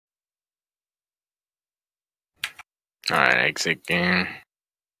Alright, exit game.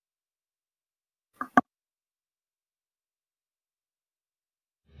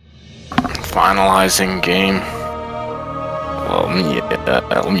 Finalizing game. Well,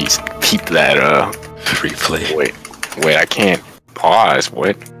 let me keep that replay. Wait, I can't pause.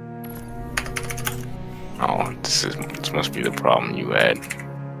 What? Oh, this must be the problem you had.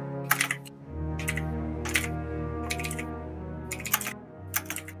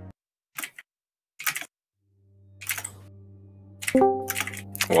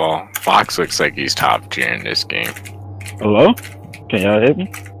 Well, Fox looks like he's top tier in this game. Hello? Can y'all hear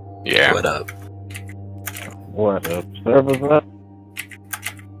me? Yeah. What up? What up? Servers up?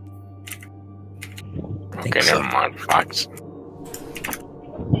 Okay, never mind, Fox.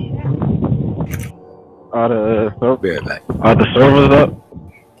 Are the Be right back. Are the servers up?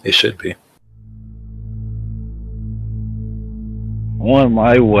 It should be. On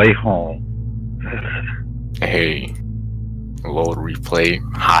my way home. Hey, load replay.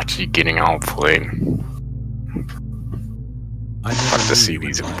 Hachi getting outplayed. I Fuck to see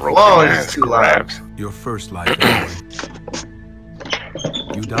these broken ass too loud. grabs. Your first life away.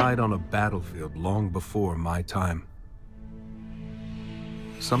 You died on a battlefield long before my time.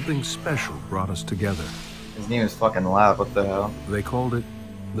 Something special brought us together. His name is fucking loud, what the hell? They called it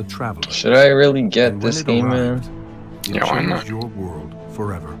the Traveler. Should I really get And this when it game, arrived, man? It Yeah, why changed not? your world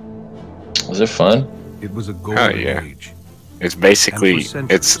forever. Was it fun? It was a golden yeah. age. It's basically, And for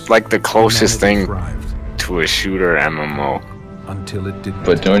centuries, it's like the closest humanity thing thrived to a shooter MMO. until it didn't.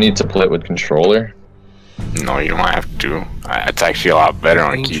 But do I need to play it with controller? No, you don't have to. It's actually a lot better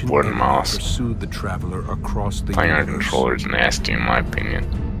on Ancient keyboard and aliens mouse. Pursued the Traveler across the Playing on a universe. controller is nasty in my opinion.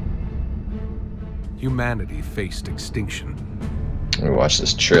 Humanity faced extinction. Let me watch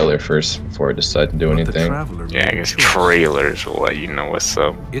this trailer first before I decide to do But the anything. Traveler Yeah, I made a guess choice. trailers will let you know what's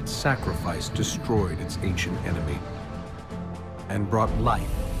up. Its sacrifice destroyed its ancient enemy and brought life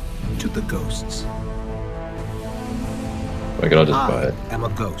to the ghosts. Like, I'll just buy it. I am a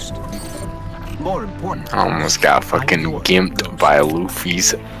ghost. More important, I almost got fucking gimped by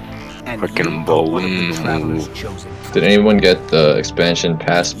Luffy's and fucking you are one of the balloon travelers move. chosen. Did anyone get the expansion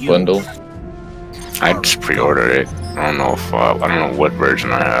pass bundle? I just pre-ordered it. I don't know if I don't know what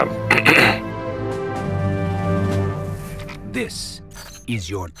version I have. This is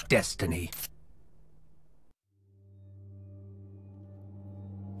your destiny.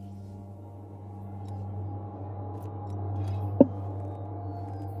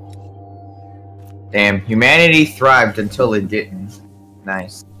 Damn, humanity thrived until it didn't.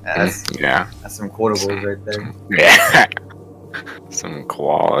 Nice. That's Yeah, some quotables right there. yeah. Some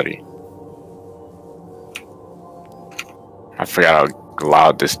quality. I forgot how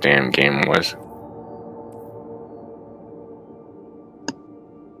loud this damn game was.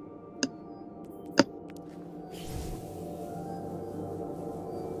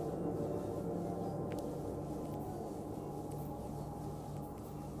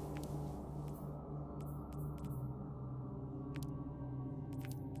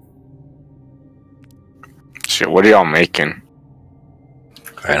 Shit, what are y'all making?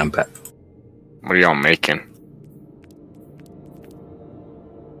 Alright, I'm back. What are y'all making?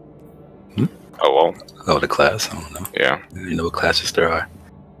 Hmm? Hello? Oh, the class? I don't know. Yeah. You know what classes there are?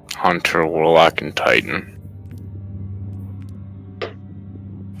 Hunter, Warlock, and Titan.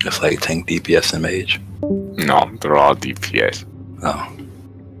 It's like tank, DPS, and mage. No, they're all DPS. Oh.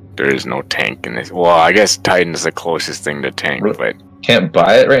 There is no tank in this. Well, I guess Titan's the closest thing to tank, but Can't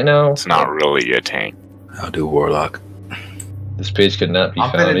buy it right now? it's not really a tank. I'll do Warlock. This page could not be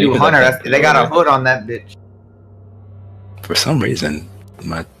I'm found. finna Maybe do that's Hunter. not They got a good. hood on that bitch. For some reason,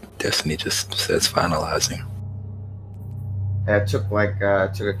 my destiny just says finalizing. Yeah, it took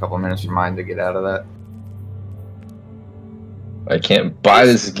a couple minutes for mine to get out of that. I can't buy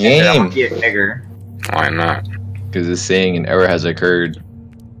this I'm game gonna get bigger. Why not? because it's saying an error has occurred.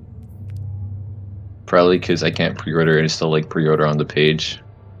 Probably because I can't pre-order it. It's still like pre-order on the page.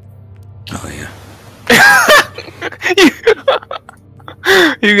 Oh, yeah.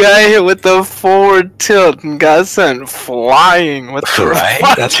 You got hit with the forward tilt and got sent flying. What the Right?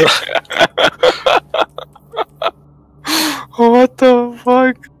 fuck? That's what. What the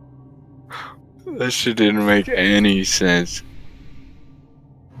fuck? That shit didn't make any sense.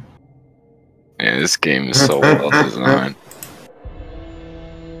 Yeah, this game is so well designed.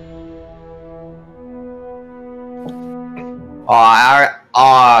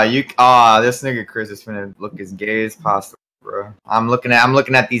 This nigga Chris is finna look as gay as possible, bro. I'm looking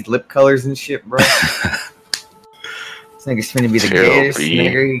at these lip colors and shit, bro. This nigga's finna be the gayest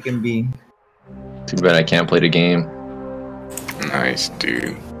nigga he can be. Too bad I can't play the game. Nice,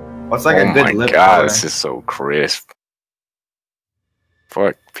 dude. What's like Oh a good my lip god, color? this is so crisp.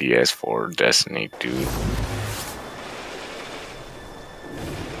 Fuck PS4 Destiny, dude.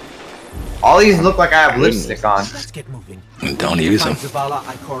 All these look like I have lipstick on. Let's get moving. Don't use them.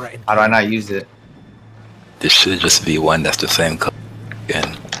 How do I not use it? This should just be one that's the same color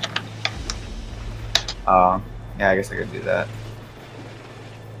again. Yeah, I guess I could do that.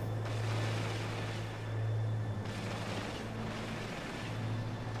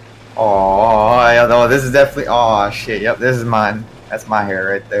 Oh, this is definitely. Oh shit! Yep, this is mine. That's my hair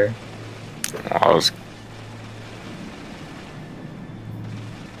right there. I was.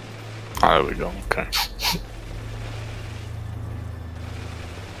 Oh, there we go. Okay.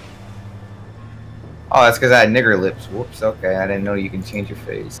 Oh, that's because I had nigger lips. Whoops. Okay, I didn't know you can change your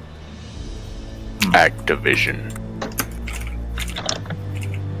face. Activision.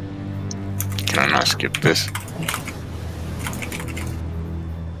 Can I not skip this?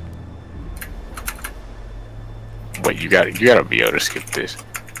 Wait, you gotta be able to skip this.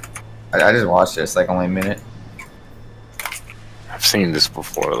 I just watched this like only a minute. I've seen this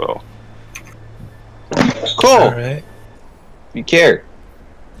before though. Cool. Alright. You care.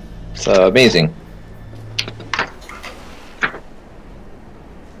 It's amazing.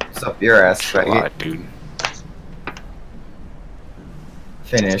 What's up your ass, A lot, dude.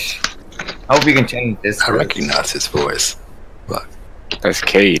 Finish. I hope you can change this. I recognize his voice. Fuck. That's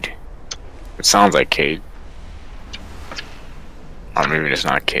Cade. It sounds like Cade. Or maybe it's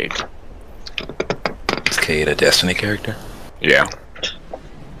not Cade. Is Cade a Destiny character? Yeah.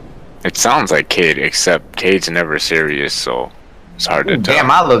 It sounds like Cade, except Cade's never serious, so it's hard to tell.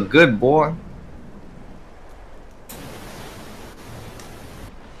 Damn, I look good, boy.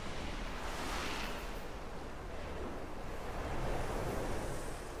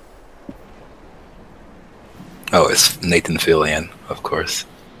 Oh, it's Nathan Fillion, of course.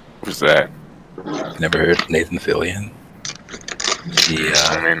 Who's that? Never heard Nathan Fillion? He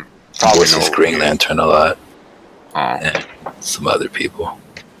I mean, probably voices know. Green Lantern a lot. Oh, And some other people.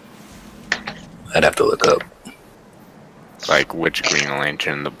 I'd have to look up like which Green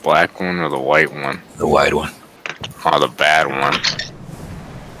Lantern? The black one or the white one? the white one. Oh, the bad one.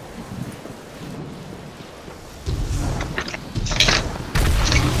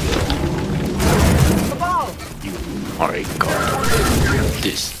 You are a god.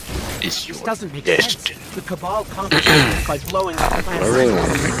 This is your Doesn't make destiny. sense. The Cabal conquered it by blowing up the I really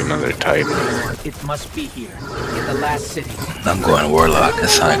want to make another type. It must be here, in the last city. I'm going Warlock and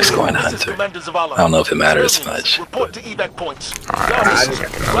Sonic's going Hunter. I don't know if it matters much. Report to evac points. Alright, I just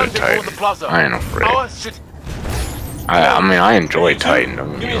make another type. I ain't afraid. I mean, I enjoy Titan,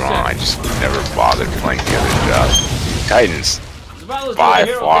 don't get me wrong. I just never bothered playing the other jobs. Titans, by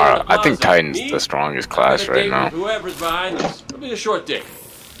far, I think Titan's the strongest class right now. Whoever's behind this, it'll be a short day.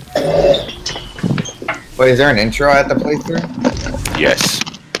 Wait, is there an intro at the playthrough? Yes.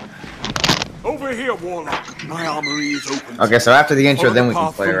 Over here, Warlock. My armory is open. Okay, so after the intro, then we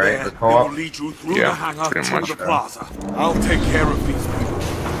can play, right? The co-op? Yeah, pretty much. I'll take care of these people.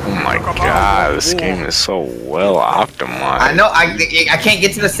 Oh my god, this game is so well optimized. I know, I can't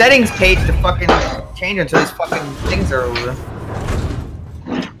get to the settings page to fucking change until these fucking things are over.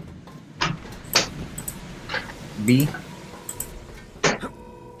 B.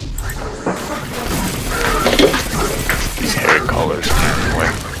 These hair colors, man.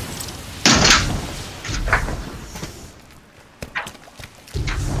 What?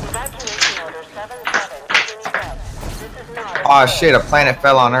 Oh shit, a planet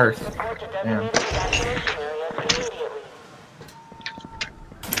fell on Earth. Yeah.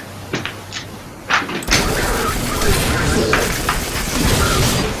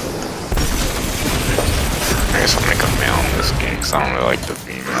 I guess I'll make a male in this game, because I don't really like the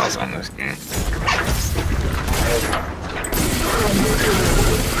females on this game.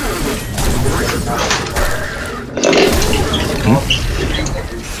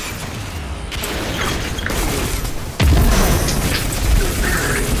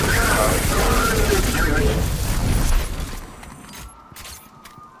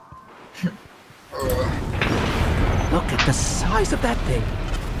 Look at the size of that thing.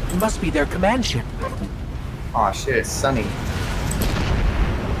 It must be their command ship. Oh shit, it's sunny.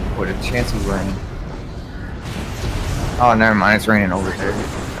 What a chance of rain. Oh, never mind, it's raining over there.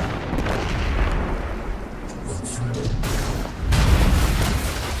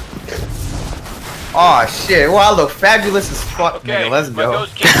 Oh shit, well I look fabulous as fuck, Okay, nigga, let's my go.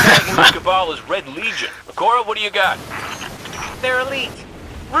 ghost king tagging with Cabal is Red Legion. Cora, what do you got? They're elite.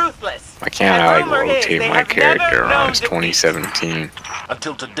 Ruthless. I can't And like rumor is rotate they my have character never around. known It's defeat. 2017.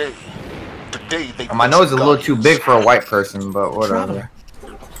 Until today. Today they My nose is a little too big for a white person, but whatever.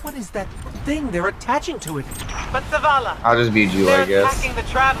 What is that thing they're attaching to it? But Zavala, I'll just be you, I they're guess. attacking the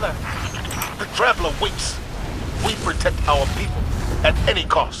Traveler. The Traveler waits. We protect our people at any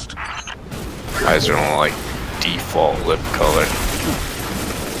cost. Guys don't like default lip color.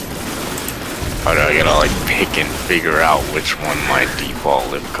 How do I gotta like pick and figure out which one my default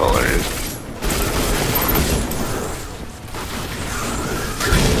lip color is?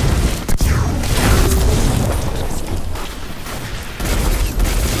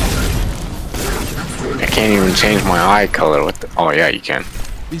 I can't even change my eye color with the— oh yeah, you can.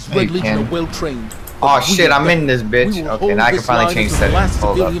 These Red Legion are well trained. Oh shit, I'm in this bitch. Okay, now I can finally change settings.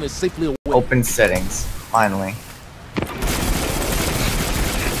 Hold up. Open settings. Finally.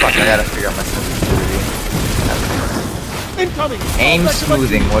 Fuck, I gotta figure out my sensitivity. Aim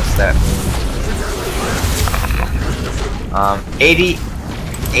smoothing, what's that mean? 80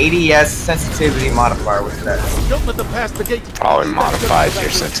 ADS sensitivity modifier, what's that? Don't let them pass the gate. Probably modifies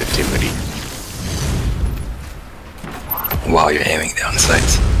your sensitivity. While you're aiming down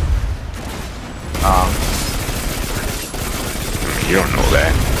sights. You don't know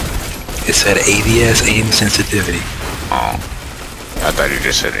that. It said ADS, aim sensitivity. Oh. I thought you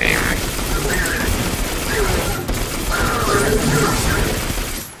just said aiming.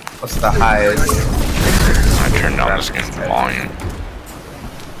 What's the highest? I turned down this game's volume.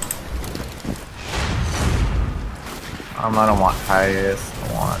 I don't want highest, I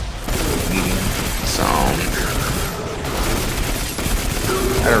want medium. Sound.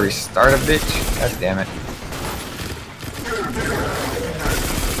 I gotta restart a bitch? God damn it.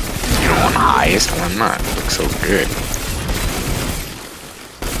 You don't want highest? Why not? It looks so good.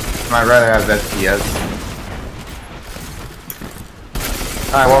 I'd rather have FPS.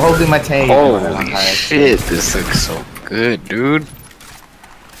 Alright, well hopefully my 1080 holy shit, this looks so good, dude.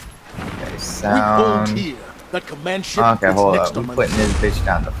 Okay, sound. Okay, hold up. I'm putting this bitch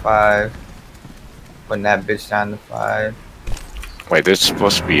down to 5. Putting that bitch down to 5. Wait, there's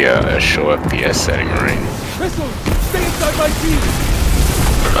supposed to be a show FPS setting, right? Crystal, stay inside my field.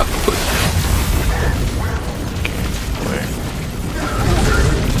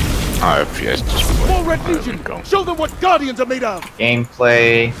 Oh, FPS display. More Red Legion. Show them what Guardians are made of.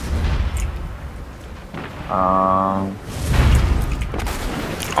 Gameplay. All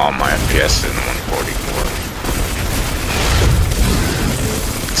my FPS is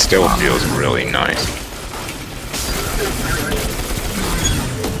 144. It still feels really nice.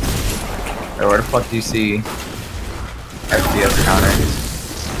 Hey, where the fuck do you see FPS counter?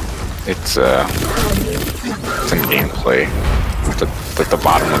 It's in gameplay. It's at the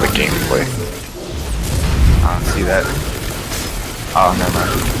bottom of the gameplay. I don't see that. Oh, never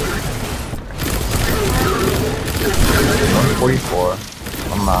mind. 144.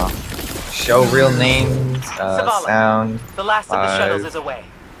 Show real names, sound. The last 5. of the shuttles is away,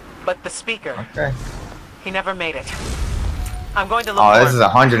 but the speaker. Okay. He never made it. I'm going to look. Oh, this is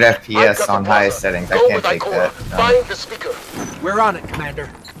 100 FPS on highest settings. I can't take that. No. Find the speaker. We're on it, Commander.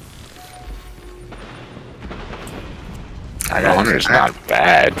 100 is not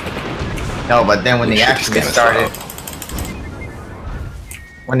bad. No, but then when the action gets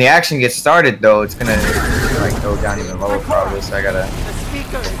started, though, it's gonna like go down even lower probably. So I gotta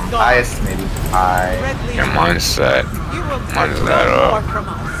highest maybe high. Yeah, mine's set. Mine's that up.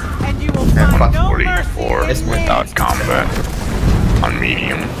 And fuck 44 without combat on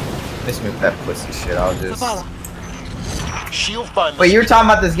medium. Let's move that pussy shit. I'll just. But you're talking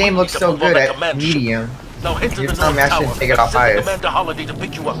about this game looks so good at medium. Now head to You're the telling me I shouldn't take it off highest. Commander Holiday to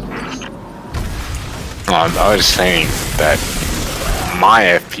pick you up. I was saying that my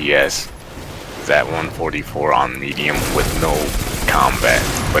FPS is at 144 on medium with no combat,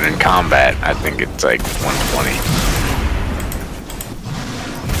 but in combat I think it's like 120.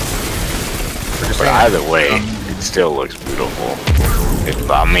 But either way, it still looks beautiful.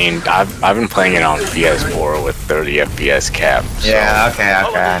 I mean, I've been playing it on PS4 with 30 FPS cap. So. Yeah, okay,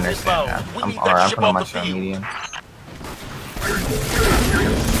 I understand that. I'm putting my shit on medium.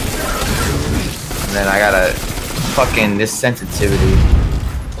 And then I gotta fucking this sensitivity.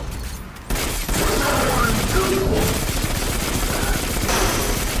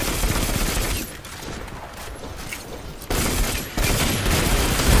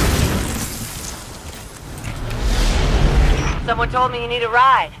 Someone told me you need a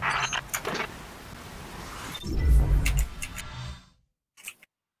ride.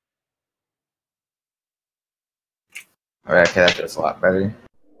 Alright, okay, that feels a lot better.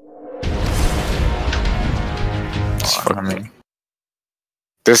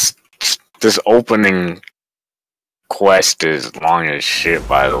 This opening quest is long as shit,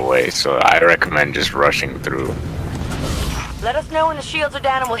 by the way, so I recommend just rushing through. Let us know when the shields are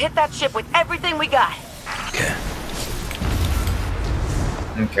down and we'll hit that ship with everything we got. Okay.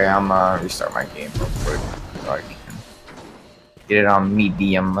 Okay, I'm restart my game real quick so I can get it on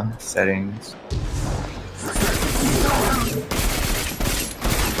medium settings.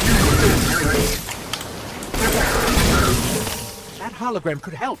 That hologram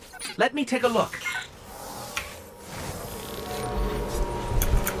could help. Let me take a look.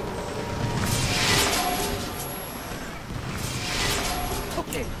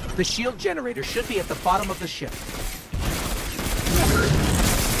 Okay, the shield generator should be at the bottom of the ship.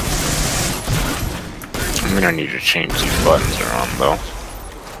 I'm gonna need to change these buttons around though.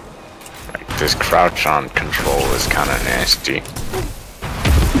 Like this crouch on control is kinda nasty.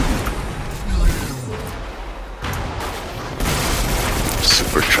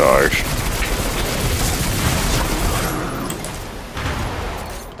 Supercharged.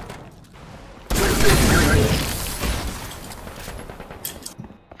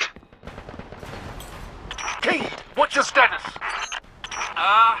 Hey, what's your status?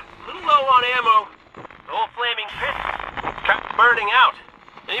 Little low on ammo. The whole flaming pit kept burning out.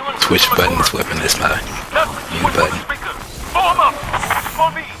 Anyone Switch buttons, weapon is my new button. Form up!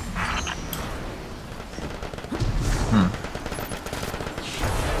 For me!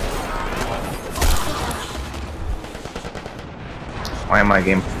 Why am I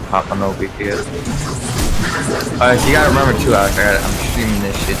game popping over here? So you gotta remember too, I'm streaming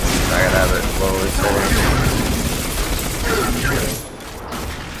this shit, so I gotta have it lower setting.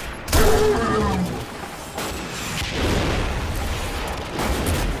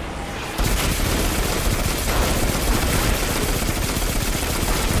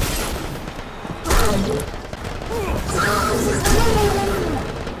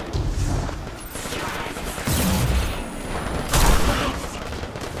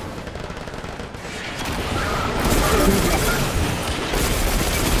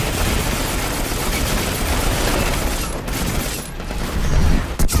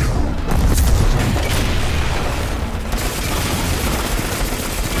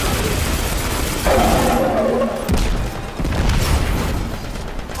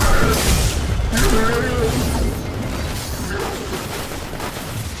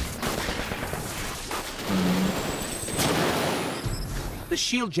 The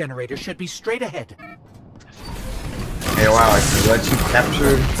shield generator should be straight ahead. Hey, wow, I can let you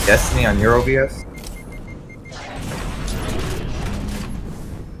capture Destiny on your OBS?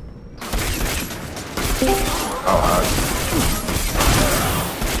 Oh,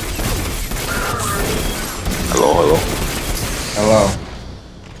 Hello.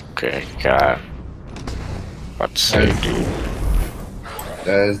 hello. Okay, got. Let's say, dude.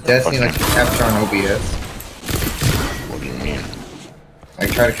 Does Destiny let you capture on OBS? What do you mean?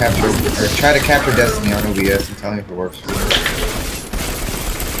 Like try to capture Destiny on OBS and tell me if it works for you.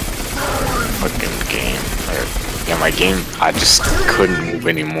 Fucking game. Yeah, my game, I just couldn't move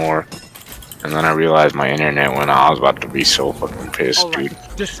anymore. And then I realized my internet went out. I was about to be so fucking pissed, All right. dude.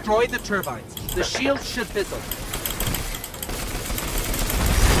 Destroy the turbines. The shield should fizzle.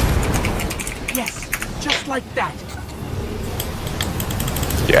 Yes, just like that.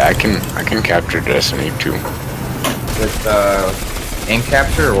 Yeah, I can capture Destiny too. With aim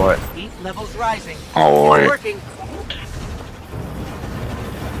capture or what? Heat levels rising. Oh It's wait. working.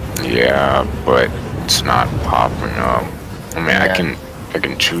 Yeah, but it's not popping up. I mean, Yeah. I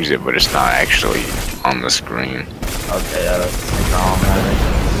can choose it, but it's not actually on the screen. Okay, yeah, that's all.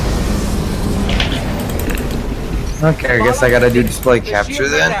 Okay, I guess I gotta do display capture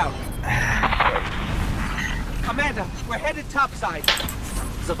then. Amanda, we're headed topside.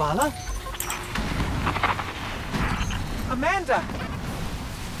 Zavala? Amanda!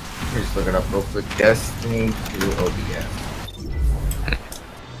 Let me just look it up real quick. Destiny 2 OBS.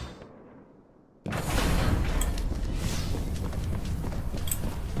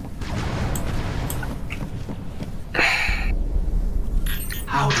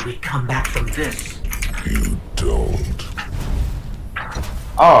 How do we come back from this? You don't.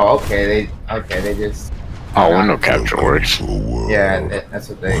 Oh, okay. They just. Oh, window capture works. Yeah, that's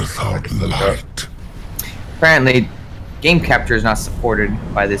what they. Without light. Apparently, game capture is not supported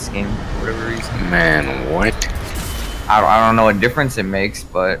by this game for whatever reason. Man, what? I don't know what difference it makes,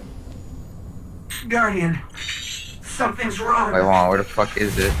 but. Guardian, something's wrong. Wait, hold on, where the fuck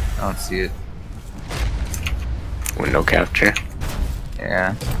is it? I don't see it. Window capture.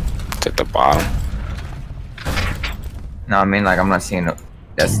 Yeah. It's at the bottom. No, I mean, like, I'm not seeing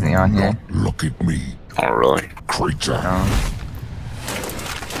Destiny on here. Look at me, Oh, really? creature. No.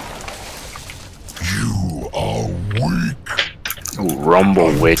 You are weak. Ooh,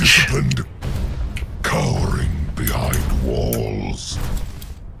 Rumble Witch. Disciplined, cowering behind walls. tales.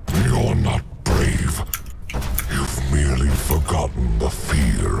 You're not brave. You've merely forgotten the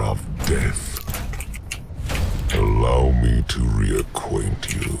fear of death. Allow me to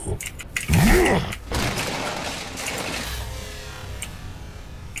reacquaint you.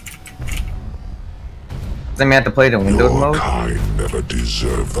 Does me have to play the windowed mode? Kind never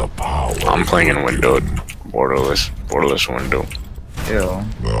deserve the power. I'm playing in windowed, borderless window. Ew.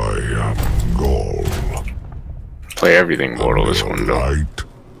 I am Gaul. Play everything borderless window. Light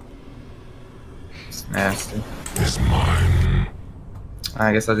It's nasty. is mine.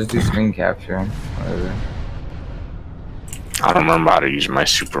 I guess I'll just do screen capture. Whatever. I don't remember how to use my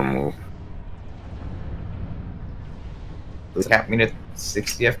super move. It capped me to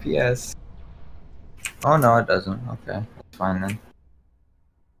 60 FPS. Oh no, it doesn't. Okay, that's fine then.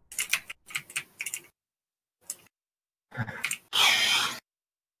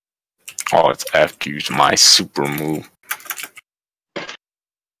 Oh, it's F to use my super move.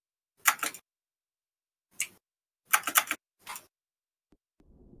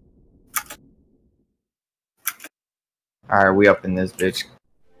 Alright, we up in this bitch.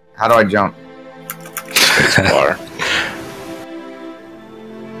 How do I jump? Bar.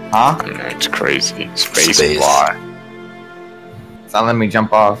 Huh? It's crazy. Space bar. It's not letting me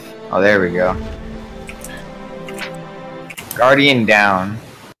jump off. Oh, there we go. Guardian down.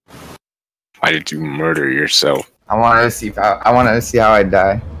 Why did you murder yourself? I wanted to see how I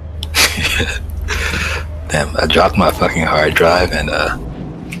die. Damn, I dropped my fucking hard drive, and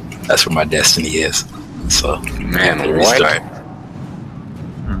that's where my destiny is. So, man, what? Restart.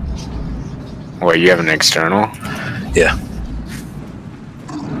 Wait, you have an external? Yeah.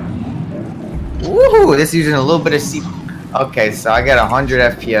 Woohoo! This is using a little bit of C. Okay, so I got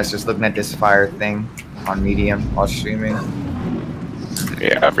 100 FPS just looking at this fire thing on medium while streaming.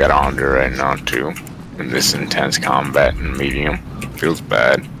 Yeah, I've got 100 right now too. In this intense combat in medium, feels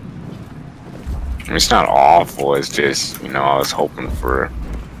bad. I mean, it's not awful. It's just, you know, I was hoping for.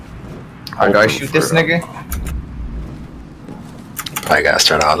 Alright, do I shoot this nigga? I gotta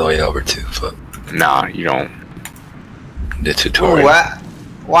start all the way over too. But nah, you don't. The tutorial.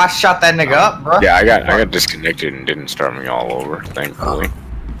 Well, I shot that nigga up, bro. Yeah, I got disconnected and didn't start me all over, thankfully.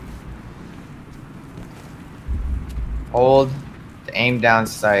 Hold to aim down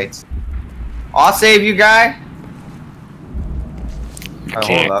sights. I'll save you, guy. You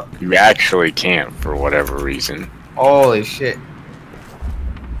can't. You actually can't for whatever reason. Holy shit.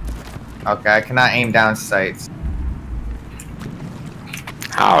 Okay, I cannot aim down sights.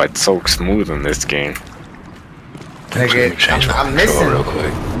 How? It's so smooth in this game. Nigga, I'm missing. Real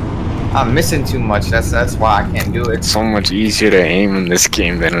quick. I'm missing too much. That's why I can't do it. It's so much easier to aim in this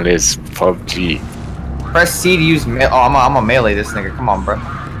game than it is PUBG. Press C to use melee. Oh, I'm a melee this nigga. Come on, bro.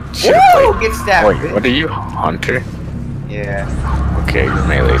 Woo! Get stabbed. Wait, bitch. what are you, Hunter? Yeah. Okay, your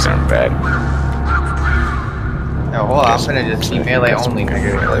melees aren't bad. No, hold on. I'm gonna just be melee only,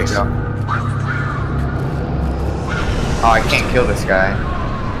 nigga. Let's go. Oh, I can't kill this guy.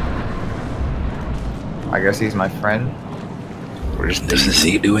 I guess he's my friend. Does the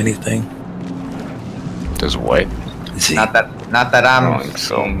Z do anything? Does what? Z. Not that I'm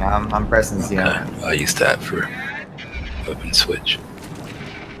so. seeing. I'm pressing Z. I use that for weapon switch.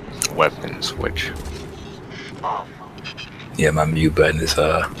 Weapon switch. Yeah, my mute button is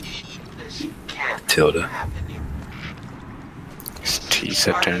tilde. Is T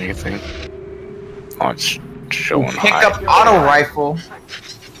set to anything? Oh, it's showing Pick high. up auto rifle.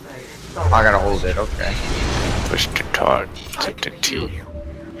 Oh, I gotta hold it. Okay. Push to tar to T.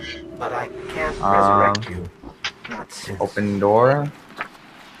 But I can't resurrect you. Not since. Open door.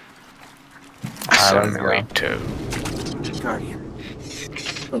 Assimilate to. Guardian.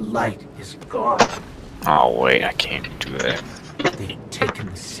 The light is gone. Oh wait, I can't do that. They've taken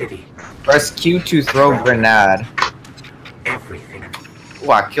the city. Press Q to throw grenade. Everything.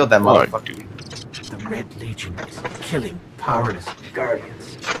 Oh, I killed that motherfucker. Dude. The Red Legion is killing powerless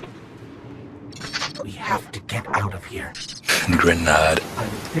Guardians. We have to get out of here. Grenade. I'm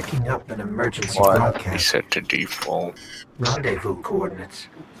picking up an emergency Be broadcast. set to default. Rendezvous coordinates.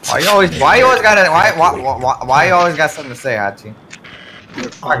 Why you always got something to say, Hachi?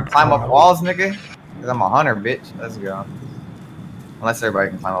 I can climb up walls, nigga? Cause I'm a hunter, bitch. Let's go. Unless everybody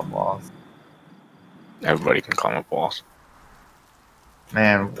can climb up walls. Everybody can climb up walls.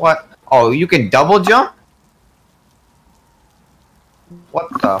 Man, what? Oh, you can double jump? What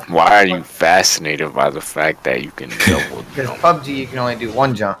the? Why are you fascinated by the fact that you can double Because jump? PUBG, you can only do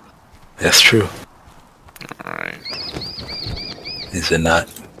one jump. That's true. Alright. Is it not?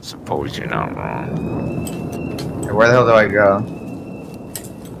 Suppose you're not wrong. Hey, where the hell do I go?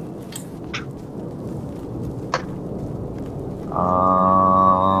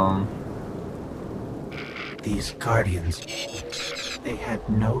 These Guardians, they had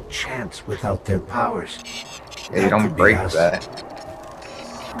no chance without their powers. Yeah, you don't break that.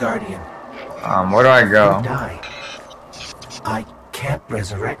 Guardian. Where do I go? Die. I can't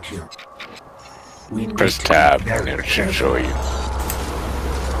resurrect you. We press tab and it should show you.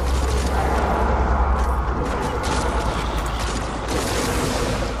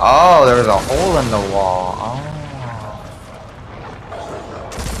 Oh, there was a hole in the wall. Oh.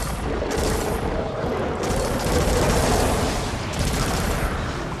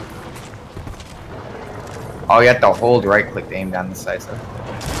 Oh, you have to hold right click to aim down the sights.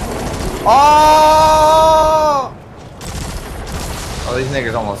 Oh! Oh, these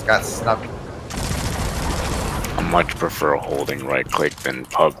niggas almost got snuck. I much prefer holding right click than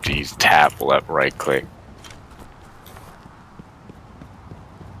PUBG's tap left right click.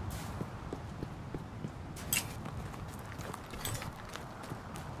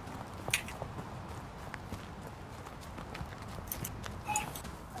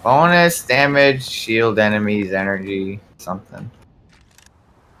 Bonus damage, shield enemies, energy, something.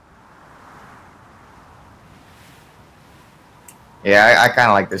 Yeah, I kind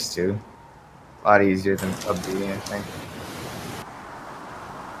of like this too. A lot easier than PUBG, I think.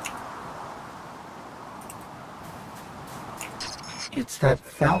 It's that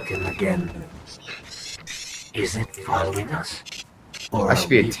Falcon again. Is it following us? Or I should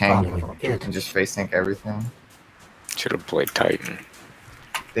be a tank it? and just face tank everything. Should have played Titan.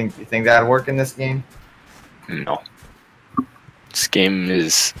 You think that'd work in this game? No. This game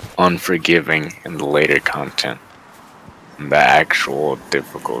is unforgiving in the later content. The actual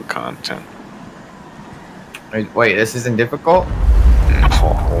difficult content. Wait, this isn't difficult? No.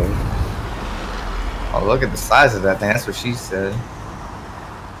 Oh, look at the size of that thing. That's what she said.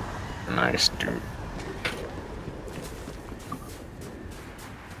 Nice, dude.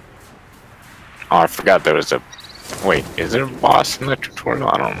 Oh, I forgot there was a... Wait, is there a boss in the tutorial?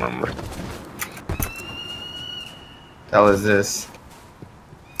 I don't remember. The hell is this?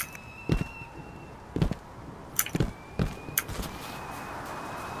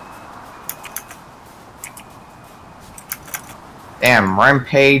 Damn,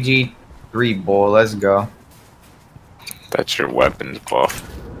 Rampage 3 boy, let's go. That's your weapons buff.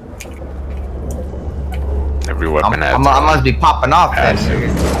 Every weapon has... I must be popping off then.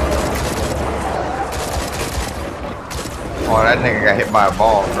 Oh, that nigga got hit by a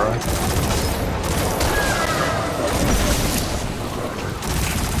ball, bro.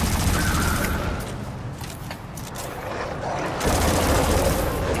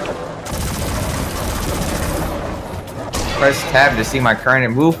 Press tab to see my current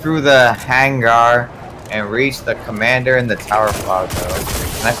and move through the hangar and reach the commander in the tower plaza.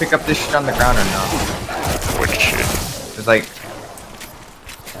 Can I pick up this shit on the ground or no? Which shit?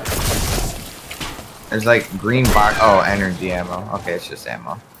 There's like green box. Oh, energy ammo. Okay, it's just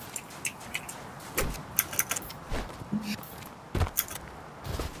ammo.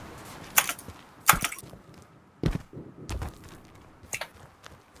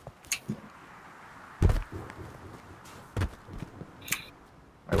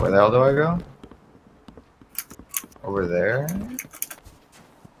 Wait, where the hell do I go? Over there?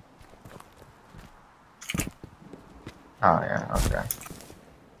 Oh yeah, okay.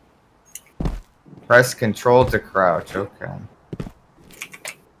 Press control to crouch, okay.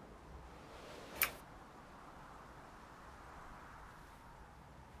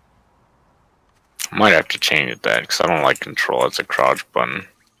 I might have to change that because I don't like control as a crouch button.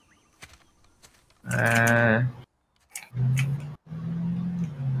 But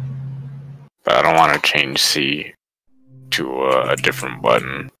I don't want to change C to a different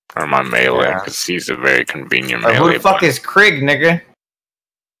button or my melee because C's a very convenient melee. Who the fuck is Krieg, nigga?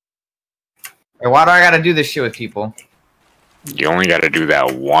 Hey, why do I gotta do this shit with people? You only gotta do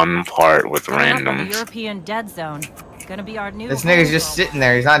that one part with randoms. European dead zone. Gonna be our new. This nigga's just sitting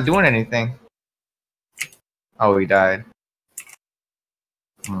there. He's not doing anything. Oh, he died.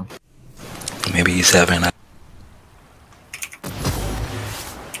 Maybe he's having a...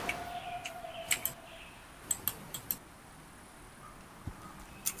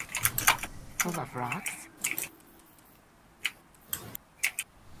 Full of rocks.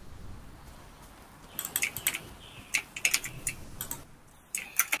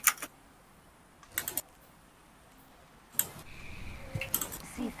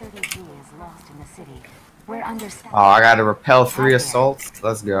 C-32 is lost in the city. We're understaffed. Oh, I gotta repel 3 assaults.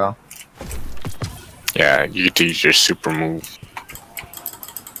 Let's go. Yeah, you get to use your super move.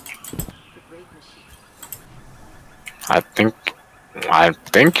 I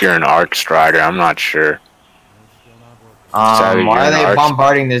think you're an arc strider. I'm not sure. Why are they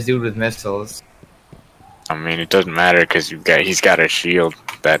bombarding this dude with missiles? I mean, it doesn't matter because he's got a shield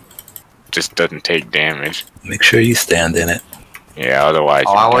that just doesn't take damage. Make sure you stand in it. Yeah, otherwise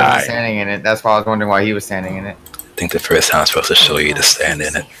I wasn't standing in it. That's why I was wondering why he was standing in it. I think the first time I'm supposed to show you to stand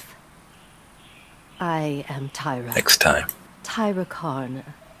in it. I am Tyra. Next time. Tyra Karn.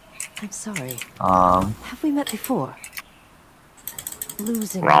 I'm sorry. Have we met before?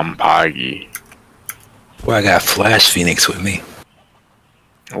 Losing. Rampagi. Well, I got Flash Phoenix with me.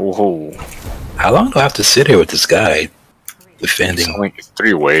 Oh. How long do I have to sit here with this guy defending? It's only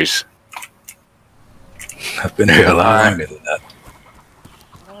 3 ways. I've been here a lot longer than that.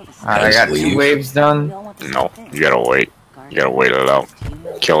 Alright, I got 2 waves done. No, you gotta wait. You gotta wait it out.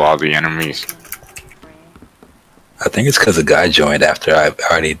 Kill all the enemies. I think it's because a guy joined after I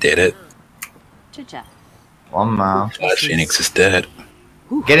already did it. One mile. Flash Phoenix is dead.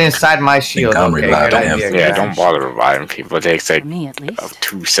 Get inside my shield. Okay, good idea, yeah, don't bother reviving people. It takes like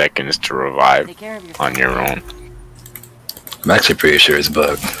 2 seconds to revive on your own. I'm actually pretty sure it's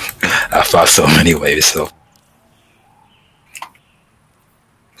bugged. I fought so many waves, so.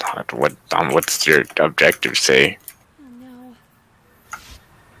 What's your objective say?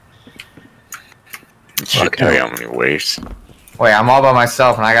 It should tell you how many waves. Wait, I'm all by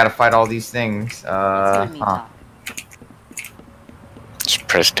myself and I gotta fight all these things. Just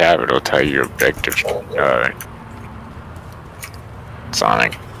press tab, it'll tell you your objectives.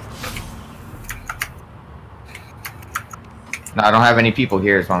 Sonic. No, I don't have any people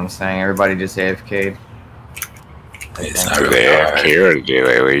here is what I'm saying. Everybody just AFK'd. It's not really hard. AFK or do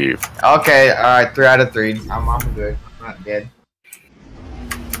they leave? Okay, alright, 3 out of 3. I'm good. I'm not dead.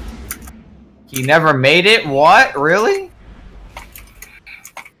 He never made it? What? Really?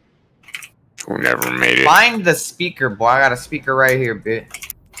 Who never made it? Find the speaker, boy. I got a speaker right here,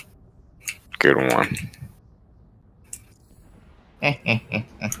 bitch. Good one.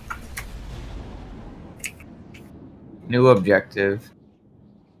 New objective.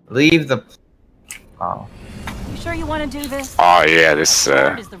 Leave the... Oh. You sure you want to do this? Oh yeah, this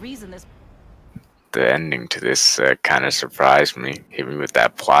Is the reason this... the ending to this kind of surprised me. Hit me with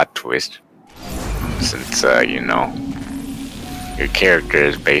that plot twist. Since you know, your character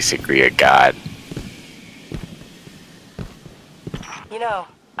is basically a god. You know,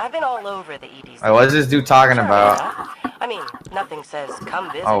 I've been all over the EDC. Wait, what is this dude talking about? I mean, nothing says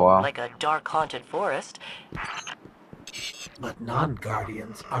come visit like a dark haunted forest. But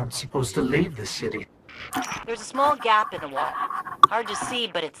non-guardians aren't supposed to leave the city. There's a small gap in the wall. Hard to see,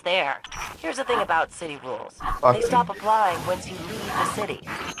 but it's there. Here's the thing about city rules. They stop applying once you leave the city.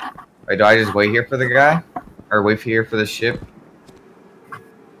 Wait, do I just wait here for the guy? Or wait here for the ship?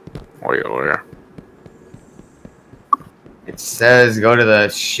 Wait, where? It says go to the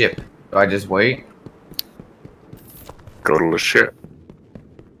ship. Do I just wait? Go to the ship.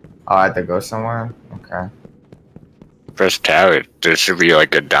 Oh, I have to go somewhere? Okay. Press tab. There should be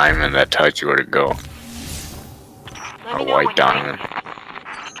like a diamond that tells you where to go. A white diamond.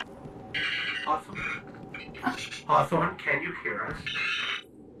 Hawthorne, can you hear us?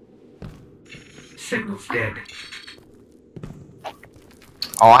 Signal's dead.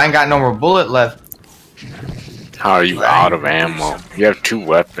 Oh, I ain't got no more bullet left. How are you out of ammo? You have 2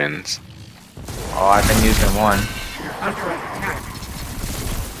 weapons. Oh, I've been using one. Under attack.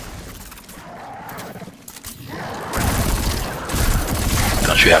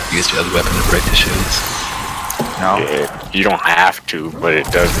 Don't you have to use the other weapon to break the shields? No. Yeah, you don't have to, but it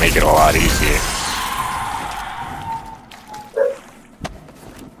does make it a lot easier.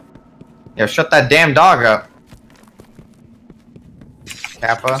 Yo, shut that damn dog up.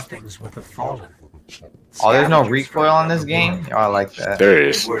 Kappa. Things with the fallen. Oh, there's no recoil on this game? Oh, I like that. There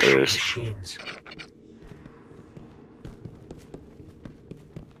is. There is.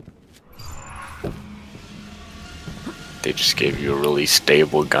 They just gave you a really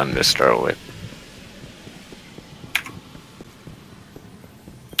stable gun to start with.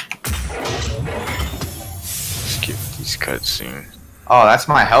 Skip these cutscenes. Oh, that's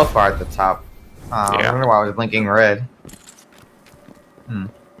my health bar at the top. I wonder why I was blinking red.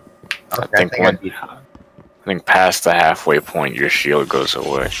 Okay, I think past the halfway point, your shield goes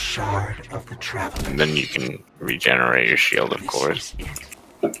away. And then you can regenerate your shield, of course.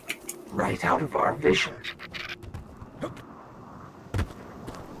 Right out of our vision.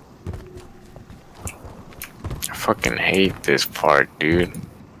 I fucking hate this part, dude.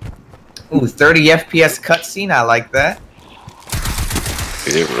 Ooh, 30 FPS cutscene. I like that.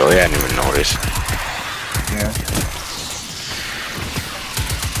 Is it really? I didn't even notice. Yeah.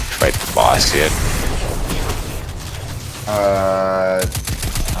 Fight the boss yet? I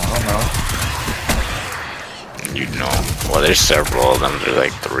don't know. You know. Well, there's several of them. There's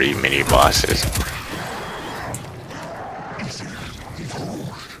like 3 mini bosses.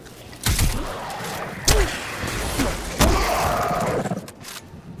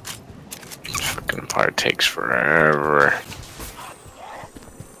 This fucking part takes forever.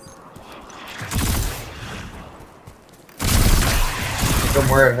 From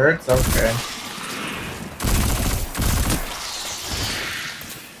where it hurts? Okay.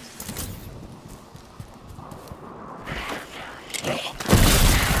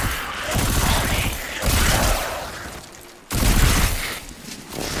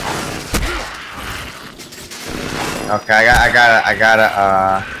 Okay, I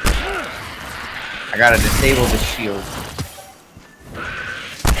gotta disable the shield.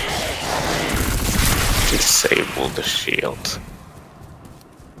 Disable the shield.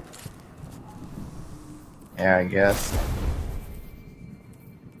 Yeah, I guess.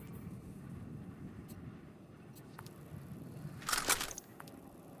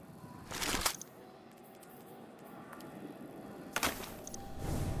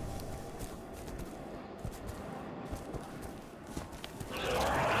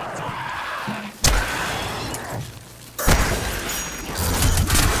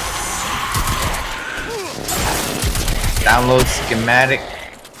 Download schematic.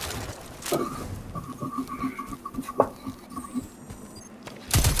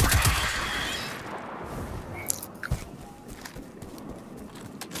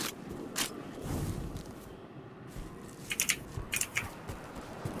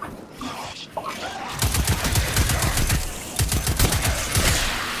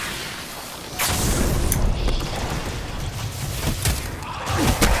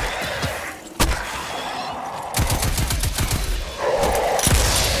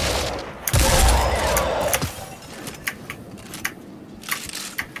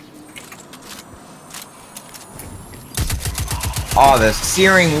 Oh, the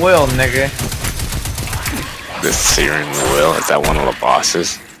searing will, nigga. The searing will? Is that one of the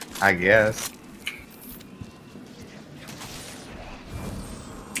bosses? I guess.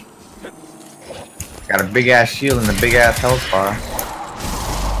 Got a big ass shield and a big ass health bar.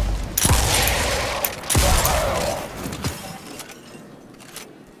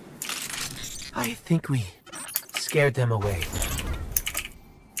 I think we scared them away.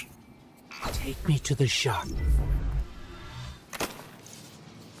 Take me to the shop.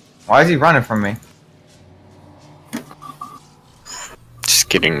 Why is he running from me? Just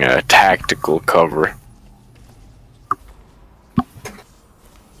getting a tactical cover.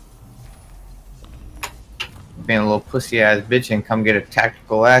 Being a little pussy ass bitch and come get a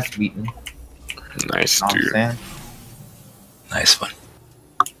tactical ass beaten. Nice, you know dude. Nice one.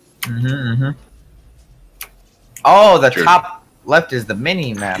 Oh, the top left is the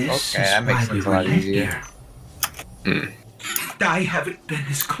mini map. Okay, that makes things a lot easier. I haven't been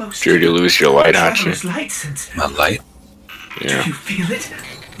as close. Did you lose your light, aren't you? My light? Yeah. Do you feel it?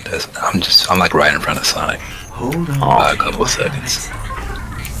 I'm like right in front of Sonic. Hold on. By a couple seconds.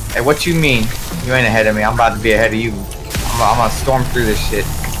 Hey, what you mean? You ain't ahead of me. I'm about to be ahead of you. I'm gonna storm through this shit.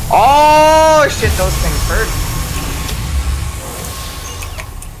 Oh shit, those things hurt.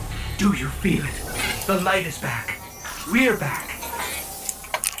 Do you feel it? The light is back. We're back.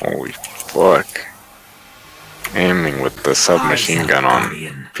 Holy fuck. Aiming with the submachine gun on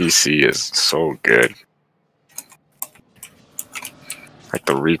PC is so good. Like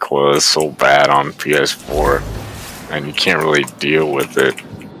the recoil is so bad on PS4 and you can't really deal with it.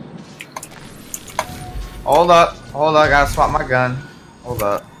 Hold up, I gotta swap my gun. Hold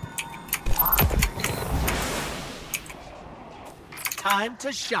up. Time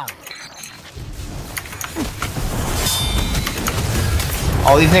to shine.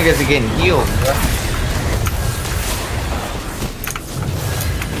 All these niggas are getting healed, bro.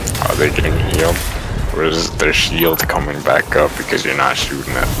 Are they getting healed? Or is their shield coming back up because you're not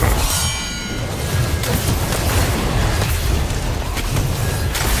shooting at them?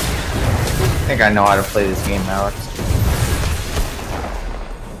 I think I know how to play this game, Alex.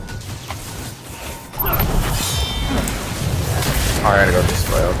 Oh, I gotta go this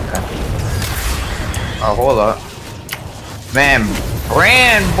way, okay. Oh, hold up. Man,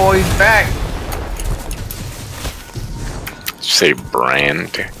 Brand boy's back. Did you say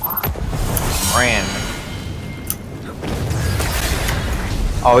brand? Brand.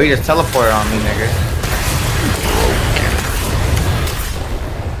 Oh, he just teleported on me, nigga.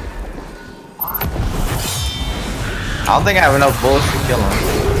 I don't think I have enough bullets to kill him.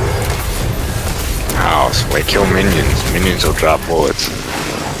 Oh, so wait, kill minions. Minions will drop bullets.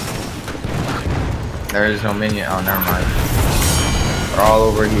 There is no minion. Oh, never mind. They're all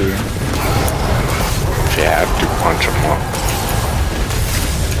over here. If you have to punch them up.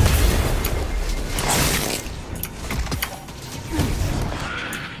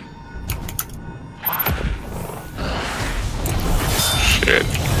 Shit.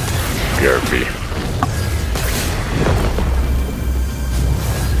 BRB.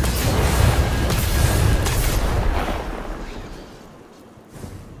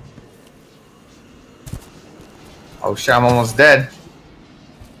 Oh shit, I'm almost dead.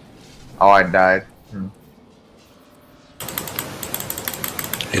 Oh, I died.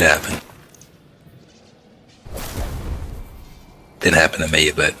 It happened. Didn't happen to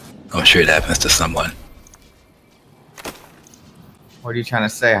me, but I'm sure it happens to someone. What are you trying to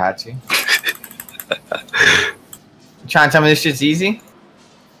say, Hachi? You trying to tell me this shit's easy?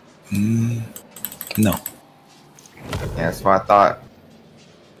 No. Yeah, that's what I thought.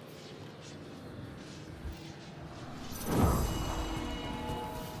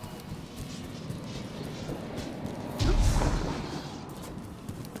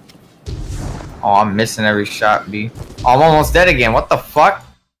 Oh, I'm missing every shot, B. Oh, I'm almost dead again. What the fuck?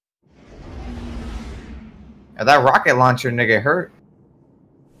 Yeah, that rocket launcher nigga hurt.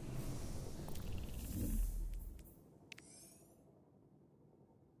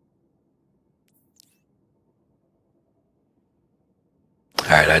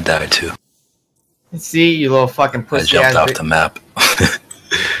 Alright, I died too. See, you little fucking pussy. I jumped off the map.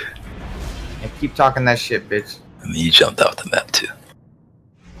 Yeah, keep talking that shit, bitch. And you jumped off the map too.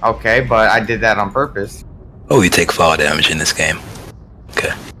 Okay, but I did that on purpose. Oh, you take fall damage in this game.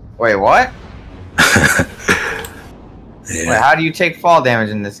 Okay. Wait, what? Yeah. Wait, how do you take fall damage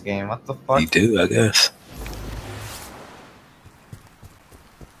in this game? What the fuck? You do, I guess.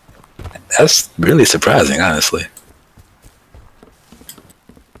 That's really surprising, honestly.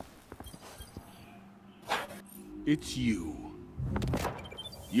 It's you.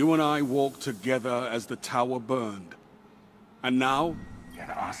 You and I walked together as the tower burned. And now? You're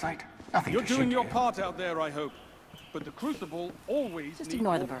the Arcite? Nothing You're to doing shoot your here. part out there, I hope. But the Crucible always Just needs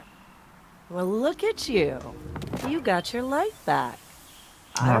ignore the more- bird. Well, look at you. You got your life back.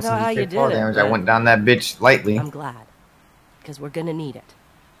 I Oh, don't so know how you take fall did it. damage. I but went down that bitch lightly. I'm glad. Because we're gonna need it.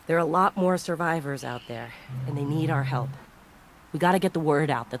 There are a lot more survivors out there, and they need our help. We gotta get the word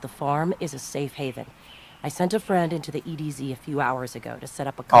out that the farm is a safe haven. I sent a friend into the EDZ a few hours ago to set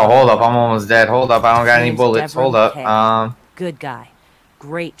up a Oh, hold up. I'm almost dead. Hold up. I don't got any bullets. Hold up. Good guy.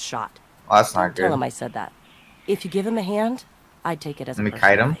 Great shot. Oh, that's not Don't tell good. him I said that. If you give him a hand, I'd take it as a Let me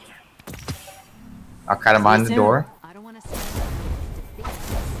kite him. favor. I'll kite him behind the door. I don't want to see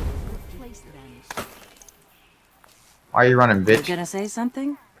place them. Why are you running, You bitch? gonna say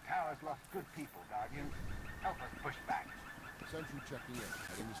something? The tower's lost good people, Guardian. Help us push back. Sentry checking in.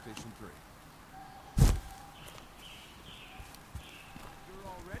 Heading to Station 3. You're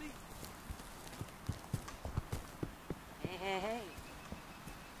all ready? Hey, hey, hey.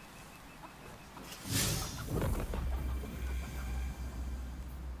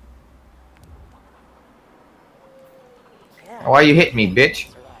 Why you hitting me, bitch?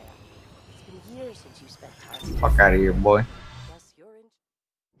 It's been years since you spent time. Fuck out of here, boy. Plus, you're in.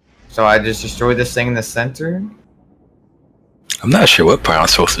 So I just destroyed this thing in the center? I'm not sure what part I'm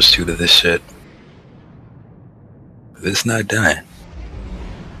supposed to shoot of this shit. It's not dying.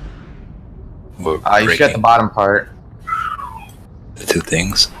 You shoot at the bottom part. The two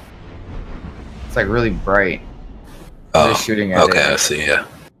things. It's like really bright. Oh, Just shooting at okay, it. I see, yeah.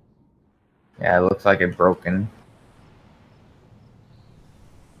 Yeah, it looks like it's broken.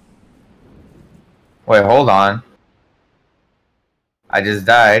 Wait, hold on. I just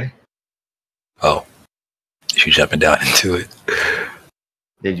died. Oh. You jumping down into it?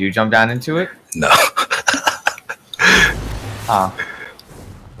 Did you jump down into it? No. Huh.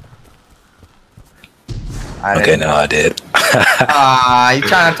 Okay, no, I did. You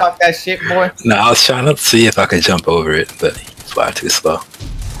trying to talk that shit, boy? No, I was trying to see if I could jump over it, but it's far too slow.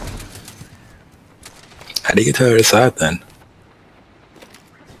 How do you get to the other side then?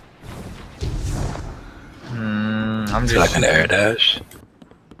 I'm Is just it like an air dash?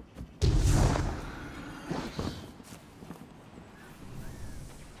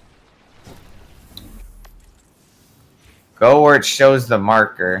 Go where it shows the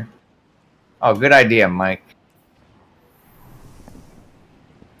marker. Oh, good idea, Mike.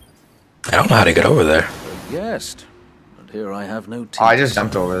 I don't know how to get over there. Guest, but here I have no teeth. Oh, I just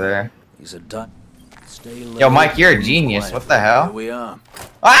jumped over there. He's a duck. Stay low. Yo, Mike, you're a genius. Quiet. What the hell? Here we are.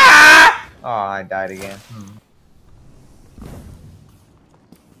 Ah! Oh, I died again.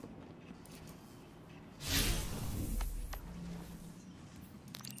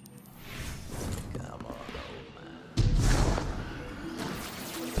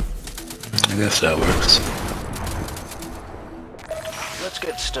 I guess that works. Let's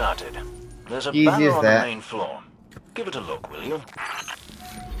get started. There's a Easy banner as on that. the main floor. Give it a look, will you?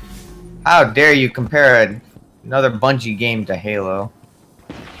 How dare you compare another Bungie game to Halo?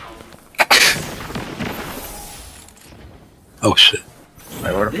 Oh shit.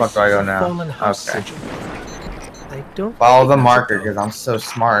 Wait, where the fuck do I go now? Okay. I don't Follow the marker because I'm so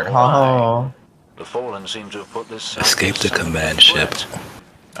smart. Oh. The Fallen seem to have put this Escape the command ship.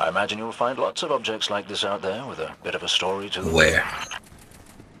 I imagine you'll find lots of objects like this out there with a bit of a story to them. Where?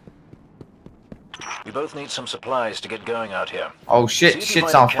 We both need some supplies to get going out here. Oh shit, See if you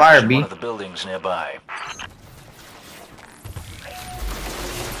shit's find a on cache fire, in B. one of the buildings nearby.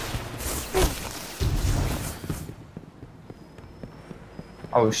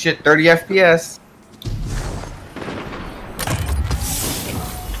 Oh shit, 30 FPS.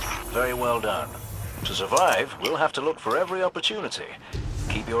 Very well done. To survive, we'll have to look for every opportunity.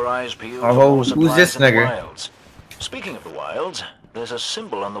 Keep your eyes peeled for more who's supplies this in the nigger? wilds. Speaking of the wilds, there's a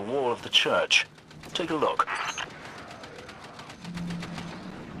symbol on the wall of the church. Take a look.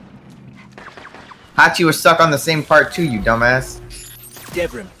 Hachi was stuck on the same part too, you dumbass.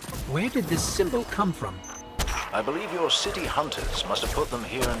 Devrim, where did this symbol come from? I believe your city hunters must have put them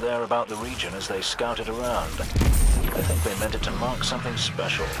here and there about the region as they scouted around. I think they meant it to mark something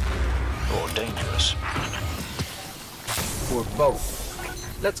special. Or dangerous. Or both.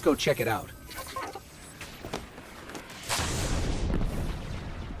 Let's go check it out.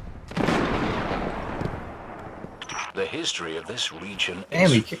 The history of this region Damn,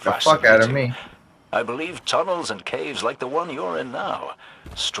 is he kicked the fuck out of me. I believe tunnels and caves like the one you're in now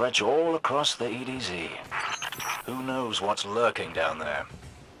stretch all across the EDZ. Who knows what's lurking down there?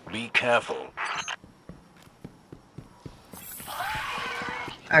 Be careful.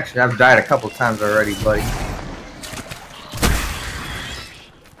 Actually, I've died a couple times already, buddy.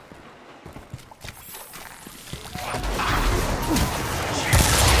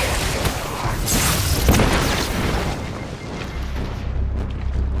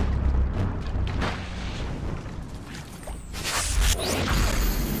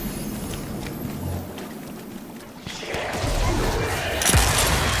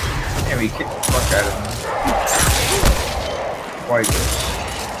 Damn, he kicked the fuck out of me. Quite good.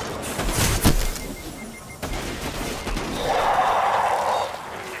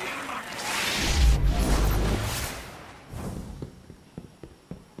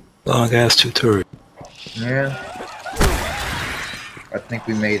 Long ass tutorial. Yeah. I think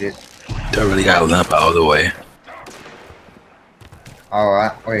we made it. Don't really got limp all the way.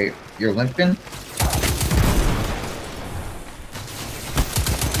 Alright, wait, you're limping?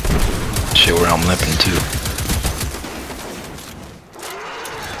 Shit, where I'm limping too.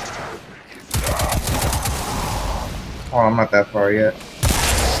 Oh, I'm not that far yet.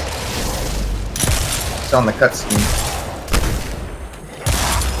 It's on the cutscene.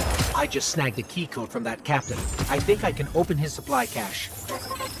 I just snagged a key code from that captain. I think I can open his supply cache.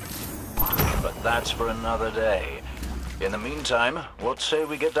 But that's for another day. In the meantime, what say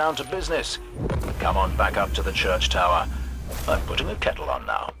we get down to business? Come on back up to the church tower. I'm putting a kettle on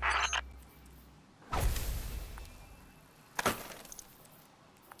now.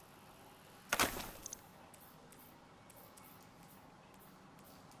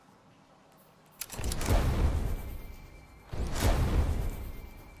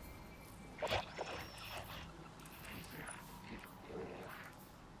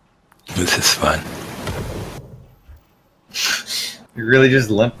 This is fun. You're really just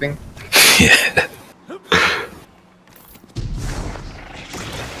limping? Yeah.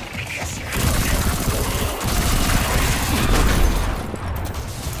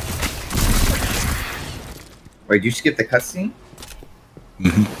 Wait, did you skip the cutscene?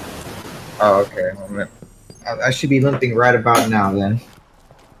 Mm-hmm. Oh, okay. I should be limping right about now then.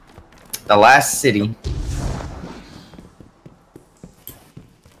 The last city.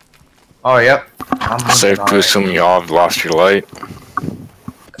 Oh, yep. Safe to assume y'all have lost your light.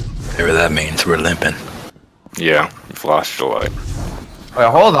 Whatever that means, we're limping. Yeah, you've lost your light. Wait,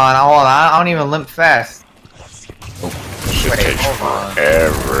 hold on. I don't even limp fast. Shit takes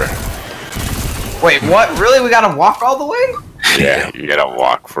forever. Wait, what? Really? We gotta walk all the way? Yeah, you gotta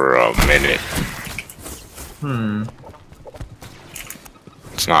walk for a minute. Hmm.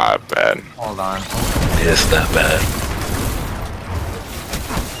 It's not that bad. Hold on. It's that bad.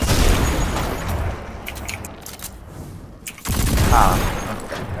 Ah,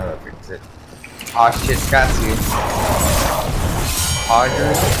 okay. Now that fixes it. Oh shit, got you.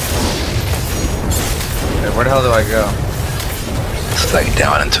 Wait, where the hell do I go? It's like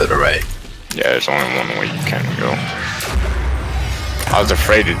down and to the right. Yeah, there's only one way you can go. I was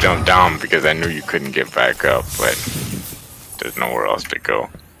afraid to jump down because I knew you couldn't get back up, but there's nowhere else to go.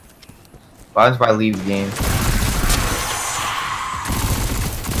 Why does I leave the game?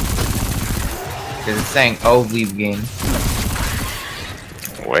 Because it's saying, oh, leave game.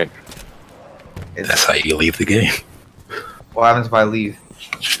 What? That's how you leave the game. What happens if I leave?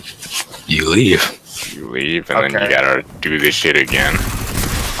 You leave. You leave, and then you gotta do this shit again.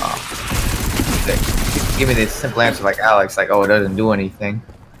 Give me this simple answer like Alex, like, oh, it doesn't do anything.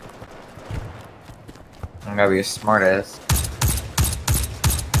 I'm gonna be a smartass.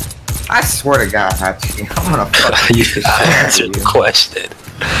 I swear to God, Hachi, I'm gonna fucking you answered the question.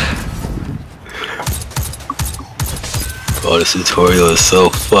 Oh, this tutorial is so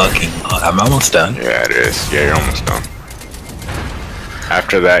fucking long. I'm almost done. Yeah, it is. Yeah, you're almost done.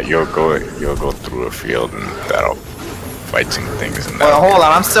 After that, you'll go through a field, and that'll fight some things. And well, hold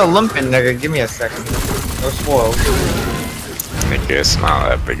on, I'm still limping, nigga. Give me a second. No spoils. Nigga, it's not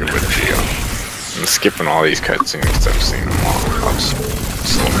that big of a deal. I'm skipping all these cutscenes because I've seen them all. I'll just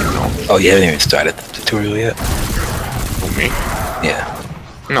let me know. Oh, you haven't even started the tutorial yet? Who, me? Yeah.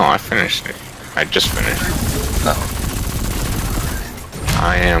 No, I finished it. I just finished. Oh.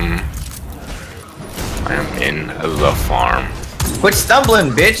 I am in the farm. Quit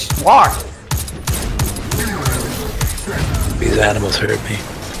stumbling, bitch. Walk. These animals hurt me.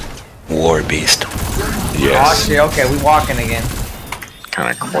 War beast. Yes. Oh shit, okay, we walking again. What kind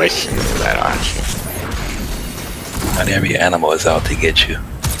of question is that, Archie? Not every animal is out to get you.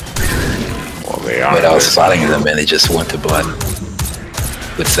 Well, they are. But I was spotting them and they just went to blood.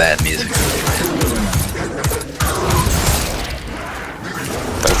 With sad music.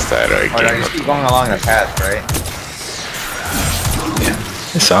 That's that game. Oh, just keep going along the path, right? Yeah.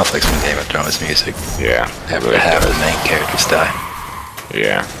 It sounds like some Game of Thrones music. Yeah. After half the main characters die.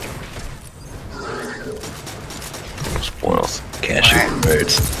 Yeah. Spoils. Can't shoot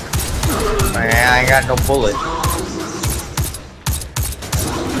birds. Man, I ain't got no bullet.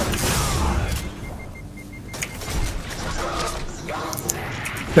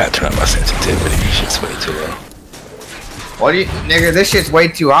 Gotta turn on my sensitivity. This shit's way too low. What do you, nigga? This shit's way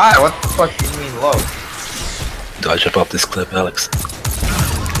too high. What the fuck do you mean low? Do I jump off this cliff, Alex?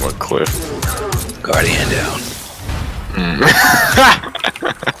 What cliff? Guardian down.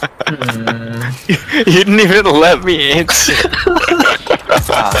 You didn't even let me answer.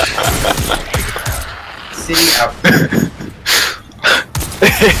 City up.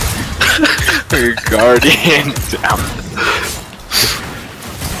 Your guardian down.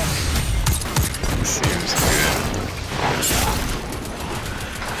 Seems good.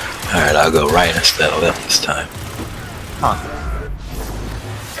 Alright, I'll go right instead of left this time. Huh.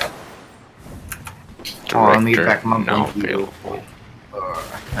 Oh, let me get back my blinky.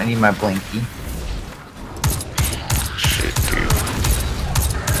 I need my blinky. Shit, dude.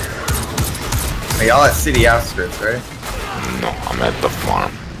 Are y'all at city outskirts, right? No, I'm at the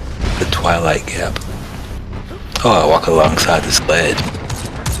farm. The Twilight Gap. Oh, I walk alongside this ledge.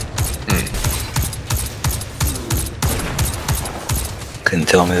 Couldn't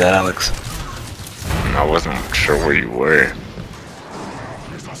tell me that, Alex. I wasn't sure where you were.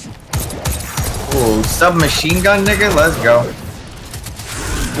 Ooh, submachine gun, nigga, let's go.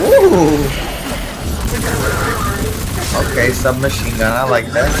 Ooh. Okay, submachine gun, I like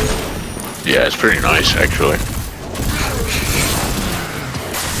that. Yeah, it's pretty nice, actually.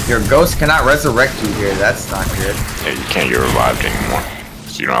 Your ghost cannot resurrect you here, that's not good. Yeah, you can't get revived anymore.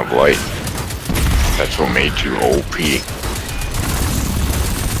 So you don't have light. That's what made you OP.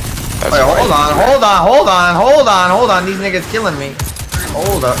 Wait, hold on, these niggas killing me.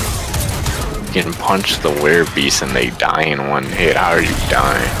 Hold up. You can punch the werebeast and they die in one hit. How are you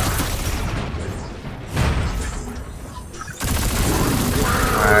dying?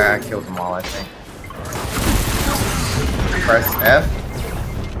 I killed them all, I think. Press F.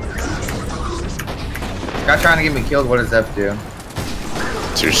 Guy trying to get me killed, what does F do?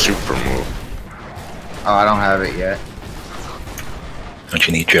 It's your super move. Oh, I don't have it yet. Don't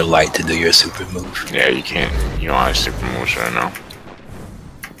you need your light to do your super move? Yeah, you can't. You don't have super moves right now.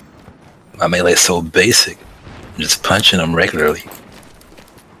 My melee's so basic. I'm just punching them regularly.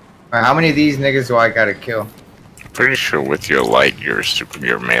 Right, how many of these niggas do I gotta kill? Pretty sure with your light, your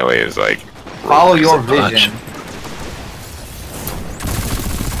melee is like. Follow your vision.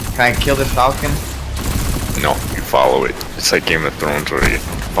 Can I kill this falcon? No, you follow it. It's like Game of Thrones where you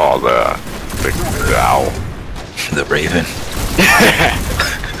follow the owl. The raven.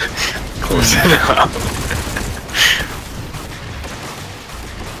 Close enough.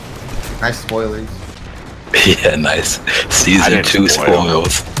 Nice spoilers. Yeah, nice. Season 2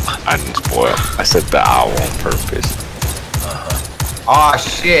 spoils. I didn't spoil. I said the owl on purpose. Aw,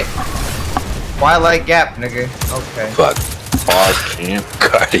 shit. Twilight Gap, nigga. Okay. Fuck. Camp.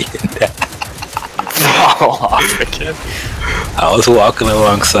 Guardian. Again. I was walking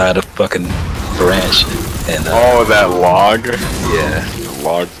alongside a fucking branch and oh, that log. Yeah. The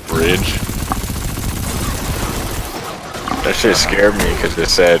log bridge. That shit scared me because it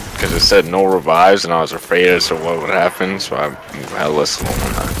said no revives, and I was afraid as to what would happen, so I had less slow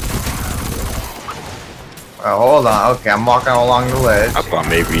on that. Hold on. Okay, I'm walking along the ledge. I thought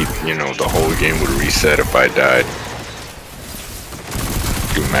maybe, you know, the whole game would reset if I died.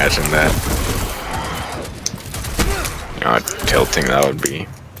 Can you imagine that? You know how tilting that would be.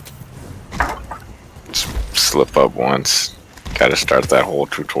 Just slip up once. Gotta start that whole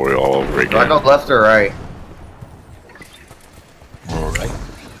tutorial all over again. Do I go left or right? Right.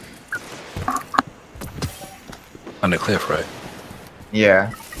 On the cliff, right?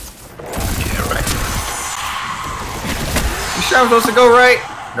 Yeah. Yeah, right. You sure I'm supposed to go right?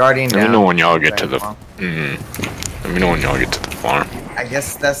 Guardian down. Let me know when y'all get to the. Let me know when y'all get to the farm. I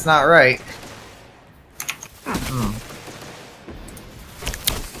guess that's not right.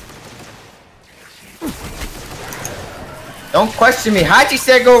 Don't question me. Hachi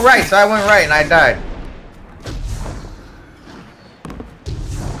said go right, so I went right and I died.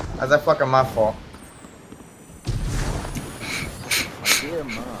 How's that fucking my fault?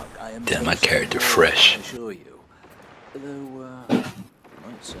 Damn, my character fresh.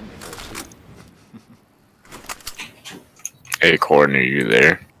 Hey, Courtney, are you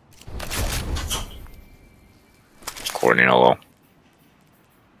there? Courtney, hello.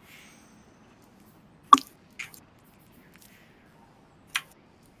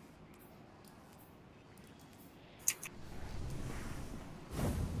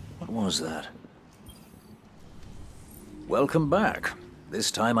 What was that? Welcome back.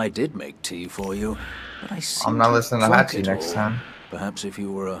 This time I did make tea for you, but I seem I'm not listening to drunk Hachi it next all. time. Perhaps if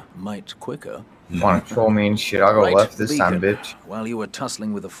you were a mite quicker. Wanna troll me and shit, I'll go Right, left this the time, beacon. bitch. While you were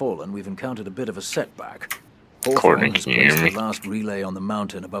tussling with the Fallen, we've encountered a bit of a setback. Courtney, Hawthorne has can you hear placed me? the last relay on the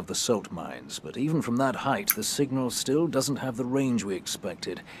mountain above the salt mines, but even from that height, the signal still doesn't have the range we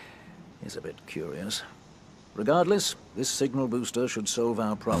expected. It's a bit curious. Regardless, this signal booster should solve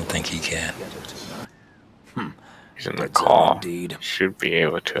our problem. I don't think he can. Get it? He's in the call. Indeed. Should be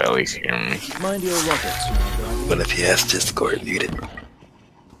able to at least hear me. Mind your rockets. But if he has Discord muted,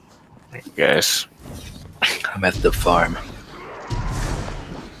 I guess. I'm at the farm.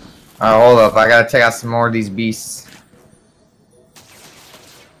 Alright, hold up. I gotta take out some more of these beasts.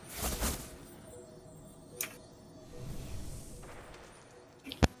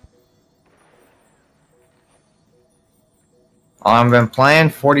 I've been playing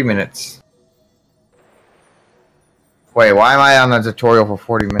 40 minutes. Wait, why am I on the tutorial for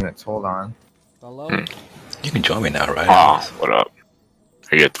 40 minutes? Hold on. Hello? You can join me now, right? Oh, what up?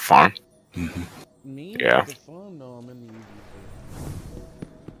 Are you at the farm? Me? Yeah. The phone? No, I'm in the easy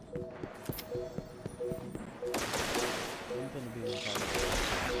I'm gonna be in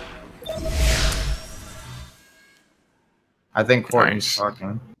I think Courtney's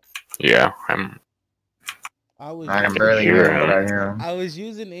talking. Yeah, I can barely hear him, but I hear him. I was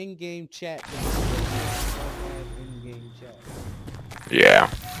using in-game chat. In-game chat. Yeah.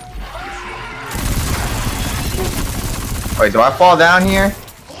 Wait, do I fall down here?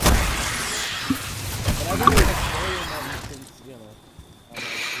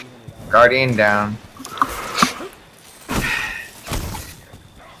 Guardian down.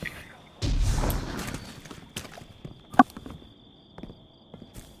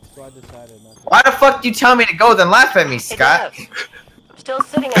 So I decided not to. Why the fuck do you tell me to go then laugh at me, Scott? Still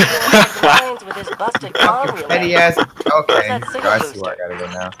sitting up here in lines with his busted comm relay. Petty ass. Okay, Where's that signal I see where I gotta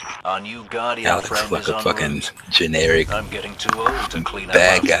go now. Our new guardian Alex friend like is a en fucking route. generic I'm getting too old to clean up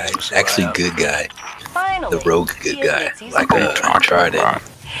bad after guy. you, so Actually, I have- good guy. Finally, The rogue good guy. Like Uncharted.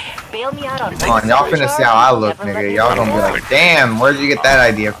 bail me out on Come on, y'all finna see how I look, nigga. Y'all gonna be like, damn, where'd you get that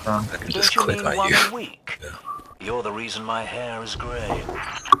idea from? I can just click on you. You're the reason my hair is gray.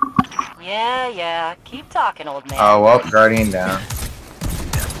 Yeah. Keep talking, old man. Oh, well, Guardian down.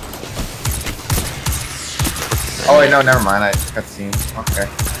 Oh, wait, no, never mind. I cutscene. Okay.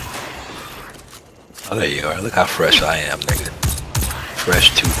 Oh, there you are. Look how fresh I am, nigga.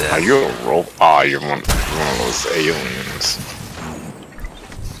 Fresh to death. Are you a robot? Ah, you're one of those aliens.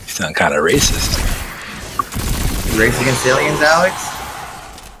 You sound kind of racist. You race against aliens, Alex?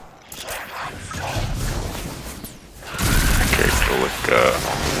 Okay, so look,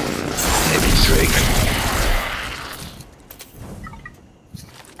 maybe Drake.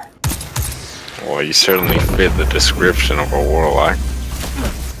 Well, you certainly fit the description of a warlock.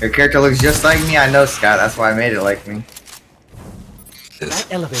 Your character looks just like me. I know, Scott. That's why I made it like me. This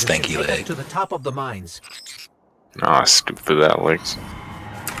That elevator should stanky take us leg. to the top of the mines. Nah, stupid Alex.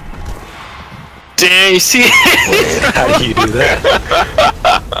 Dang, you see? How do you do that?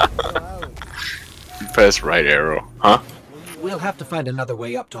 You press right arrow, huh? We'll have to find another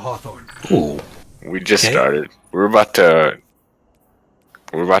way up to Hawthorne. Ooh. We just started. We're about to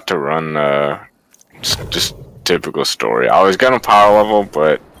run just typical story. I was gonna power level,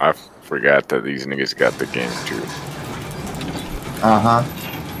 but I forgot that these niggas got the game too.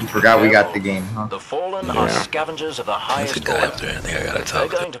 You forgot we got the game, huh? The Fallen are scavengers of the highest There's a guy up there. I think I gotta They're talk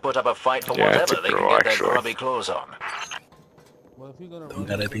to. going to put up a fight for Yeah, it's whatever a they can girl, get their actually. grubby claws on. Don't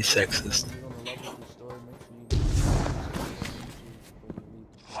gotta be sexist.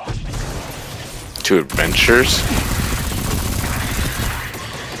 Two adventures?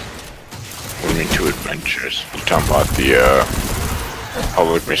 What do you mean two adventures? You talking about the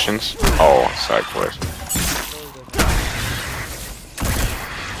public missions? Oh, side quest.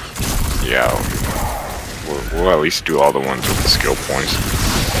 Yeah, we'll at least do all the ones with the skill points.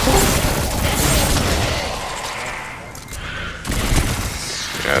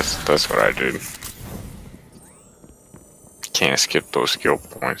 Yes, that's what I did. Can't skip those skill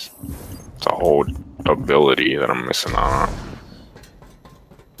points. It's a whole ability that I'm missing out on.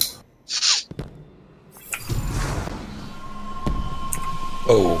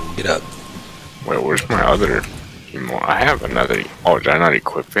 Oh, get up. Wait, where's my other emo? I have another. Oh, did I not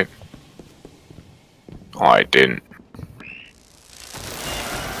equip it? Oh, I didn't.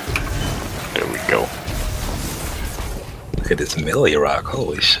 There we go. Look at this Millie rock.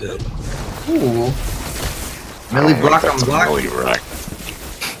 Holy shit. Ooh. Millie block on block. Millie rock.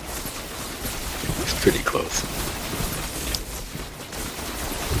 It's pretty close.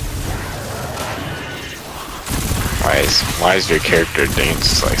 Why is your character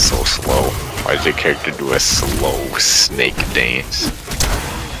dance like so slow? Why does your character do a slow snake dance?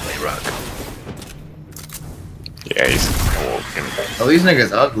 Millie rock. Yeah, he's awoken. Oh, these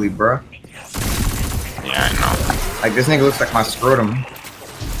niggas ugly, bro. Yeah, I know. Like, this nigga looks like my scrotum.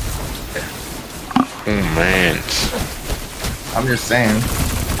 Oh man. I'm just saying.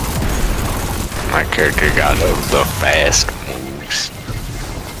 My character got the fast moves.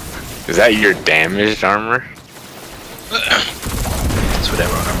 Is that your damaged armor? It's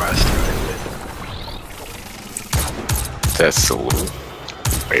whatever armor I started with. That's salute.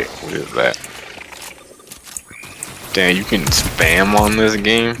 Wait, what is that? Damn, you can spam on this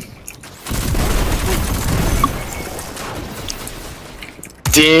game?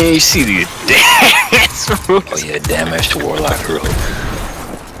 Damn, you see these dance moves? Oh yeah, damaged Warlock hurl.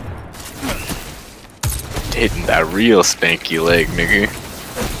 Hitting that real stanky leg, nigga.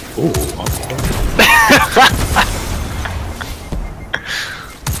 Ooh,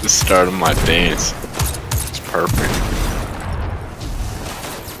 The start of my dance. It's perfect.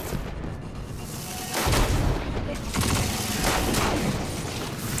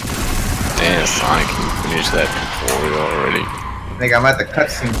 Damn, Sonic, can you finish that tutorial already? I think I'm at the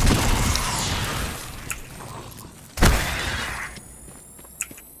cutscene.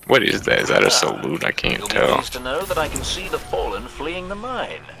 What is that? Is that a salute? I can't You'll be tell. pleased to know that I can see the Fallen fleeing the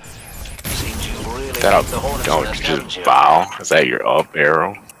mine. Seems you really That hate the Hornet's don't nest, you haven't just you? bow? Is that your up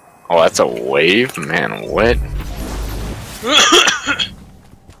arrow? Oh, that's a wave? Man, what?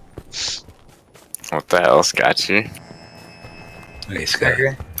 What the hell's got you? Hey, Scott.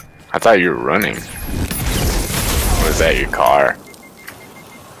 I thought you were running. Was that your car?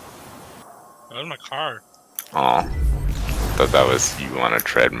 That was my car. Oh. Thought that was you on a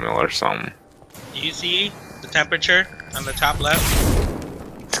treadmill or something. You see the temperature on the top left?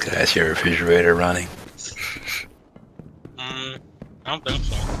 That's your refrigerator running. I don't think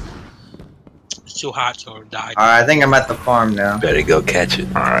so. It's too hot to die. Alright, I think I'm at the farm now. Better go catch it.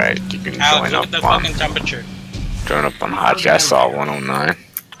 Alright, you can Alex, join look at the up on fucking temperature. join up on Hachi. I saw 109.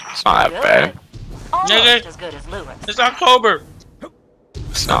 It's not that bad. Nigga, as good as Lewis. it's October.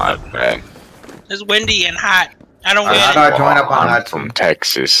 It's not that bad. It's windy and hot. I don't How get do it. I join up on I'm Hachi? from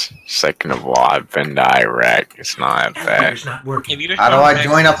Texas. Second of all, I've been to Iraq. It's not that bad. If you're How do from I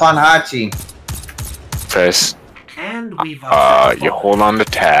Texas- join up on Hachi? Press And we've you hold on the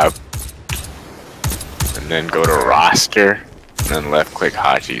tab and then go to roster and then left click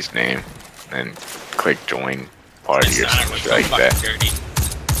Hachi's name and click join party or It's not something like fucking that. dirty.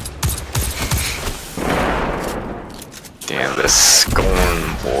 Damn, the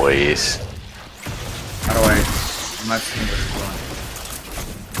Scorn boys. How do I? I'm not seeing what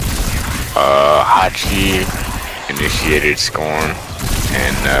it's Hachi initiated Scorn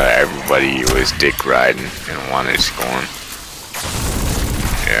and everybody was dick riding and wanted Scorn.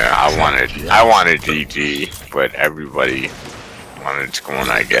 Yeah, I wanted GG, but everybody on its going,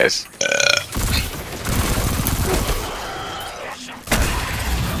 I guess.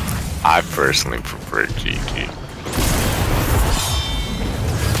 I personally prefer GT.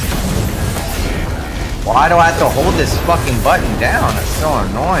 Why do I have to hold this fucking button down? It's so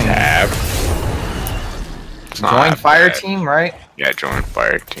annoying. Tab. Join fire team, right? Yeah, join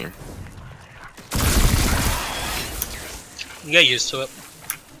fire team. You get used to it.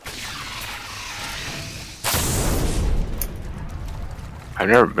 I've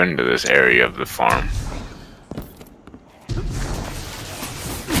never been to this area of the farm.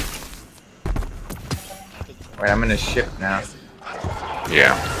 Wait, I'm in a ship now.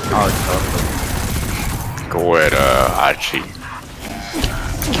 Yeah. Oh, it's up. Go at Hachi.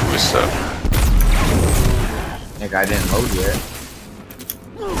 What's up? Nigga, I didn't load yet.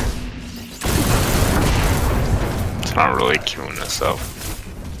 It's not really queuing this up.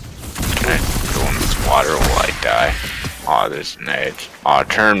 Okay, go in this water while I die. Oh, there's an edge. Oh,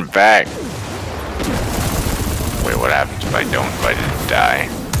 turn back. Wait, what happens if I don't? If I just die?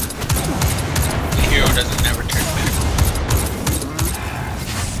 The hero doesn't never turn back.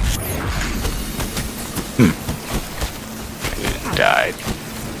 I just died.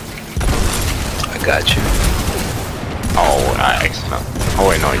 I got you. Oh, oh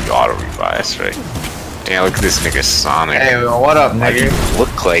wait, no, you auto revive. That's right. Damn, look at this nigga Sonic. Hey, what up, Why do nigga? you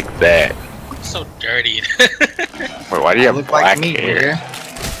look like that? So dirty. Wait, why do you have look black like me, hair?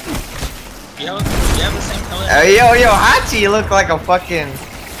 nigga. You have the same color. Hey, yo, Hachi, you look like a fucking.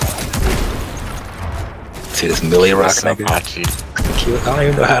 See this Millie Rock nigga? Hachi. I don't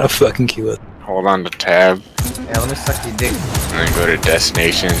even know how to fucking kill it. Hold on to tab. Yeah, let me suck your dick. And then go to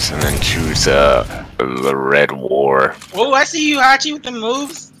destinations and then choose the Red War. Oh, I see you, Hachi, with the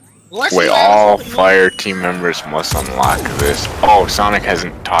moves. Oh, I see Wait, you, all with the fire team members must unlock this. Oh, Sonic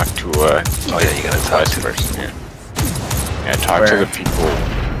hasn't talked to oh yeah, you gotta talk to person. Yeah, talk to the people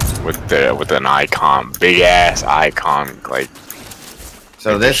with an icon, big ass icon, like.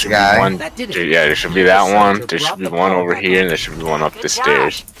 So this guy. One, yeah, there should be that one. There should be one over here, and there should be one up the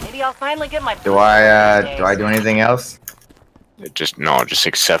stairs. Maybe I'll finally get my. Do I do anything else? Just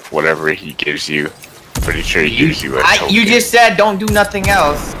accept whatever he gives you. Pretty sure he gives you a token. You just said don't do nothing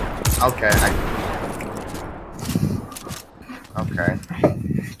else. Okay. Okay.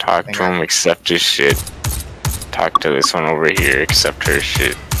 Talk to him, accept his shit. Talk to this one over here, accept her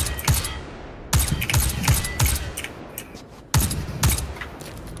shit.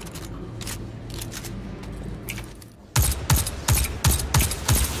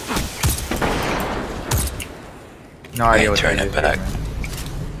 No idea what turn it back.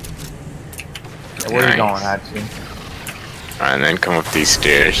 Where are you going, Hachi? Alright, and then come up these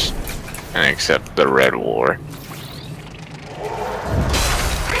stairs and accept the Red War.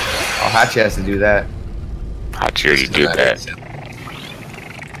 Oh, Hachi has to do that. Hachi already did that.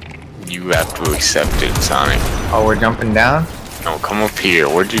 You have to accept it, Sonic. Oh, we're jumping down? No, come up here.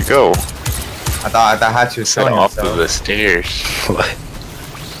 Where'd you go? I thought Hachi was killing up himself. the stairs. What?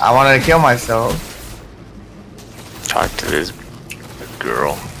 I wanted to kill myself. Talk to this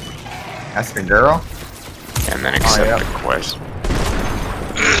girl. That's the girl? And then accept the quest.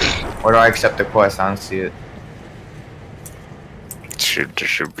 Where do I accept the quest? I don't see it. There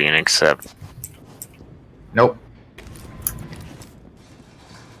should be an accept. Nope.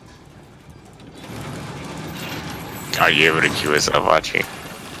 Are you able to queue us up, Hachi?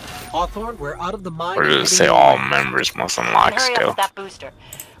 Hawthorne, we're out of the mine. Or does it say all members must unlock Hurry up still? with that booster.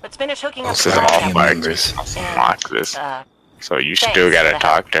 Let's finish hooking up. This is all members must unlock this. So you still gotta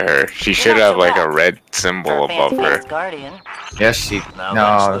talk to her. She should have like a red symbol above her. Yes, she.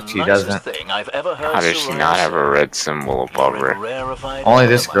 No, she doesn't. How does she not have a red symbol above her? Only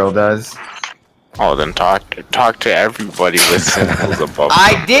this girl does. Oh, then talk to everybody with symbols above.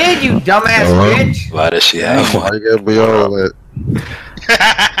 I did, you dumbass bitch. Why does she have one? I gotta be all it.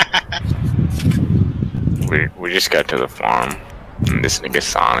 We just got to the farm, and this nigga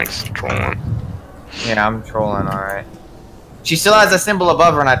Sonic's trolling. Yeah, I'm trolling, alright. She still has a symbol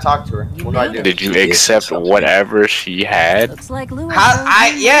above her and I talked to her. What do I do? Did you accept whatever she had? Looks like Lewis.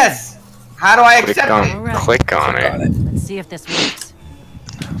 Yes! How do I accept it? Click on it. Let's see if this works.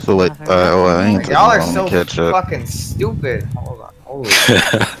 So like, well, I ain't Y'all are taking so long to catch up. fucking stupid. Hold on. Holy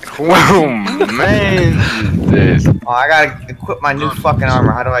Whoa, man. This. Oh, I gotta equip my new fucking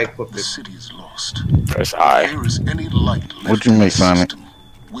armor. How do I equip it? Press I. What'd you make, Sonic?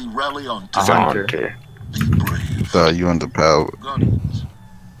 We rally on A hunter. You underpowered.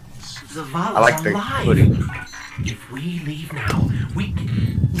 I like the hoodie. If we leave now, we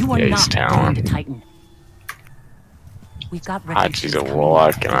can... You are Yeah, he's not going talent. to Titan. We've got Hachi's a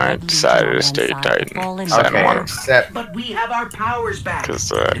Warlock, and I decided to stay Titan. But we have our powers back. Because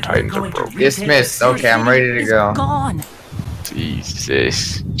Titans are broken. Dismissed. Okay, I'm ready to go. Gone.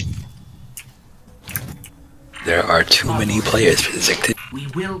 Jesus. There are too many players for this activity. We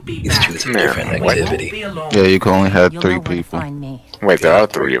will be Please choose a different activity. Yeah, you can only have 3 people. Wait, there are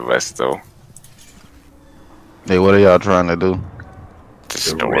 3 of us though. Hey, what are y'all trying to do? The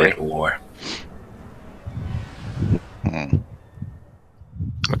story. War.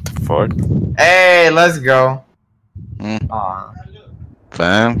 What the fuck? Hey, let's go.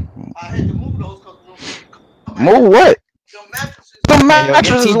 Fam. Move what? The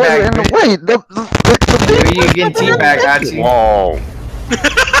mattress is way in the way. You getting teabagged, Hachi. Whoa.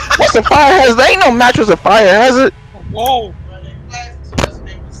 What's a fire hazard? There ain't no mattress a fire hazard. Whoa.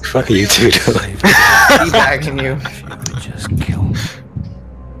 Fuck are you two doing? Teabagging you.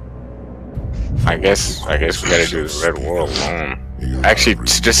 I guess we gotta do the red world alone. Actually,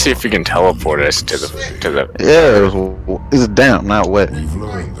 just see if you can teleport us to the. Yeah, it's damp, not wet.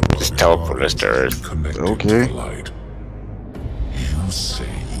 Just teleport us to Earth. Okay.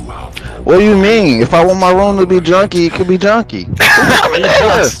 What do you mean? If I want my room to be junky, it could be junky.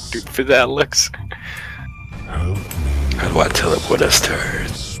 Stupid that looks. How do I teleport us to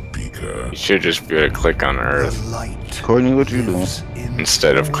Earth? You should just be able to click on Earth. Courtney, what you doing?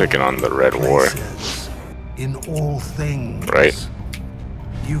 Instead of clicking on the red war. In all things. Right.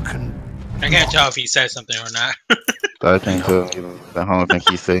 You can. I can't tell if he said something or not. I can't tell you. I don't think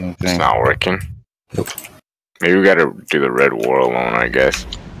he said anything. It's not working. Maybe we gotta do the red war alone, I guess.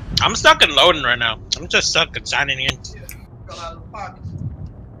 I'm stuck in loading right now. I'm just stuck in signing in.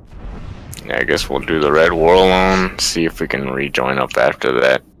 Yeah, I guess we'll do the red war alone. See if we can rejoin up after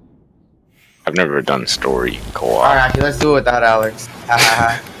that. I've never done story co-op. Alright, let's do it without Alex.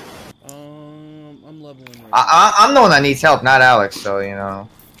 I'm leveling right I'm the one that needs help, not Alex, so you know.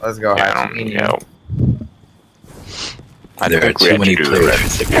 Let's go. Yeah, I don't need help. There are too many players.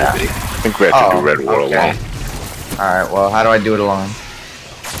 I think we have to do red war alone. Alright, well, how do I do it alone?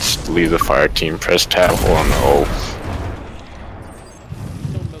 Just leave the fire team, press tab on the O.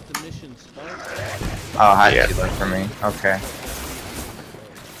 Oh, hi, yeah. Look for me. Okay.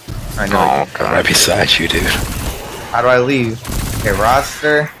 I know. Oh, okay. I'm right beside you, dude. How do I leave? Okay,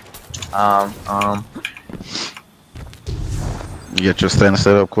 roster. You get your stand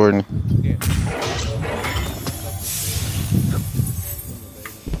set up, Courtney?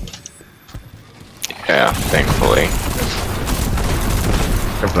 Yeah, thankfully.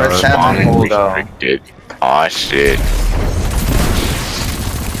 Press tab and hold on. Aw, shit.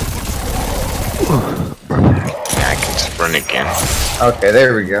 Yeah, I can sprint again. Okay,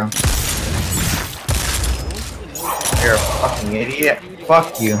 there we go. You're a fucking idiot.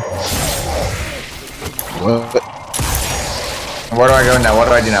 Fuck you. What? Where do I go now? What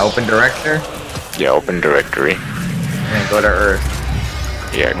do I do now? Open director? Yeah, open directory. And then go to Earth.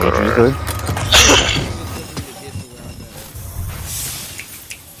 Yeah, go to Earth.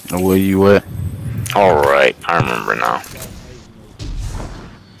 Where you at? Alright, I remember now.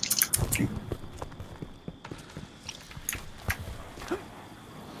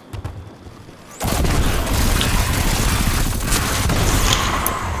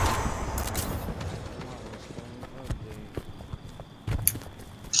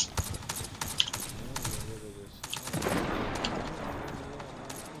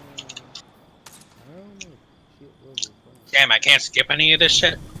 Damn, I can't skip any of this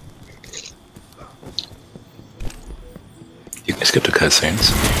shit. You can skip the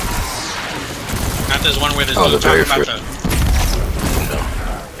cutscenes. Not this one where there's the very talk about first.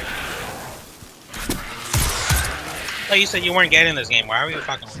 Oh, you said you weren't getting this game. Why are you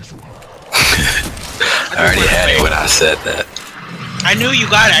fucking with me? I already had it when I said that. I knew you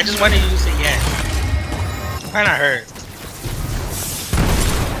got it. I just wanted you to say yes. Kinda hurt.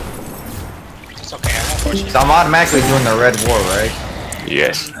 It's okay. I won't force you. So I'm automatically doing the red war, right?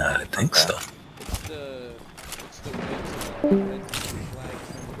 Yes. I think so.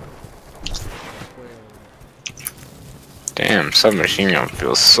 Damn, submachine gun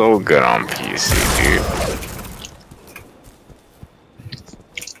feels so good on PC, dude.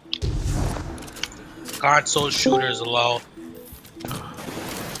 Console shooters low.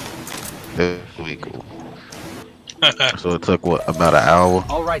 There we go. So it took what, about an hour?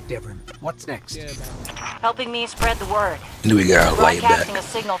 All right, Devon. What's next? Helping me spread the word. We got our light Broadcasting back. a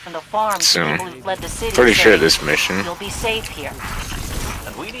signal from the farm to Soon. people who fled the city. Pretty sure saying, this mission. You'll be safe here.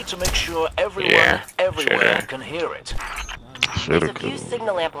 And we need to make sure everyone Yeah, everywhere sure. can hear it. There's a few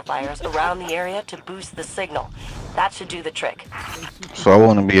signal amplifiers around the area to boost the signal. That should do the trick. So I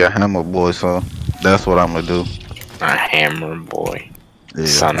want to be a hammer boy, so that's what I'm gonna do. A hammer boy. Yeah,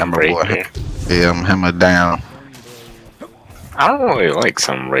 Sunbreaker. Yeah, I'm hammer down. I don't really like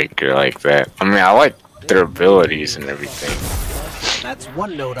Sunbreaker like that. I mean, I like their abilities and everything. That's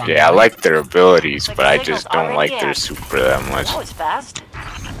one note on Yeah, I like their abilities, but I just don't like their super that much. That was fast.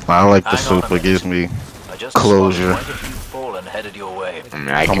 I like the super, gives me closure. I mean,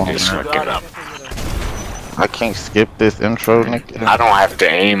 I can just fucking... I can't skip this intro, Nick. I don't have to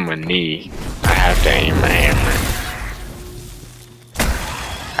aim a knee. I have to aim a hammer.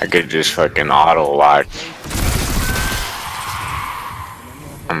 I could just fucking auto lock.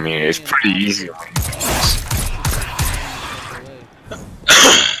 I mean, it's pretty easy.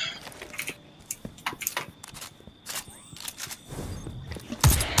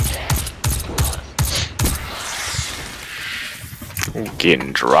 Ooh,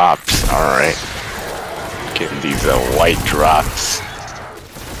 getting drops, alright. Getting these white drops.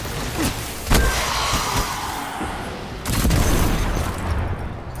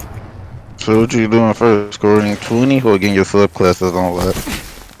 So what you doing first? Scoring 20 or getting your subclasses on what?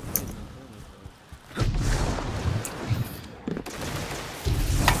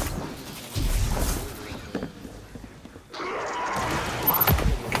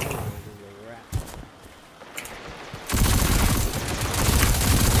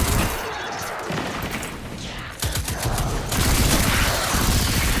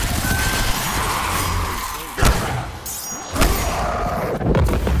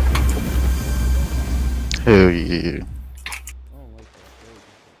 Hell yeah.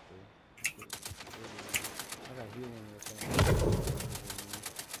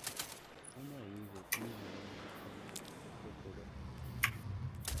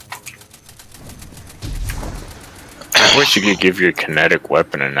 I wish you could give your kinetic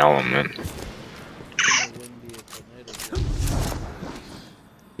weapon an element.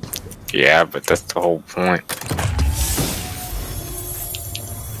 Yeah, but that's the whole point.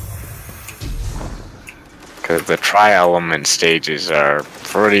 Because the tri-element stages are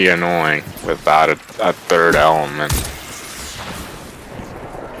pretty annoying without a third element.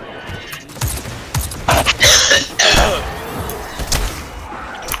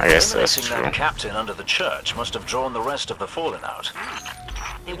 I guess that's true. That captain under the church must have drawn the rest of the fallen out.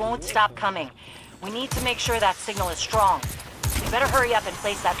 They won't stop coming. We need to make sure that signal is strong. We better hurry up and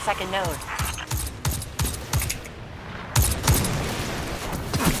place that second node.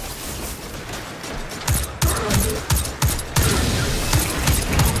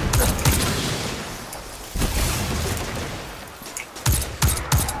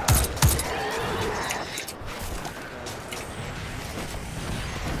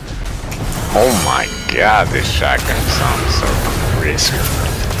 Oh my god, this shotgun sounds so crisp.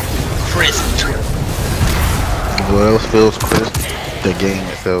 Crisp. What else feels crisp? The game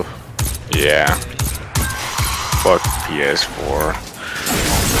itself. Yeah. Fuck PS4.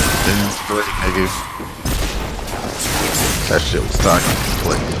 Nigga. That shit was talking to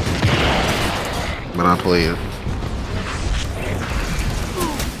play. But I play it.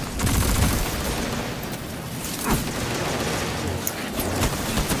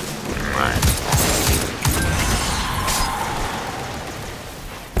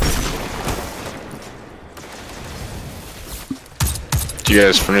 You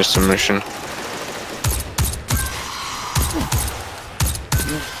guys finish the mission?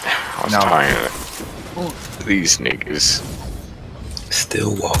 I was tired of these niggas.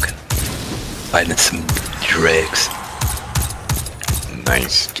 Still walking. Fighting some dregs.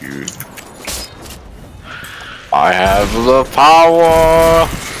 Nice, dude. I have the power!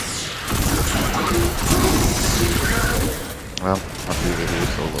 Well, I'll do it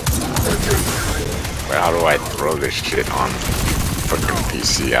solo. Wait, how do I throw this shit on fucking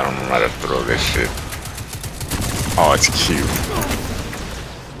PC? I don't know how to throw this shit. Oh, it's cute.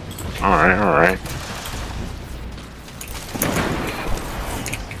 Alright, alright.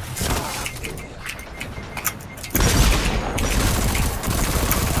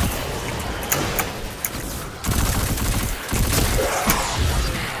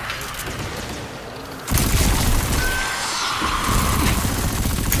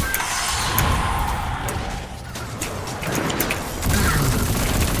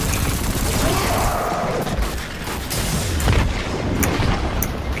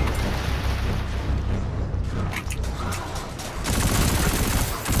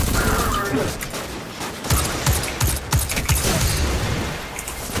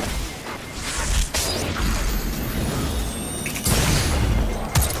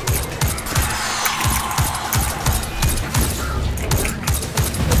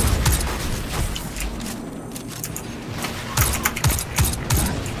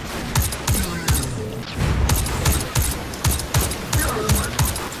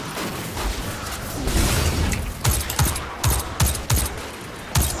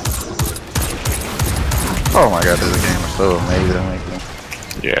 Oh my god, this game is so amazing.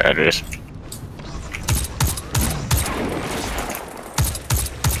 Yeah, it is.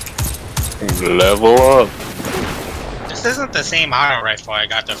 Level up. This isn't the same auto rifle I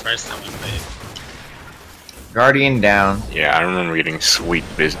got the first time we played. Guardian down. Yeah, I remember getting sweet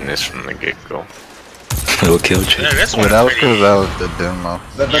business from the get-go. It'll kill you. Yeah, this Yeah, that was because that was the demo.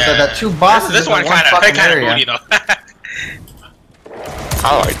 The two bosses. This one kind of booty though.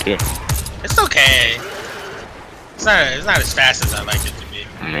 I like it. It's okay. It's not as fast as I like it to be.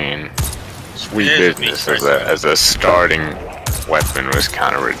 I mean, sweet business as a starting weapon was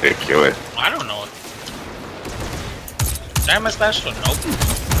kind of ridiculous. I don't know. Damn a special? Nope.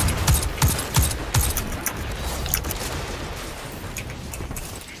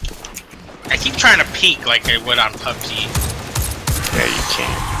 I keep trying to peek like I would on PUBG. Yeah, you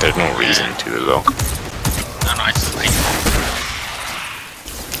can't. There's no reason to though. No, I just like it.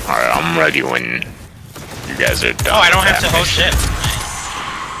 Alright, I'm ready when you guys are done. Oh, I don't have to hold shit.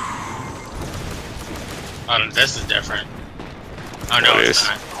 Oh, this is different. Oh no, it's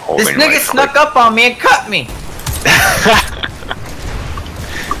not. This nigga snuck up on me and cut me.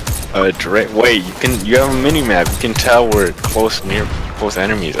 Wait, you have a mini map. You can tell where close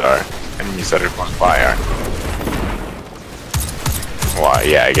enemies are. Enemies that are on fire. Well,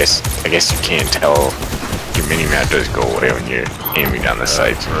 yeah, I guess you can't tell. Your mini map does go away when you're aiming down the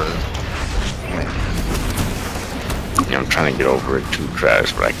sights. Yeah, I'm trying to get over it too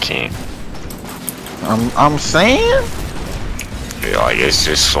fast, but I can't. I'm saying. Yeah, like it's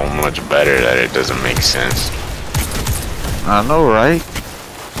just so much better that it doesn't make sense. I know, right?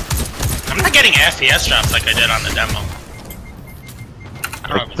 I'm not getting FPS drops like I did on the demo.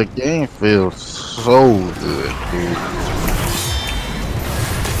 The game feels so good, dude.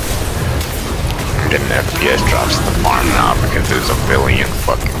 I'm getting FPS drops at the farm now because there's a billion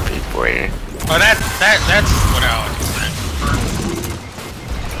fucking people here. Oh, that's what I always expect.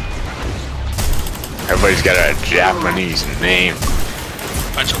 Everybody's got a Japanese name.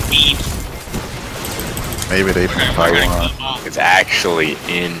 Bunch of weebs. Maybe they from Taiwan. It's actually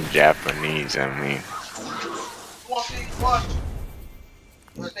in Japanese, I mean.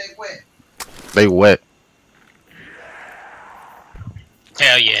 They wet.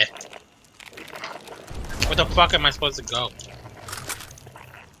 Hell yeah. Where the fuck am I supposed to go?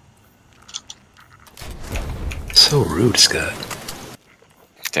 So rude, Scott.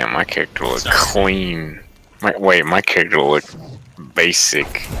 Damn, my character look clean. My character look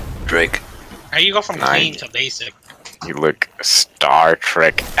basic. Drake. How you go from clean to basic? You look Star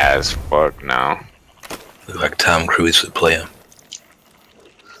Trek as fuck now. Look like Tom Cruise would play him.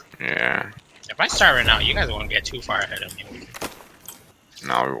 Yeah. If I start right now, you guys won't get too far ahead of me.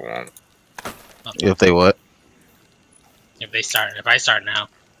 No, we won't. If they what? If I start now.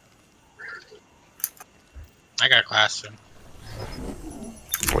 I got class soon.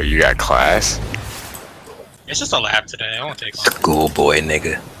 Well, you got class? It's just a lab today. It won't take long. Schoolboy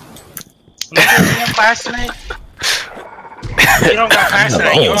nigga. You have class tonight? You don't got class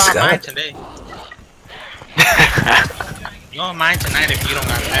tonight. You don't mine today. You don't mine tonight if you don't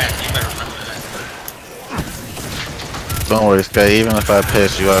got class. You better remember that. Don't worry, Sky. Even if I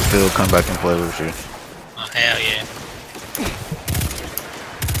piss you, I'll still come back and play with you. Oh, hell yeah.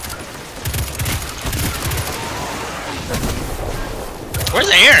 Where's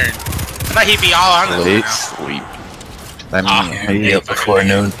Aaron? I thought he'd be all on this Late now. sleep. That means he up before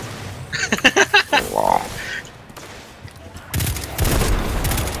noon. Long.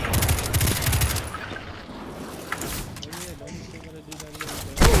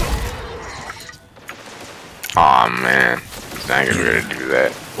 Aw, man. He's not gonna be able to do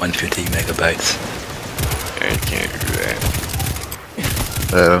that. 150 megabytes. Yeah, he can't do that.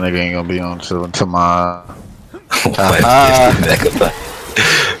 That nigga ain't gonna be on until tomorrow. 150 megabytes.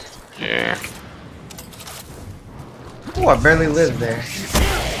 Yeah. Oh, I barely lived there.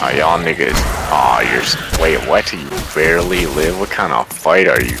 Oh, y'all niggas. Oh, wait, what? You barely live? What kind of fight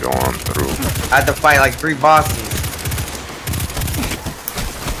are you going through? I had to fight like 3 bosses.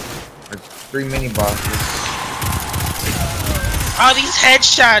 Or 3 mini bosses. Oh, these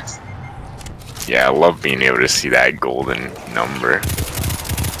headshots! Yeah, I love being able to see that golden number.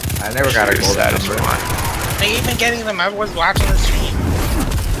 I never got a golden number. They even getting them. I was watching the stream.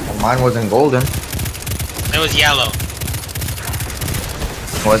 Well, mine wasn't golden. It was yellow.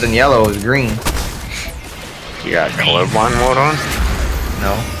 It wasn't yellow, it was green. You got colorblind mode on?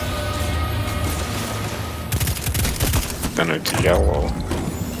 No. Then it's yellow.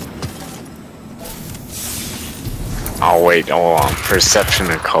 Oh wait, hold on. Perception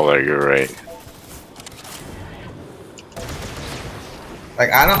of color, you're right. Like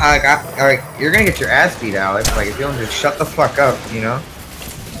like you're gonna get your ass beat, Alex. Like if you don't just shut the fuck up, you know.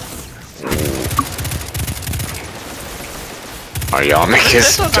 Are y'all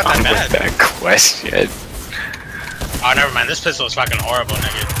niggas done with that question? Oh, never mind. This pistol is fucking horrible,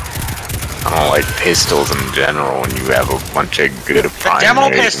 nigga. I don't like pistols in general when you have a bunch of good primaries. The demo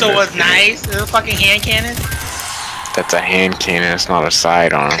pistol was nice. It was a fucking hand cannon. That's a hand cannon, it's not a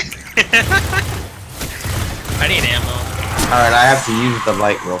sidearm. I need ammo. Alright, I have to use the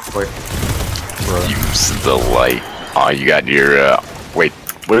light real quick. Use the light. Oh, you got your, wait,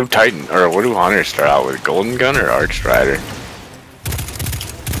 what do Titan, or what do Hunters start out with? Golden Gun or Archstrider?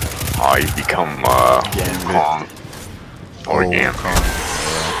 Oh, you become, Kong. Or Gambit.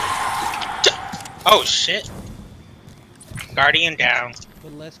 Oh, shit. Guardian down.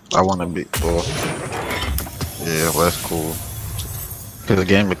 I want to be cool. Yeah, less cool. Because the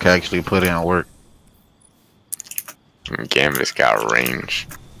Gambit can actually put in work. Gambit's got range.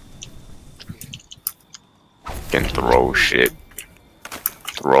 Can throw shit.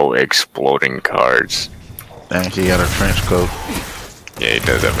 Throw exploding cards. Dang, he got a trench coat. Yeah, he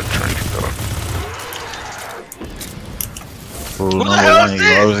does have a trench coat. Ooh, number one,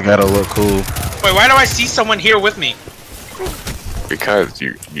 you always gotta look cool. Wait, why do I see someone here with me? Because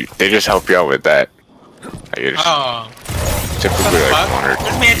they just help you out with that. Typically like one or two.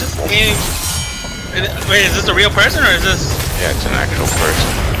 This man just gave... Wait, is this a real person or is this... Yeah, it's an actual person.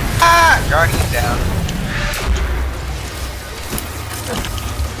 Ah! Guardian down.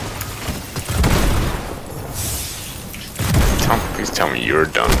 Please tell me you're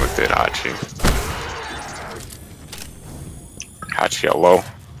done with it, Hachi. Hachi, hello?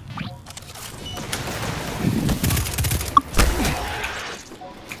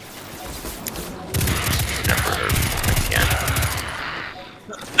 Never heard of him again.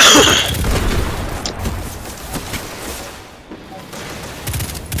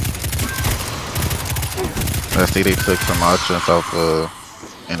 I see they took some options off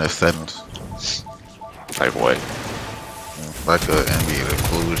in a sentence. Like what? Like a ambient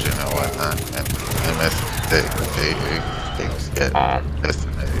occlusion and whatnot, and they get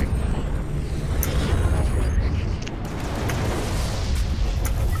estimated.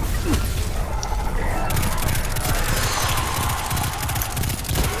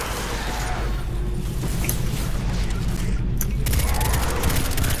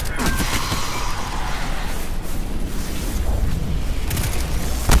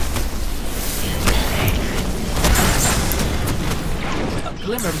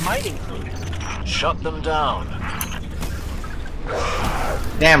 Glimmer mining crew. Shut them down.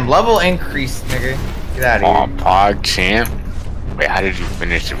 Damn, level increase, nigga. Get out of here. Oh, Pog Champ. Wait, how did you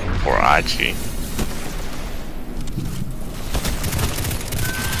finish it before Hachi?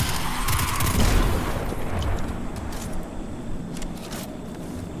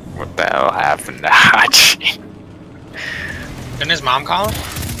 What the hell happened to Hachi? Didn't his mom call him?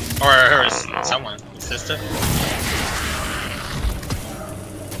 Or her, someone, his sister?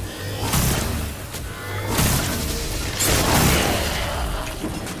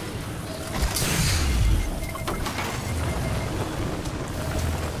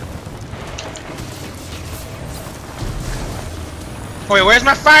 Wait, where's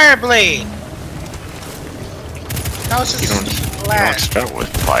my fire blade? That was just you don't start with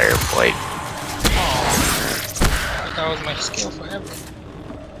fire blade. Oh, that was my skill forever.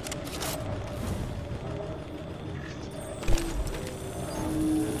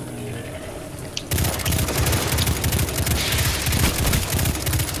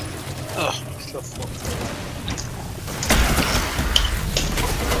 Oh, so full.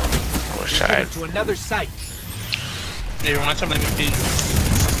 Wish I to another site. Hey, you want some? Let me see.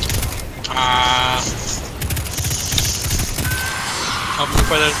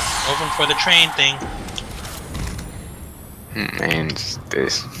 Open for the train thing. Man, just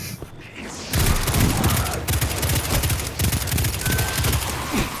this.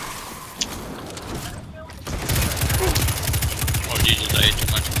 Oh Jesus, I ate too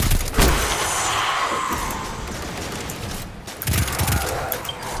much.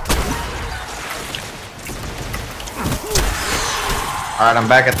 Alright, I'm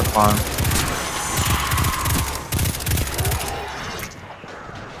back at the farm.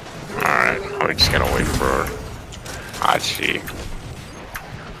 Alright, we just gotta wait for Hachi.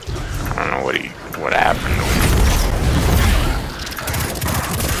 I don't know what happened to him.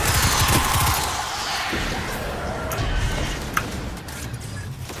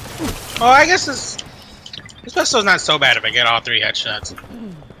 Oh, I guess this pistol's not so bad if I get all 3 headshots.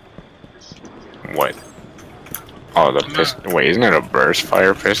 What? Oh, the pistol. Wait, isn't it a burst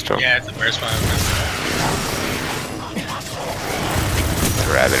fire pistol? Yeah, it's a burst fire pistol.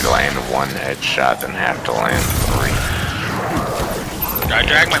 rather land one headshot than have to land 3. Do I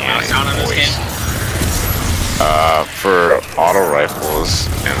drag my mouse down on this game? For auto rifles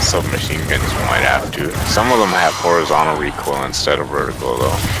and submachine guns, you might have to. Some of them have horizontal recoil instead of vertical,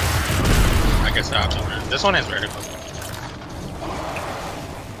 though. I guess I'll do it. This one has vertical.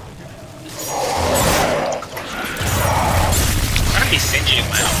 I'm gonna be stingy with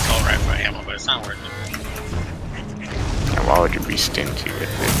my assault rifle ammo, but it's not worth it. And why would you be stingy with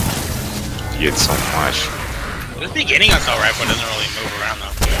it? You get so much. This beginning assault rifle doesn't really move around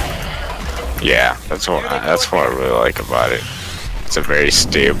though. Yeah, that's what I really like about it. It's a very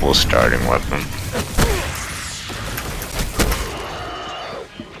stable starting weapon.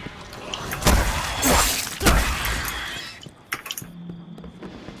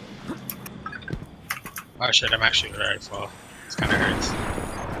 Oh shit, I'm actually very full. This kinda hurts.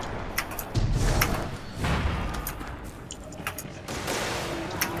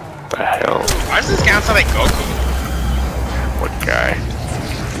 The hell? Why does this sound like Goku? What guy?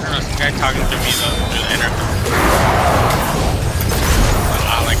 I don't know, some guy talking to me through the intercom. A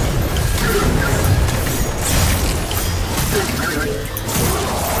lot like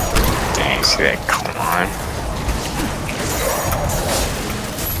Dang, see that? Come on.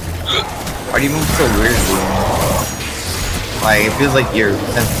 Why do you move so weirdly? Like, it feels like your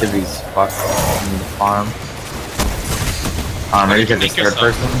sensitivity's fucked in the farm. Maybe because it's third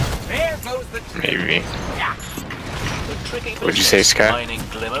person? Maybe. What'd you say, Sky?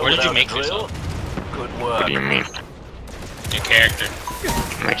 Where did you make yourself? What do you mean? Your character.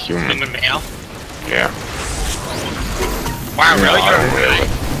 I'm a human. Human male? Yeah. Wow, really?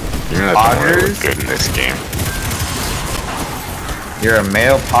 You're not really good in this game. You're a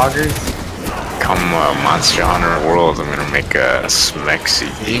male poggers? Come Monster Hunter World, I'm gonna make a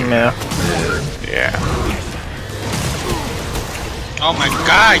smexy email. Yeah. Oh my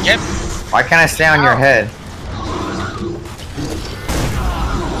god, get. Why can't I stay on your head?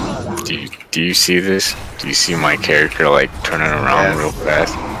 Do you see this? Do you see my character like turning around real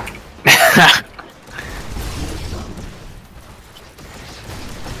fast?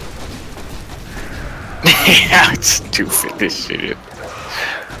 Yeah, it's stupid as shit.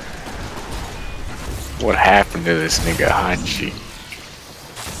 What happened to this nigga Hachi?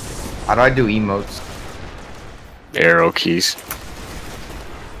 How do I do emotes? Arrow keys.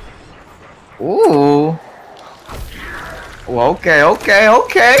 Ooh. Well, okay.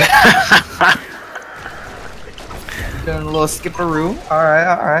 Doing a little skipperoo.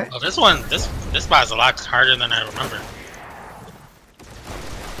 Alright. Oh, this spot's a lot harder than I remember.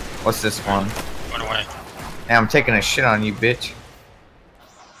 What's this one? Run away. Hey, I'm taking a shit on you, bitch.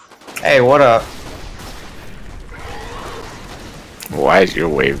 Hey, what up? Why is your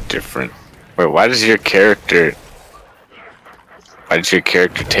wave different? Wait, why did your character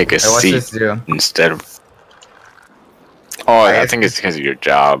take a seat instead of... Oh, I think it's because of your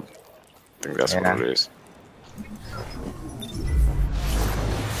job. I think that's what it is.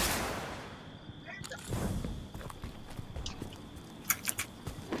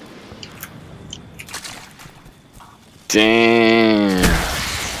 Damn.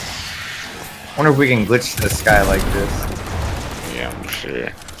 I wonder if we can glitch the sky like this. Yeah, I'm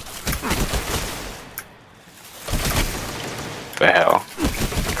sure. The hell?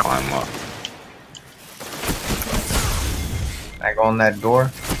 Climb up. Can I go in that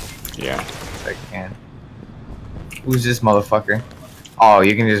door? Yeah. I can. Who's this motherfucker? Oh,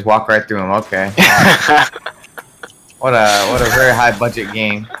 you can just walk right through him. Okay. What a very high budget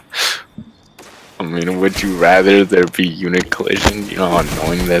game. I mean, would you rather there be unit collision? You know how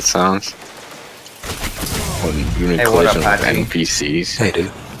annoying that sounds? When unit collision with NPCs. Hey,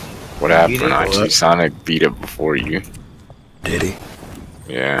 dude. What happened? Actually, Sonic beat it before you. Did he?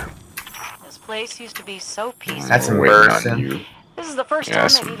 Yeah. This place used to be so peaceful. That's embarrassing. This is the first time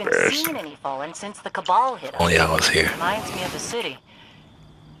I've even seen any fallen since the Cabal hit us. Oh yeah, I was here. Reminds me of the city.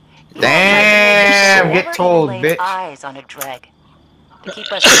 Damn! Get told, bitch. Eyes on a dreg. To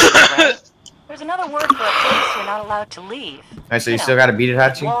keep us safe, right? There's another word for a place you're not allowed to leave. Alright, so you still gotta beat it,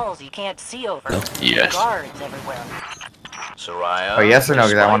 Hachi? Walls you can't see over. No. Yes. Guards everywhere. Soraya, Oh, yes or no?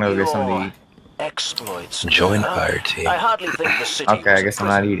 Because I want to go get something to eat. Exploits. Join fire team. I hardly think the city. Okay, I guess I'm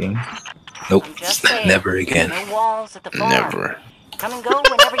not eating. Nope. Never again. No walls at the farm. Never. Come and go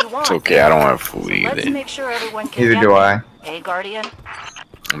whenever you want. It's okay, I don't have food So either. let's make sure everyone can Neither get do I. Hey, Guardian.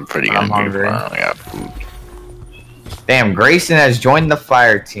 I'm pretty hungry. I don't got food. Damn, Grayson has joined the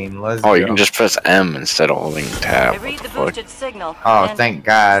fire team. Let's go. You can just press M instead of holding tab. I read the boosted signal. Oh, thank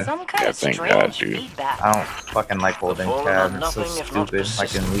God. Some kind of thank God, dude. feedback. I don't fucking like holding tab. It's so stupid.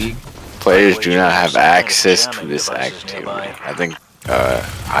 Like in League. Players do not have access to this activity. I think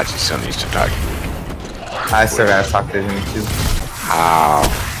Hachi still needs to talk to me. I still gotta talk to him too. How?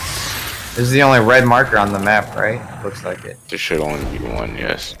 This is the only red marker on the map, right? Looks like it. There should only be one,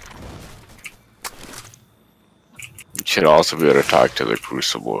 yes. You should also be able to talk to the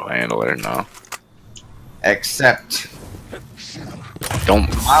Crucible handler now. Except... I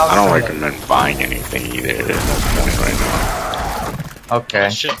don't recommend buying anything either. There's no point right now. Okay. Oh,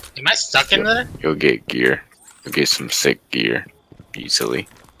 shit. Am I stuck in there? You'll get gear. You'll get some sick gear. Easily.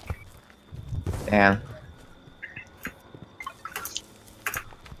 Damn.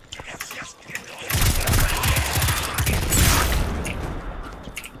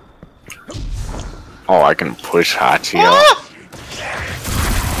 Oh, I can push Hachi out.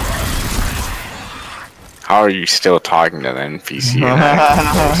 How are you still talking to the NPC?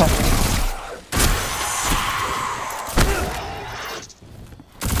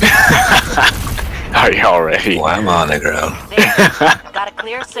 Are you already? Well, I'm on the ground. Got a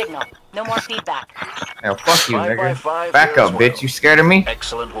clear signal. No more feedback. Yeah, fuck you, nigga. Back up, bitch. You scared of me?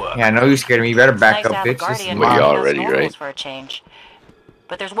 Excellent work. Yeah, I know you scared of me. You better back up, bitch. This is But you already, right? For a change.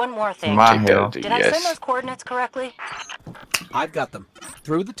 But there's one more thing. My hill. Did I send those coordinates correctly? I've got them.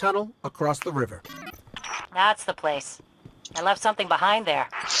 Through the tunnel, across the river. That's the place. I left something behind there.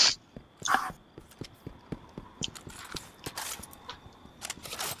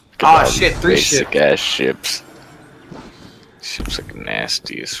 Oh shit, 3 basic ships. ass ships. Ships like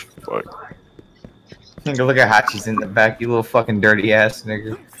nasty as fuck. Nigga, look at Hachi's in the back, you little fucking dirty ass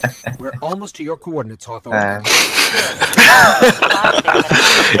nigga. We're almost to your coordinates, Hawthorne.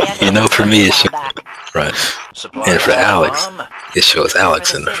 You know, for me, it shows front. And for Alex, it shows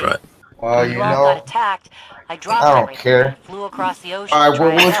Alex in the front. Well, you got know, attacked. I dropped I don't everything care. and flew across the ocean. Alright,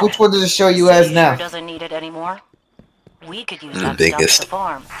 well, which one does it show you as now? Doesn't need it anymore. We could use The that biggest. stuff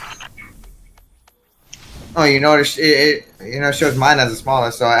at the farm. Oh, you know, it shows mine as the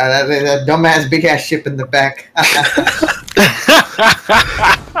smallest, so that dumbass big ass ship in the back.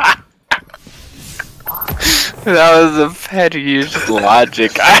 That was the pettiest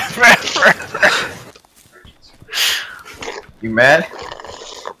logic I've ever heard. You mad?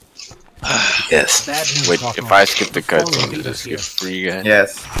 Yes. Wait, if I skip the cutscene, does this get free again?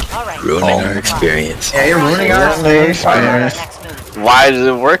 Yes. Ruining our experience. Yeah, you're ruining our experience. Why does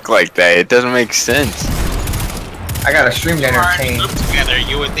it work like that? It doesn't make sense. I got a stream to entertain. Together,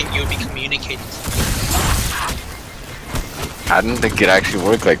 you would think you would be communicating. I didn't think it actually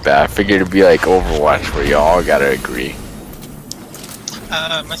worked like that. I figured it'd be like Overwatch where y'all gotta agree.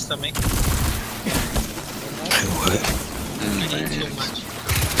 My stomach. What? I eat too much.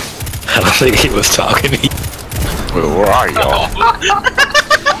 I don't think he was talking to you. Wait, where are y'all?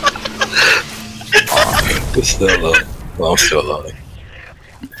 It's still low. Well, I'm still low.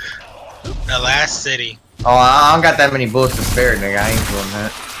 The last city. Oh, I don't got that many bullets to spare, nigga. I ain't doing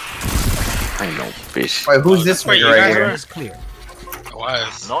that. I know, bitch. Wait, who's this nigga right here? Clear. It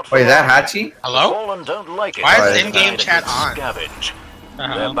was. Wait, is that Hachi? Hello? Fallen don't like it. Why is Alright. in-game chat on? Scavenge.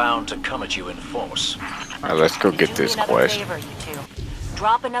 They're bound to come at you in force. Alright, let's go get Do me this another quest. favor, you two.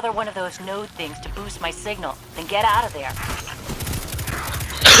 Drop another one of those node things to boost my signal, then get out of there.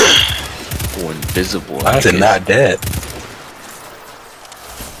 Oh, invisible. Why is it not dead?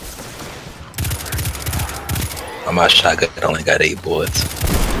 My shotgun only got 8 bullets.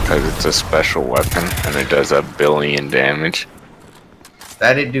 Because it's a special weapon and it does 1 billion damage.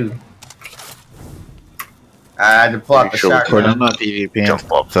 That it do. I had to pull out the shotgun. I'm not PvPing.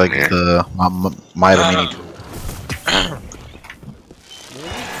 Jump up It's like here. the my mini tool.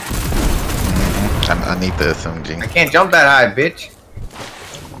 I need the Sungjing. I can't jump that high, bitch.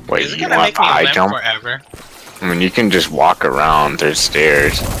 Wait, Is it you gonna want make me high limp jump? forever? I mean, you can just walk around. There's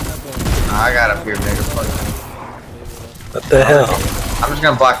stairs. I got up here, nigga. Fuck. What the hell? I'm just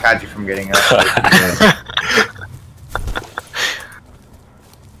gonna block Haji from getting up.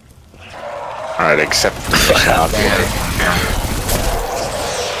 Alright, accept the mission object.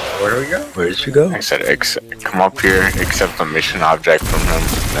 Where do we go? Where did you go? I said, come up here, accept the mission object from him,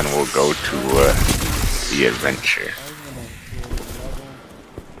 then we'll go to the adventure.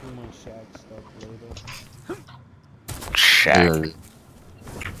 Shack.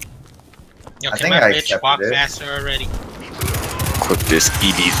 Yo, I can think my I bitch accepted walk it. faster already? Equip this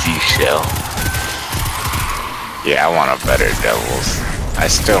EDZ shell. Yeah, I want a better Devils. I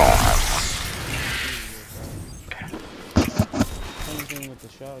still don't have one. Same thing with the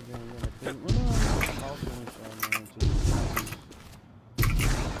shotgun. Well, no, I also want shotgun too.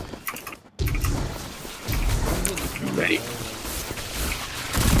 Ready?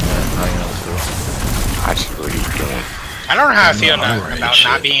 Actually, what are you doing? I don't know how I feel now about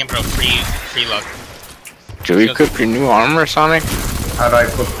not being able to free look. Did we equip your new armor, Sonic? How do I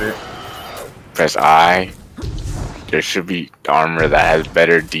equip it? Press I. There should be armor that has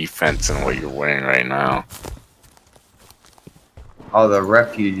better defense than what you're wearing right now. Oh, the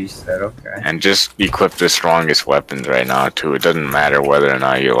refuge you said, okay. And just equip the strongest weapons right now too. It doesn't matter whether or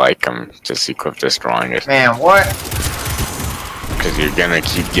not you like them. Just equip the strongest. Man, what? Because you're gonna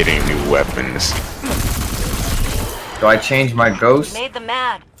keep getting new weapons. Do I change my ghost? Made them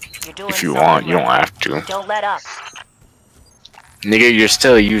mad. You're doing If you want, you don't have to. Don't let up. Nigga, you're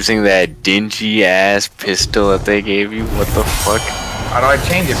still using that dingy ass pistol that they gave you? What the fuck? How do I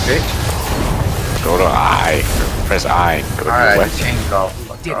change it, bitch? Go to I. Press I. Alright, I changed it all.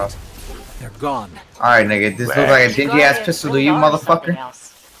 They're gone. Alright, nigga, this looks like a dingy ass pistol to you, motherfucker?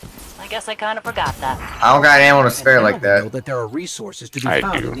 I guess I kind of forgot that. I don't got ammo to spare like that. Know that there are resources to be I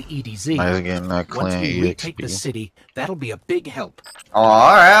found do. in the EDZ. I was getting that Once clan we retake the EXP. city, that'll be a big help. Oh,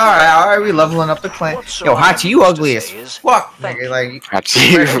 alright, we leveling up the clan. Yo, Hachi, you ugly as fuck, nigga. Like,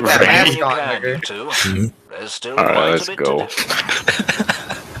 Hachi, you better put that mask on, nigga. Alright, let's go.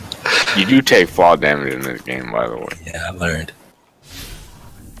 You do take fall damage in this game, by the way. Yeah, I learned.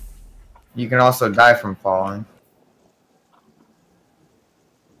 You can also die from falling.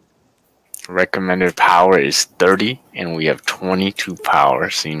 Recommended power is 30, and we have 22 power.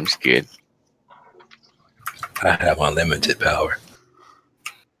 Seems good. I have unlimited power.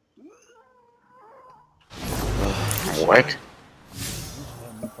 What?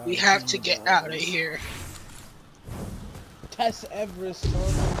 We have to get out of here. Tess Everest.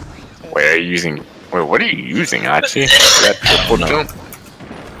 Wait, are you using? Wait, what are you using, Hachi? That triple jump?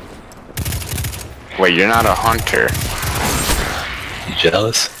 Wait, you're not a hunter. You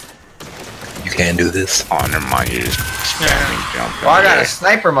jealous? You can't do this? Oh, never mind. You're just spamming jumping. Oh, I got a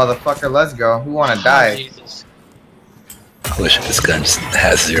sniper, motherfucker. Let's go. Who wanna die? I wish this gun just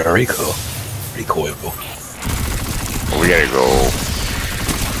has zero recoil. Recoilable. We gotta go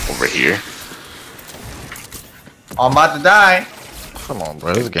over here. Oh, I'm about to die. Come on,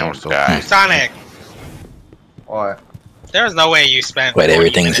 bro. This game was so Sonic, What? there's no way you spent. Wait, 40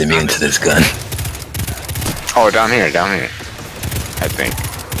 everything's minutes immune on to this gun. Oh, down here, down here. I think.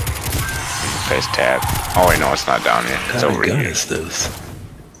 Press tab. Oh wait, no, it's not down here. It's over gun here. is this?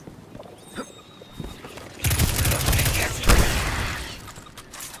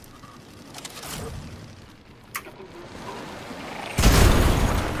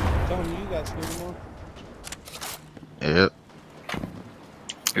 Tony, you got skill more? Yep.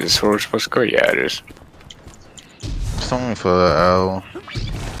 Is this where we're supposed to go? Yeah, it is. Something for the owl.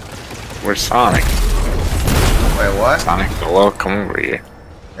 Where's Sonic? Wait, what? Sonic, hello, come over here.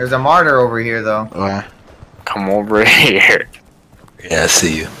 There's a martyr over here, though. Come over here. Yeah, I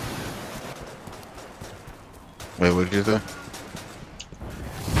see you. Wait, what did you say?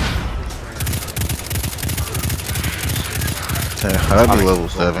 I'd be level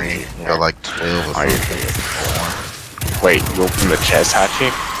 7. You got like 12 or something. Wait, you open the chest,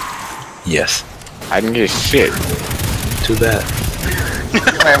 Hachi? Yes. I didn't get shit. Too bad.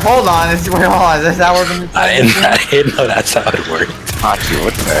 Wait, hold on. Wait, hold on. Is this how we're gonna be I didn't know that's how it worked. Hachi,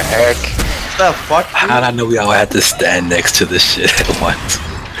 what the heck? What the fuck? How did I know we all had to stand next to this shit at once?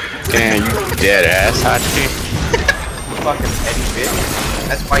 Damn, you dead ass, Hachi. You fucking petty bitch.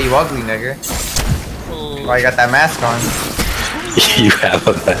 That's why you ugly, nigga. Why you got that mask on? You have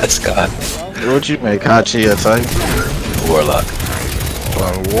a mask on. What you make, Hachi a type? Warlock.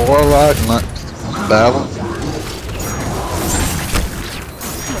 Warlock, not battle?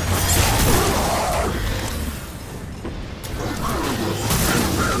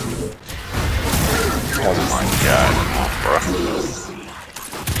 Oh my god, bro.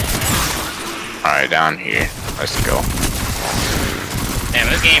 Alright, down here. Let's go. Damn,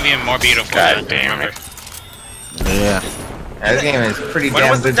 this game even more beautiful. God damn it. Yeah. This game is pretty When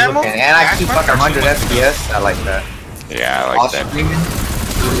damn was the good demo? looking. And I keep fucking 100 FPS. I like that. Yeah, I like All that. streaming.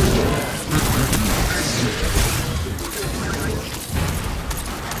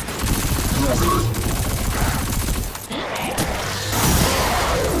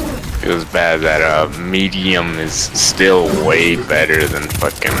 Feels bad that medium is still way better than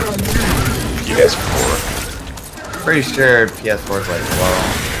fucking PS4. Pretty sure PS4 is like low.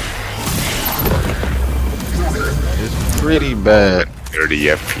 It's pretty bad. 30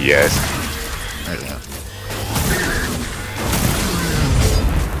 FPS. Yeah.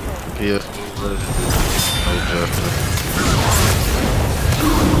 PS4 no justice.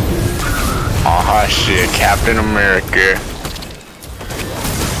 Aw shit, Captain America.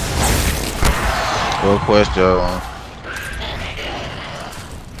 What quest y'all on?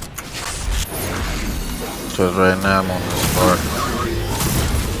 Cause right now I'm on the Spark.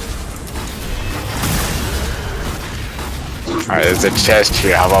 Alright, there's a chest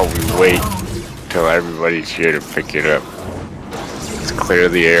here. How about we wait till everybody's here to pick it up? Let's clear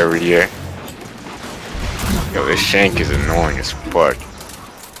the area. Yo, this shank is annoying as fuck.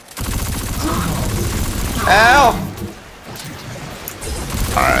 Ow!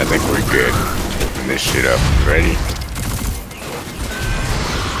 Alright, I think we're good. Open this shit up. Ready?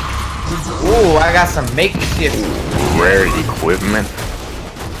 Ooh, I got some makeshift. Rare equipment.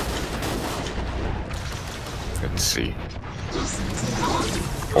 Let's see.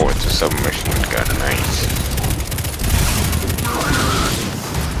 Oh, it's a submachine gun. Nice.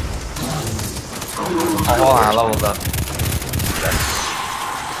 Oh, hold on, I leveled up.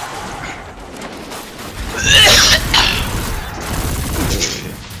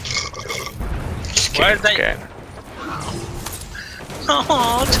 Where is that?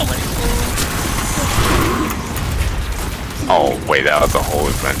 Oh, too many food. Oh, wait, that was a whole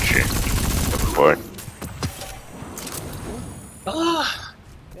adventure. But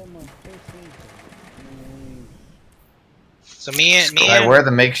So me and I wear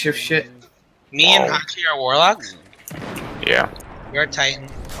the makeshift shit. Me and Hachi are warlocks. Yeah. You're a Titan.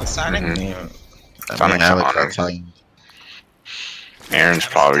 What's Sonic? Sonic's a hunter. Aaron's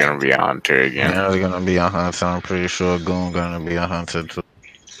probably gonna be a hunter again. Aaron's gonna be a hunter. I'm pretty sure Goon gonna be a hunter too.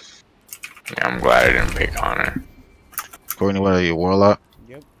 Yeah, I'm glad I didn't pick Hunter. Courtney, what are you, Warlock?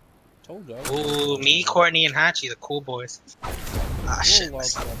 Yep. Told you. Ooh, me, Courtney, and Hachi, the cool boys. Ah, shit.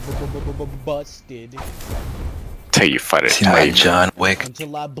 Busted. Till you fight a Seem like Titan. John Wick.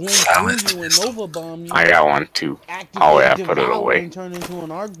 Until I blink through you and Nova Bomb you. I got one too. Oh yeah, put it away. And turn into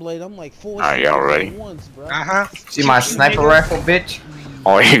an arc blade. I'm like 4 Alright, y'all ready? once, bro. See my sniper rifle, bitch?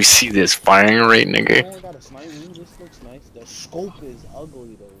 Oh, you see this firing rate, nigga? Oh, I got a sniper. This looks nice. The scope is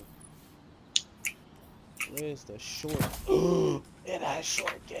ugly though. Where's the short? It has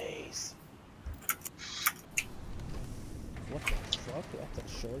short gaze. What the fuck? That's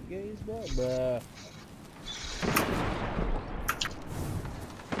a short gaze, bro? Bruh.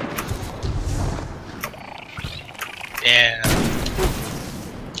 Yeah.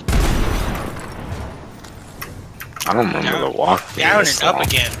 I don't remember the walk. Down and up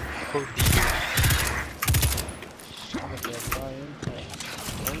again.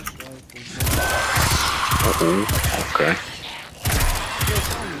 Okay.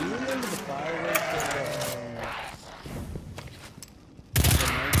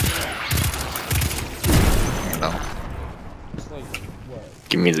 No.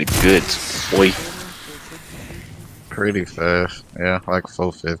 Give me the goods, boy. Pretty fast. Yeah, like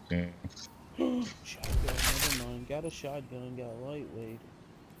 450. Shotgun, never mind. Got a shotgun, got lightweight.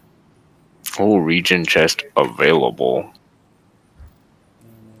 Full region chest available.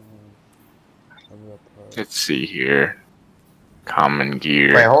 Let's see here. Common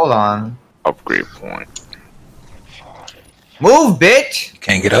gear. Wait, hold on. Upgrade point. Move, bitch! You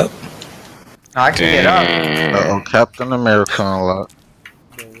can't get up? No, I can get up. Uh-oh, Captain America unlocked.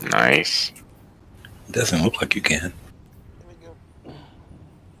 Nice. Doesn't look like you can.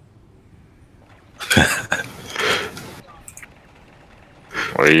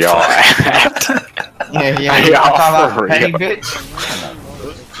 Where y'all at? Yeah, Are you y'all talking about for petty real? bitch?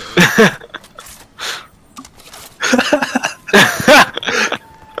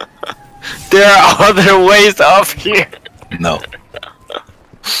 There are other ways up here. No.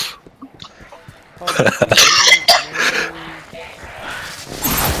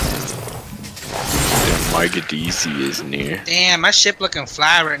 Micah DC is near. Damn, my ship looking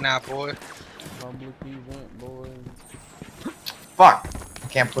fly right now, boy. Fuck. I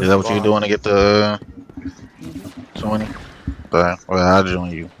can't push Is that what you're doing to get the 20? But well, I'll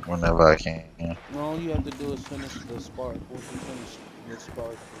join you whenever I can. Yeah. No, all you have to do is finish the spark. Once you finish the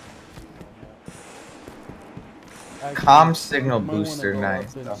spark. Comm signal booster,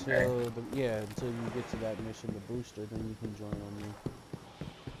 nice. Until Okay. until you get to that mission, the booster, then you can join on me.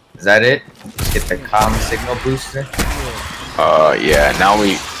 Is that it? Just get the comm signal booster? Yeah. Now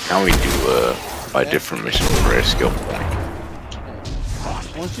we do a different mission for a skill point.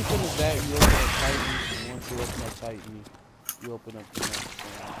 Once you finish that, you open up Titan. And once you open up Titan, you open up the next one.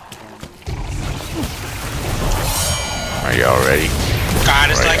 Are y'all ready?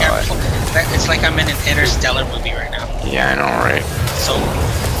 God, it's like I'm in an interstellar movie right now. Yeah, I know, right? So,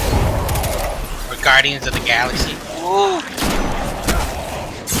 we're Guardians of the Galaxy. Ooh.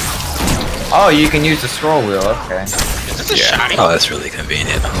 Oh, you can use the scroll wheel, okay. Is this a shotty? Oh, that's really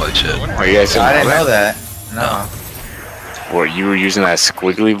convenient. Holy shit. Oh, you guys I didn't know that. No. What, you were using that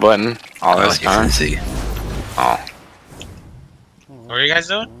squiggly button all this time? See. Oh. What are you guys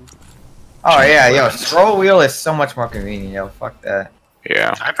doing? Oh yeah, yo, scroll wheel is so much more convenient, yo. Fuck that.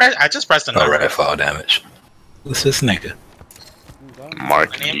 Yeah. I just pressed another. Alright, fall damage. What's this nigga?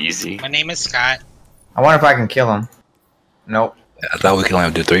 Mark easy. My name is Scott. I wonder if I can kill him. Nope. I thought we could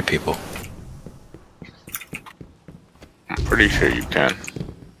only do 3 people. I'm pretty sure you can.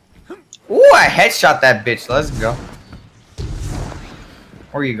 Ooh, I headshot that bitch. Let's go.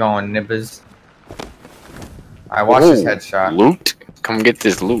 Where you going, Nippers? I watched this headshot. Loot? Come get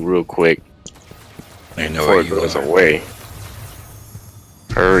this loot real quick. I know before it goes away.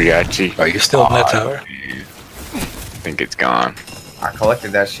 Hurry, Achi. Are you still in that tower? Man. I think it's gone. I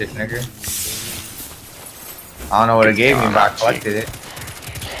collected that shit, nigga. I don't know what it gave me, but I collected it.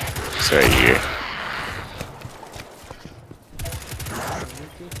 It's right here.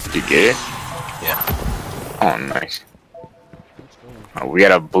 Did you get it? Yeah. Oh, nice. We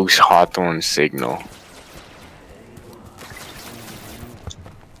gotta boost Hawthorne's signal.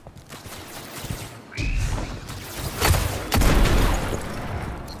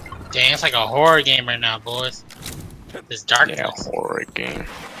 Dang, it's like a horror game right now, boys. This darkness. Yeah, horror game.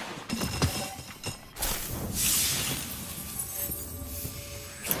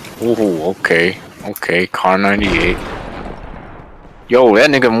 Ooh, okay. Okay, car 98. Yo, that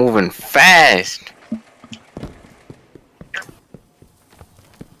nigga moving fast.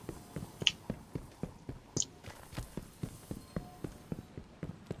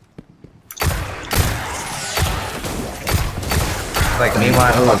 Like me,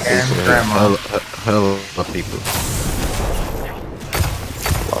 my fucking grandma. Hell of people.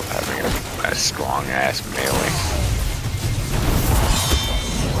 Love having a strong ass melee.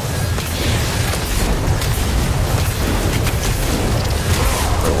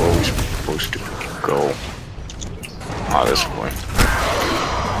 Where were we supposed to go? Oh, this way.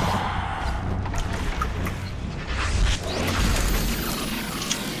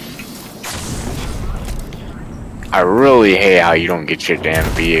 I really hate how you don't get your damn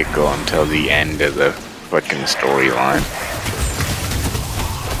vehicle until the end of the fucking storyline.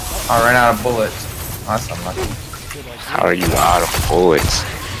 I ran out of bullets. That's unlucky. How are you out of bullets?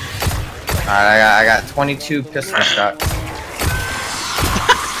 Alright, I got 22 pistol shots.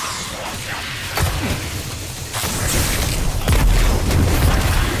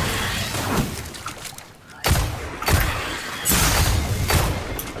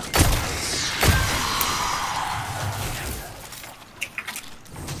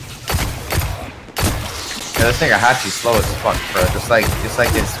 Yeah, this nigga Hachi's slow as fuck, bro. Just like his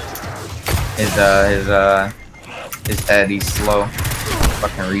head, he's slow.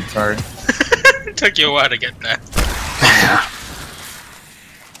 Fucking retard. Took you a while to get that.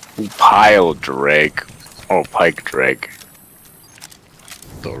 Pile drag. Oh, pike drag.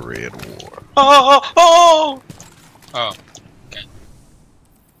 The Red War. Oh! Okay.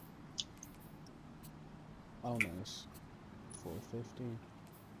 Oh, nice. 415.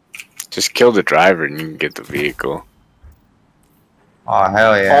 Just kill the driver and you can get the vehicle. Oh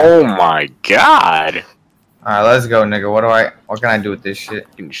hell yeah. Oh my god. Alright, let's go, nigga. What can I do with this shit?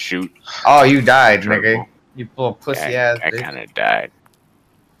 You can shoot. Oh, you died, nigga. You little pussy ass I bitch. kinda died.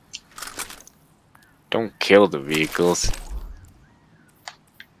 Don't kill the vehicles.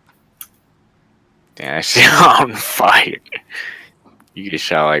 Damn, that shit on fire. You get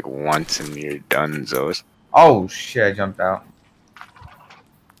shot like once and you're done, Zos. Oh shit, I jumped out.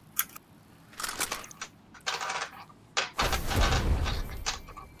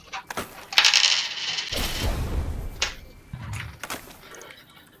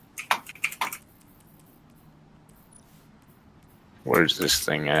 Where's this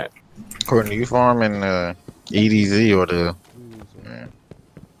thing at? Courtney, you farm in EDZ or the...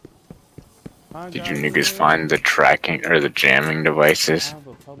 Did you niggas find the tracking or the jamming devices?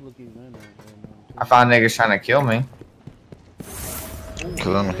 I found niggas trying to kill me. Cause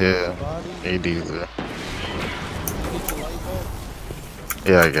I'm here. EDZ.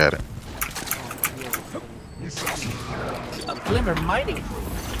 Yeah, I got it. A glimmer mining.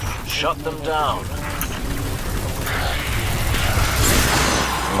 Shut them down.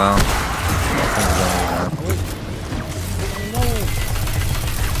 No.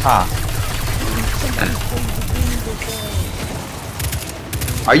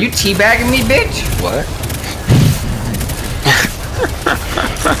 Are you teabagging me, bitch? What?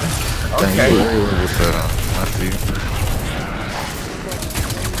 Okay. I see.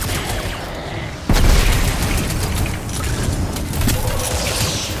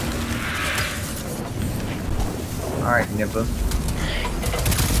 Alright, nipper.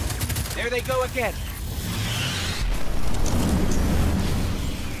 There they go again.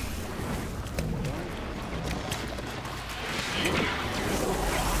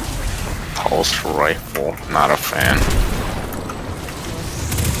 Pulse rifle, not a fan.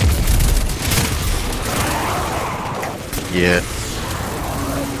 Yeah.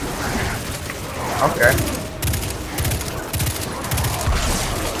 Okay.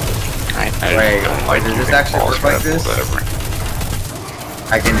 Wait, does this actually work like this?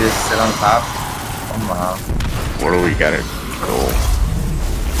 I can just sit on top? Oh wow. Where do we gotta go?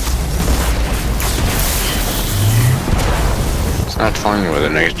 It's not telling me where the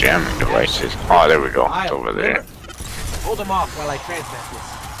next jamming device is. Oh, there we go. It's over there. Hold them off while I transmit this.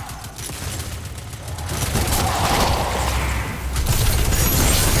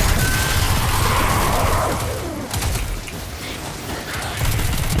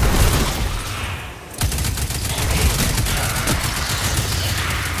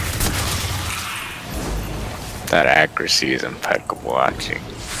 That accuracy is impeccable, actually.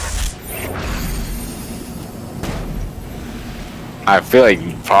 I feel like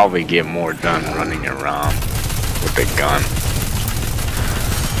you probably get more done running around with the gun.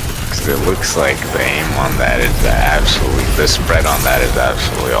 Because it looks like the aim on that is the spread on that is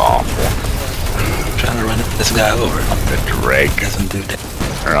absolutely awful. I'm trying to run this guy over. The drag doesn't do that.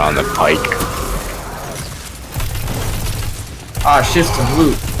 Or on the pike. Ah, shit, some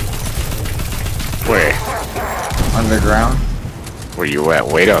loot. Where? Underground. Where you at?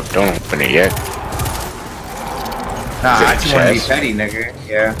 Wait up, don't open it yet. Nah, I just wanna be petty, nigga.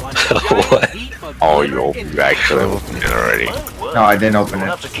 Yeah. What? Oh, you actually opened it already. No, I didn't open it.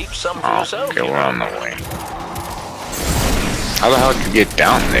 Oh, okay, we're on the way. How the hell did you get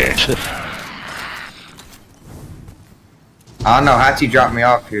down there? I don't know, Hachi dropped me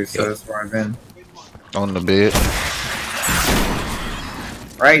off here, so that's where I've been. On the bed.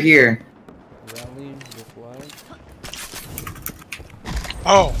 Right here.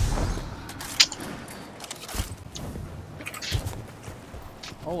 Oh.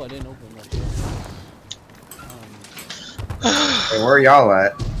 Oh, I didn't open that. Hey, where are y'all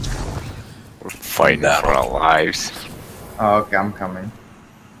at? We're fighting for our lives. Oh, okay, I'm coming.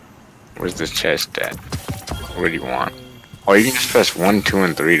 Where's the chest at? What do you want? Oh, you can just press 1, 2,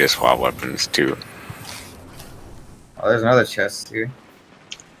 and 3 to swap weapons too. Oh, there's another chest here.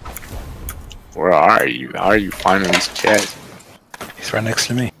 Where are you? How are you finding this chest? He's right next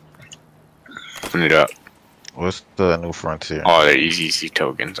to me. Open it up. What's the new frontier? Oh, they're EZC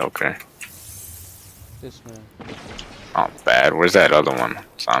tokens, okay. This man. Not bad. Where's that other one, I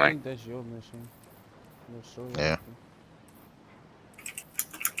Sonic? think that's your mission. Yeah.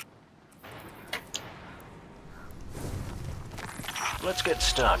 Let's get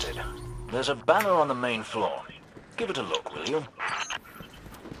started. There's a banner on the main floor. Give it a look, will you?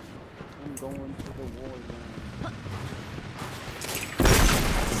 I'm going to the war zone.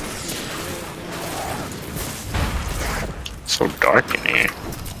 So dark in here.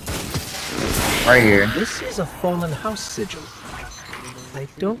 Right here. This is a fallen house sigil. I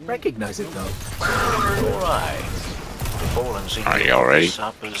don't recognize it though. Alright. The fallen Are you all ready?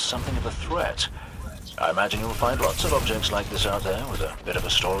 up as something of a threat. I imagine you'll find lots of objects like this out there with a bit of a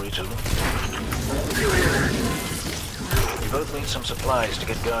story to them. We both need some supplies to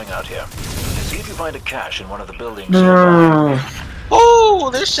get going out here. See if you find a cache in one of the buildings nearby. Oh,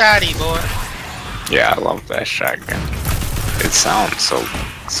 this shotty, boy. Yeah, I love that shotgun. It sounds so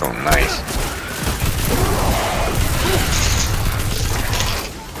nice.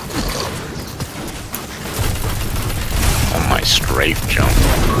 On my strafe jump.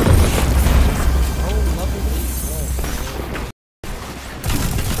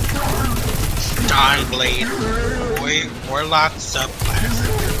 Dawn Blade. Warlock subclass.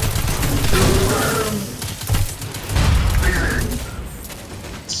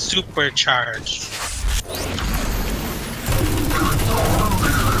 Supercharged.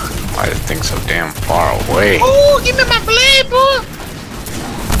 Why did it think so damn far away? Ooh, give me my blade, boy!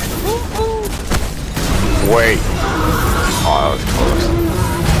 Ooh. Wait. Oh, that was close.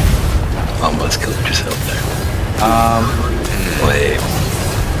 Almost killed yourself there.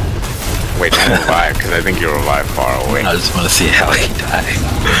 Wait, don't revive, because I think you revived far away. I just want to see how he died.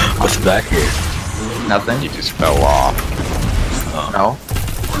 What's back here? Nothing. He just fell off. Oh. No.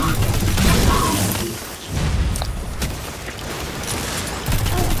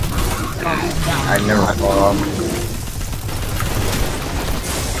 I never fall off.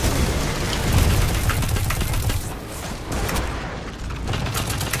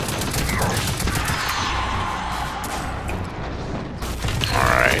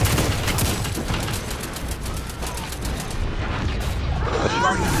 Alright.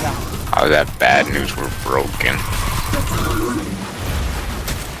 Oh, that bad news, we're broken.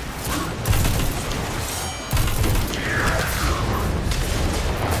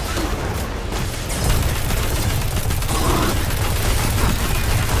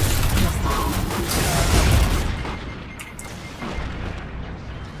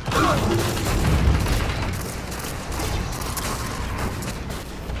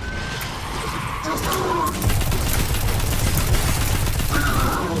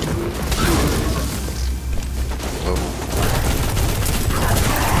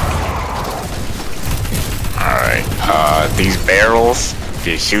 Alright, these barrels, if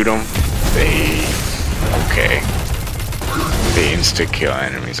you shoot them, they... okay. They insta-kill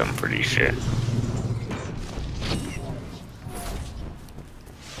enemies, I'm pretty sure.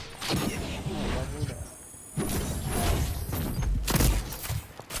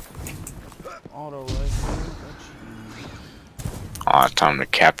 Oh, it's time to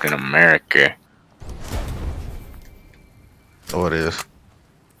Captain America. Oh, it is.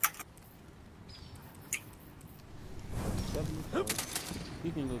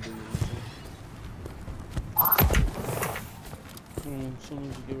 You can go do it. As soon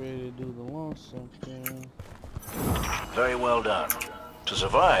as you get ready to do the launch something. Very well done. To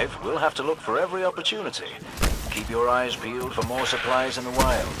survive, we'll have to look for every opportunity. Keep your eyes peeled for more supplies in the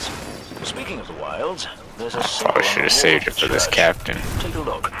wilds. Speaking of the wilds, there's a symbol. I should have saved it for this captain. Take a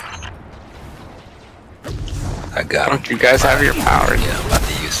look. I got him. Don't you guys have your power? Yeah, I'm about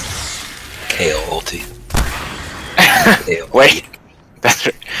to use KO ulti. Wait, that's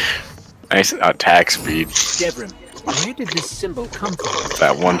nice attack speed. Devrim, where did this symbol come from?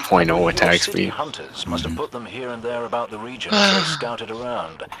 That 1.0 attack City speed. Hunters must have put them here and there about the region as they scouted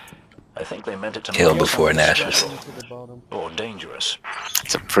around. I think they meant it to Kill make before something Nash's. special or dangerous.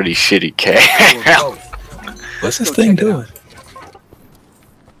 It's a pretty shitty K. What's this thing doing?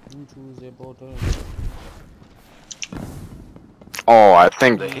 Oh, I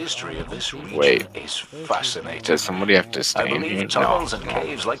think. The history of this region Wait, is fascinating. does somebody have to stay I in here? believe tunnels and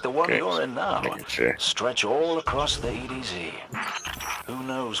caves like the one you're in now Sure. stretch all across the EDZ. Who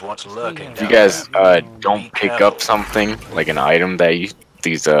knows what's lurking? If you down guys there? don't pick up something like an item that you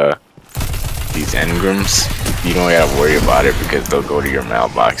these engrams, you don't gotta worry about it because they'll go to your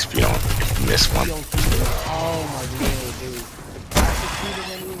mailbox if you miss one. Oh my god, dude. I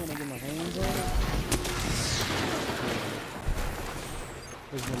shoot them when I get my hands on it.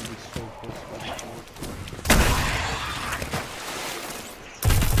 It's gonna be so close.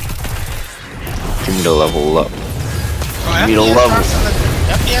 Give me the level up. Give me the level.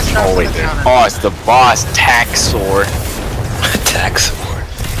 Oh wait, there. Oh, it's the boss Taxor. Taxor.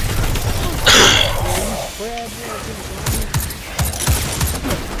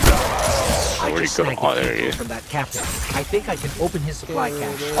 Where'd he go? Oh, there he is. From that captain. I think I can open his supply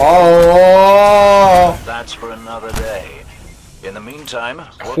cache. Oh! That's for another day. In the meantime,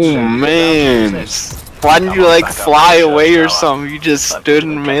 Oh man, why didn't you like fly away or something? You just stood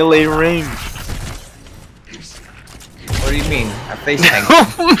in melee range. What do you mean? I face tanked him.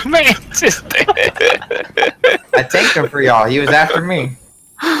 Oh man, just I tanked him for y'all. He was after me.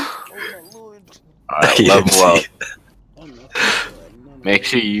 Alright, level up. Make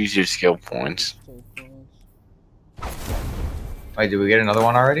sure you use your skill points. Wait, did we get another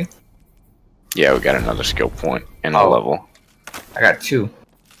one already? Yeah, we got another skill point and a level. I got 2.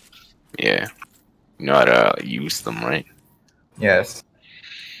 Yeah. You know how to use them, right? Yes.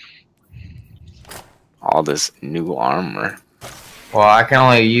 All this new armor. Well, I can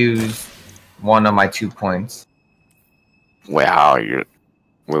only use 1 of my 2 points. Wait, how are you?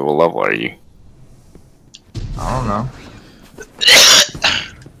 Wait, what level are you? I don't know.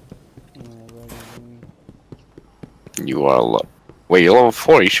 You are wait, you're level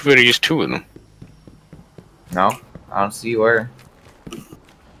 4. You should be able to use 2 of them. No, I don't see where.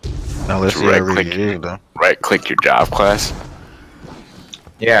 Now let's see right click. Right click your job class.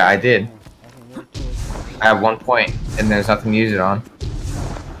 Yeah, I did. I have 1 point, and there's nothing to use it on.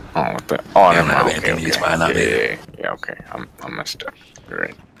 Oh, what the? Oh, never mind. Okay, okay. Yeah, okay. I messed up. You're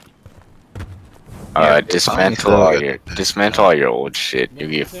right. Dismantle all your old shit. You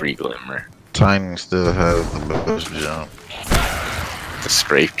get free glimmer. Timing still has the best jump. The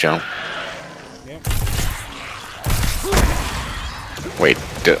strafe jump. Wait, I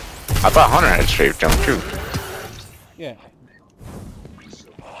thought Hunter had strafe jump too. Yeah.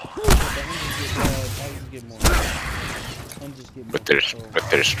 But there's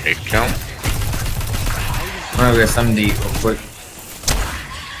strafe jump. I'm gonna get something to eat real quick.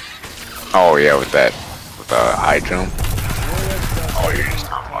 Oh yeah, with the high jump. Oh, you're just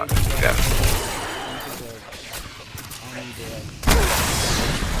not watching that.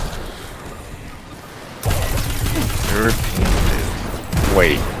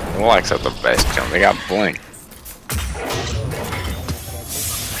 Wait, Warlock's at the best jump. They got blink.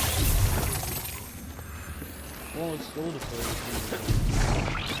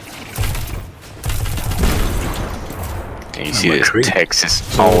 Can you see this Texas?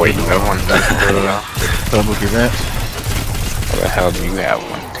 Oh wait, everyone's done it now. Double event. How the hell do you have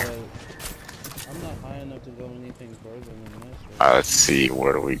one? Let's see,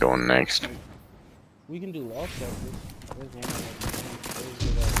 where do we go next? We can do lost sectors.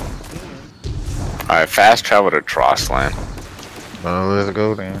 Alright, fast travel to Trossland. Well, let's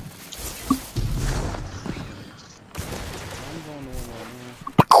go then.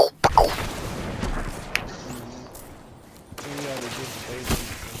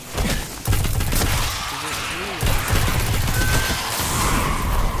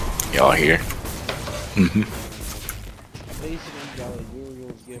 Y'all here? Mm-hmm. Basically, got a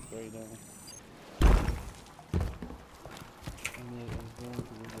Uriel's gift right now.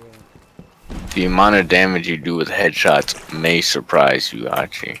 The amount of damage you do with headshots may surprise you,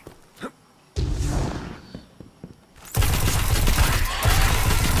 Archie.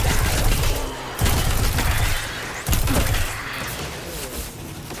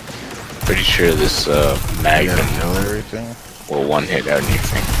 Pretty sure this Magnum will one hit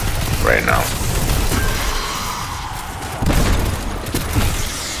anything right now.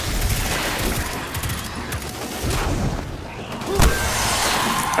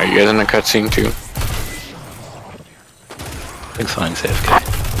 Are you guys in the cutscene too? It's fine, AFK.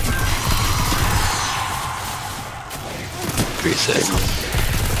 3 seconds.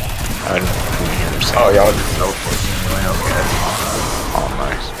 I don't hear him say. Oh, y'all just so pushing anyway. Okay. Oh,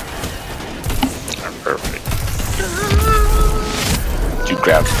 nice. Perfect. Did you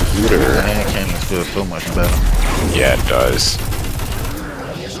grab food or? The hand cannon feels so much better. Yeah, it does.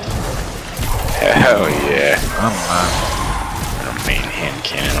 Hell yeah. I'm lying. Main hand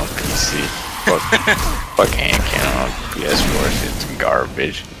cannon on PC. Fuck hand cannon on PS4. It's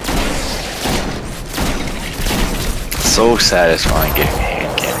garbage. So satisfying getting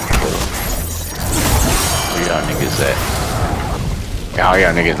hand cannon killed. Where y'all niggas at? How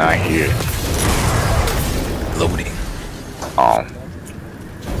y'all niggas not here? Loading. Oh.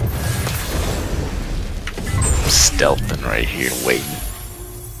 Stealthing right here, waiting.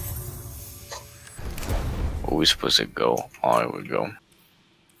 Where we supposed to go? Oh, here we go.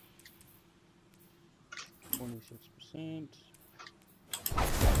 26%.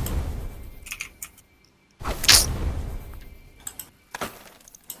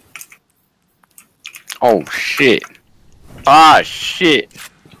 Oh shit! Ah shit!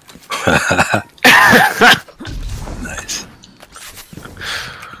 Nice.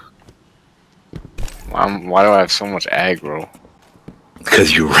 Why do I have so much aggro?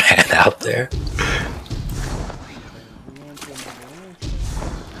 Because you ran out there.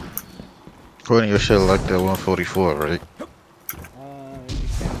 Putting your shit like that 144, right?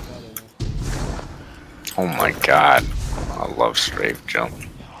 Oh my god. I love strafe jump.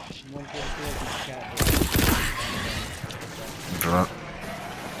 Drunk.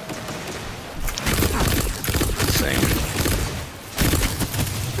 Same.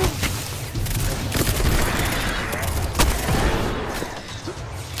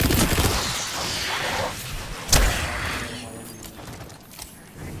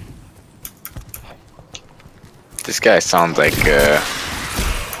 This guy sounds like,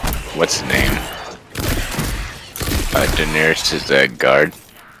 what's his name? Daenerys' guard.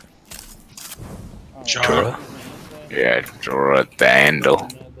 Jorah? Yeah, Jorah the Andal.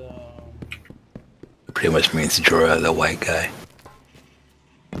 Pretty much means Jorah the white guy.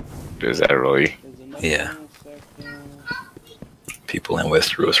 Is that really? Yeah. People in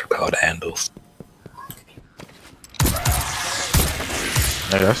Westeros are called Andals.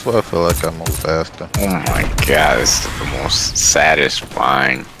 Yeah, that's why I feel like I move faster. Oh my god, this is the most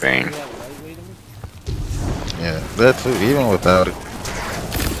satisfying thing. Yeah, that too, even without it.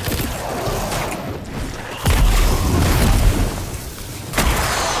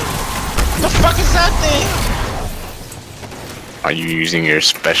 The fuck is that thing? Are you using your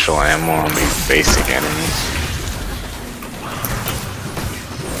special ammo on these basic enemies?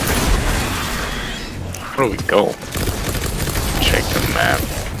 Where do we go? Check the map.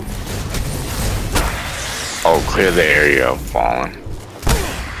 Oh, clear the area of fallen.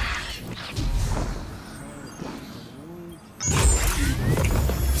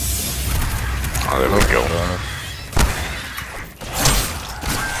 Oh, there we go.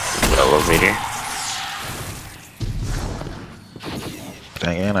 Elevator.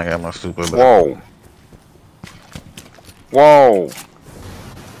 Dang, and I got my super. Whoa. Whoa.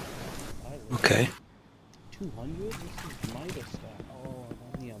 Okay. 200? This is Midas stat. Oh,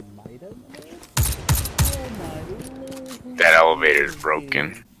 only a Midas? Oh my lord. That elevator is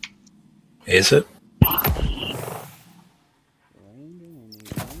broken. Is it?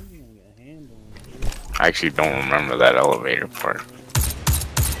 I actually don't remember that elevator part.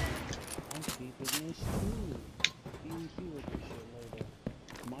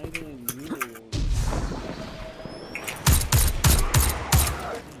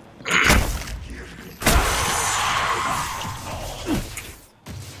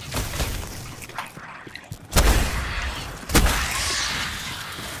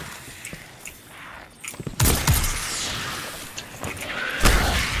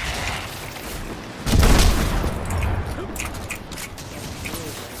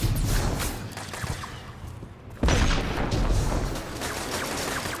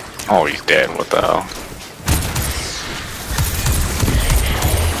 Oh, he's dead. What the hell?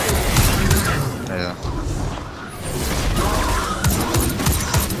 Yeah.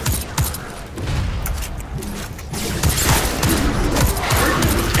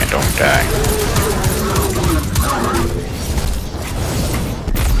 And don't die.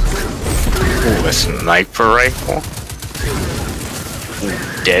 Ooh, a sniper rifle?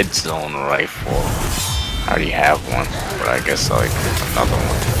 Ooh, dead zone rifle. I already have one, but I guess I like another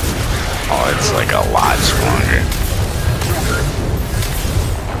one. Oh, it's like a lot stronger.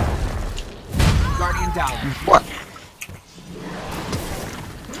 Guardian down. What?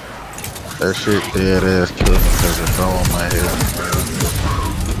 That shit dead ass killed me because it fell on my head.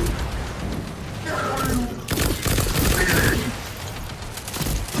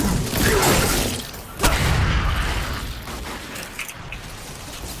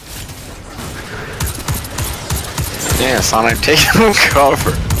 Yeah, Sonic, take him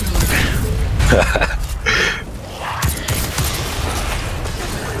cover.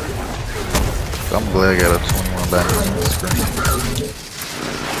 I'm glad I got a 21 damage on the screen.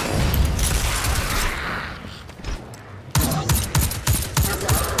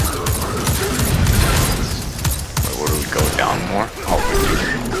 Wait, where do we go? Down more? Oh,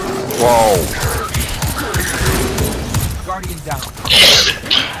 whoa! Guardian down.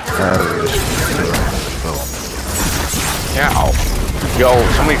 Yeah. Oh. Yo,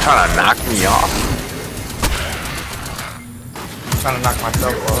 somebody trying to knock me off. I'm trying to knock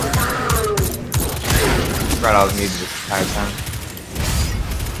myself off. Right, I was needed this entire time.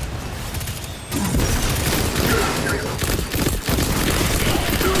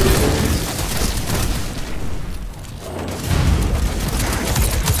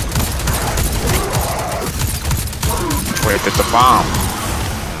 Wait, that's a bomb.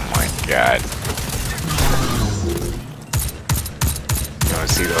 Oh my god. You wanna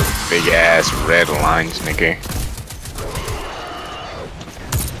see those big ass red lines, nigga?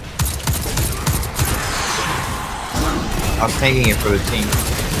 I was taking it for the team.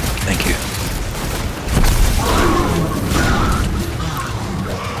 Thank you.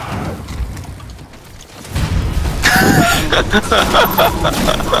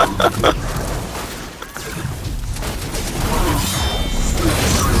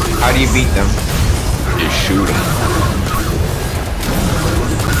 How do you beat them? You shoot them.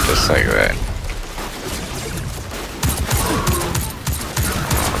 Just like that.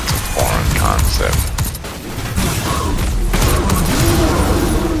 It's a foreign concept.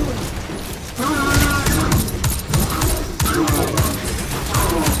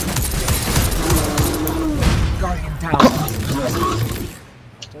 Guardian down.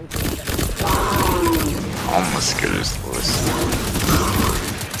 Almost as good as this.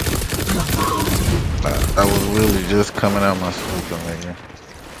 I was literally just coming out my smoke on here.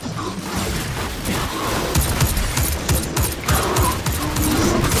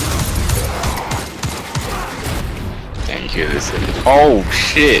 Thank you. This is. Oh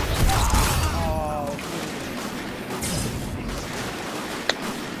shit!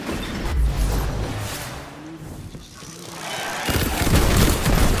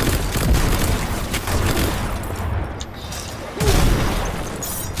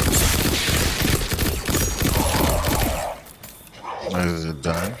 Is it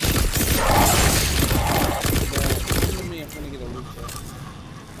done?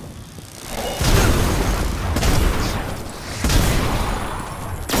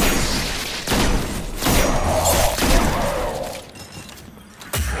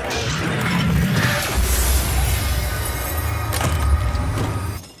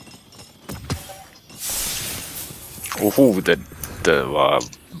 Ooh, the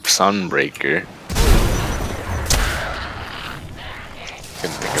Sunbreaker.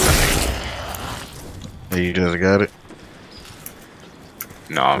 Couldn't think of the name. You just got it?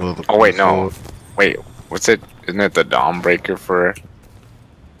 No. Oh wait, no. Wait, what's it? Isn't it the Dawnbreaker for?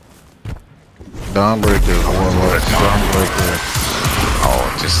 Dawnbreaker is Warlock. Dawnbreaker.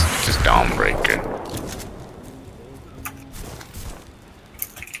 Oh, just Dawnbreaker.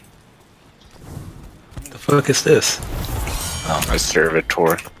 The fuck is this? Oh, a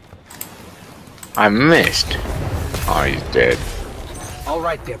servitor. I missed. Oh, he's dead. All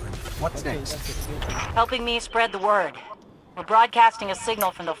right, Devon. What's next? Helping me spread the word. We're broadcasting a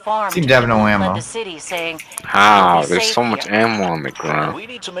signal from the farm Seems to have no ammo. the city saying, How? There's so much ammo on the ground. We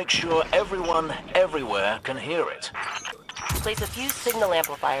need to make sure everyone, everywhere, can hear it. Place a few signal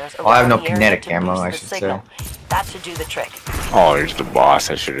amplifiers around Well, I have no the area kinetic to ammo, boost I the should signal. say. That should do the trick. Oh, here's the boss.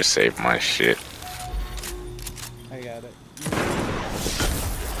 I should have saved my shit. I got it.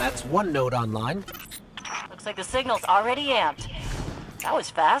 That's one node online. Looks like the signal's already amped. That was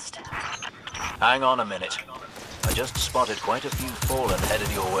fast. Hang on a minute. I just spotted quite a few fallen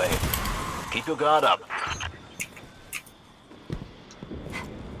headed your way. Keep your guard up.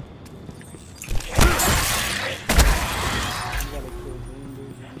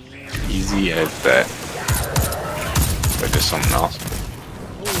 Easy as that. Wait, there's something else.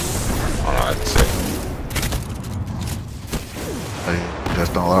 Oh no, that's it. I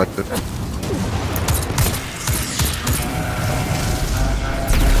just don't like it.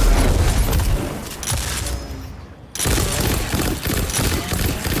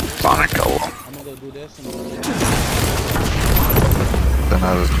 Sonic-O. Then I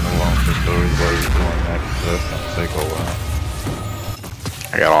just move on to the story where you're going next. That's gonna take a while.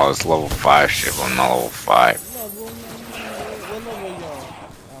 I got all this level 5 shit, but I'm not level 5.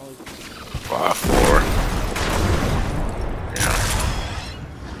 4. Yeah.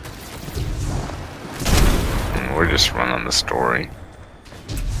 And we're just running the story.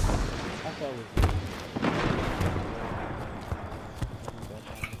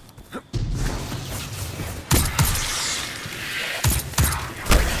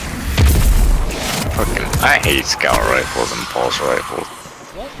 I hate scout rifles and pulse rifles.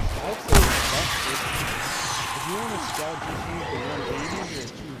 What? I'd say if you want to scout, just use the 180s or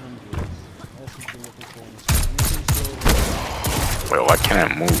 200s. That's what you're looking for. Wait, why can't I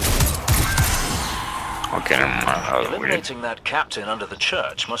move? Okay, never mind. Eliminating that captain under the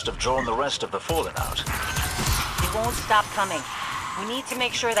church must have drawn the rest of the fallen out. They won't stop coming. We need to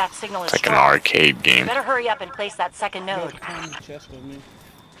make sure that signal is It's like an strong. arcade game. Better hurry up and place that second node.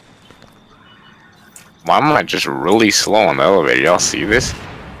 Why am I just really slow on the elevator? Y'all see this?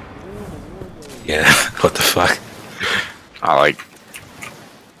 Yeah, what the fuck? I like...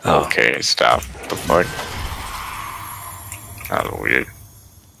 Oh. Okay, stop. What the fuck? That was weird.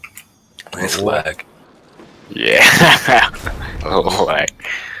 Nice lag. Yeah. A little lag.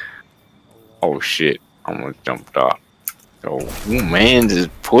 Oh shit. I almost jumped off. Oh, man's is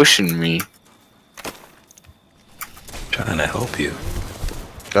pushing me. Trying to help you.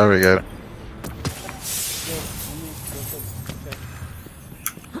 There we go.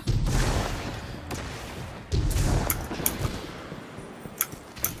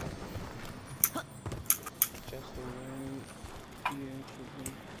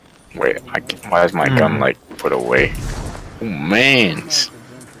 Wait, why is my gun like put away? Oh man!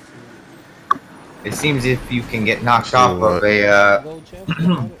 It seems if you can get knocked off of a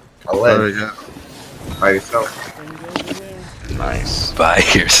ledge by yourself. Nice. By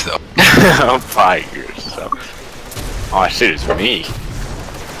yourself. By yourself. Oh shit, it's me.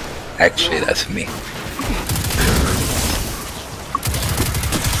 Actually, that's me.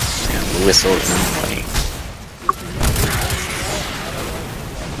 Yeah, whistles and money.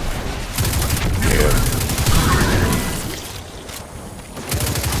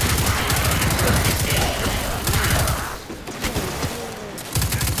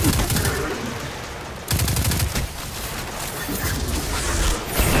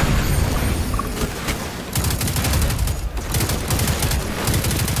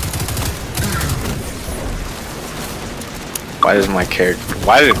 Why does my character...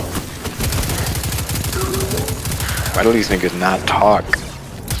 Why do these niggas not talk?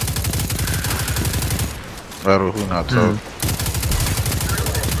 Why do who not talk?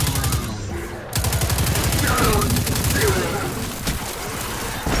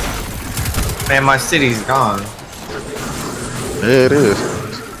 Man, my city's gone. Yeah, it is.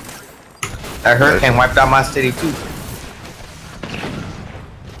 That hurricane wiped out my city too.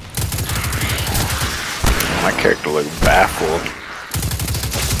 My character looked baffled.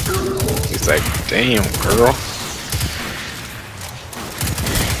 He's like, damn, girl.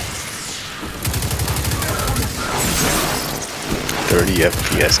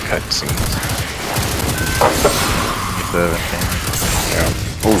 FPS cutscenes. 17.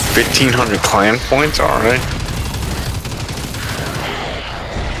 Yeah. Oh, 1,500 clan points? Alright.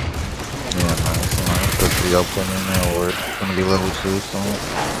 Yeah, nice. Put the upcoming now, or it's gonna be level 2 soon.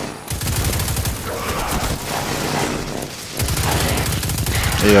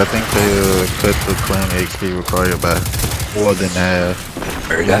 Yeah, I think they cut the clan HP required by more than half.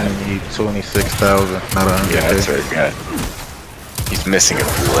 You only need 26,000, not 100. Yeah, that's very good. He's missing a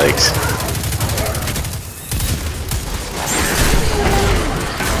few legs.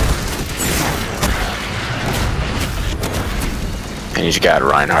 And he's got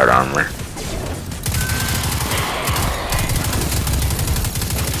Reinhardt armor.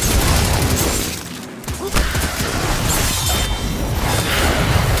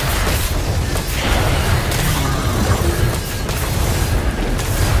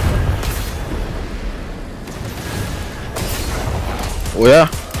 Well, yeah.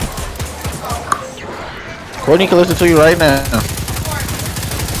 Courtney can listen to you right now.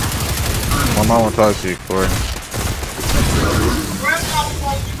 My mom won't talk to you, Courtney.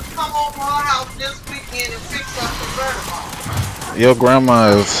 Your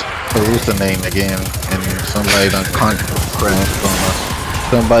grandma is hallucinating again, and somebody done crashed on us.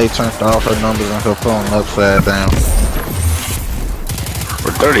 Somebody turned off her numbers on her phone upside down. For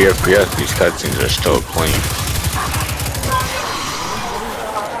 30 FPS, these cutscenes are still clean.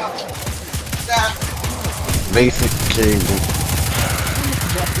 Basic cable.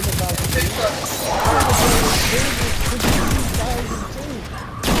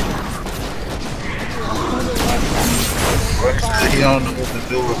 He don't know what to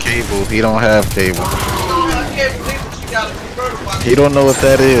do with cable. He don't have cable. He don't know what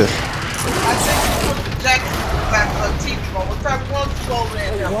that is.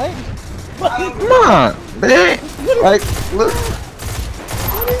 Come on, man. Like, look.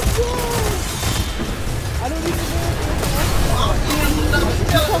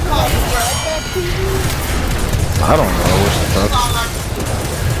 I don't know what the fuck.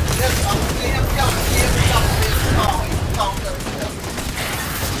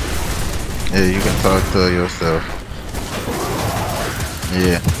 Yeah, you can talk to yourself.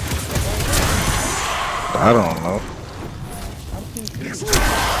 Yeah. I don't know.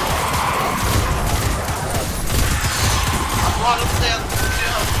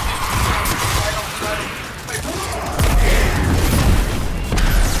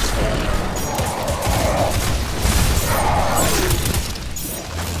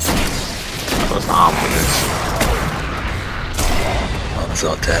 That was ominous. Oh, it's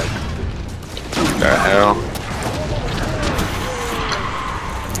all tagged. What the hell?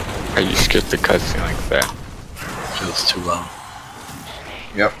 How you skip the cutscene like that? It was too long.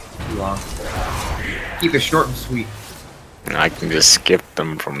 Yep, too long. Keep it short and sweet. I can just skip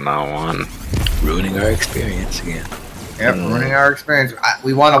them from now on. Ruining our experience again. Yep, ruining our experience.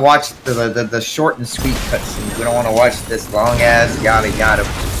 We want to watch the short and sweet cutscenes. We don't want to watch this long ass yada yada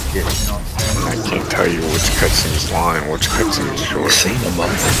shit. You know what I'm saying? I can't tell you which cutscene's long and which cutscene's short. You've seen them all.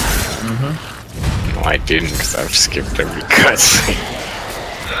 No, I didn't, because I've skipped every cutscene.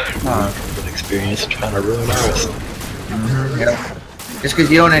 Good experience trying to ruin ours. Yep. Just because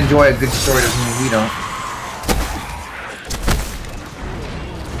you don't enjoy a good story doesn't mean we don't.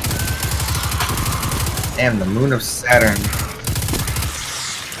 Damn, the moon of Saturn.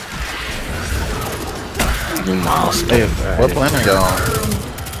 New milestone. What planet y'all on?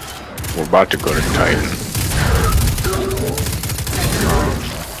 We're about to go to Titan.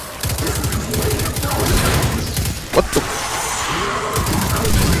 What the?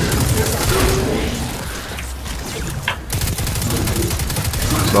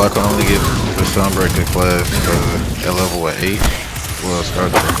 So I can only get the Sunbreaker class at level 8. Well,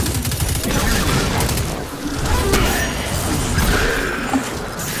 start there.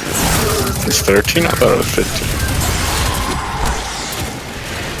 It's 13? I thought it was 15.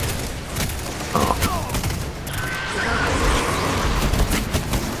 Oh.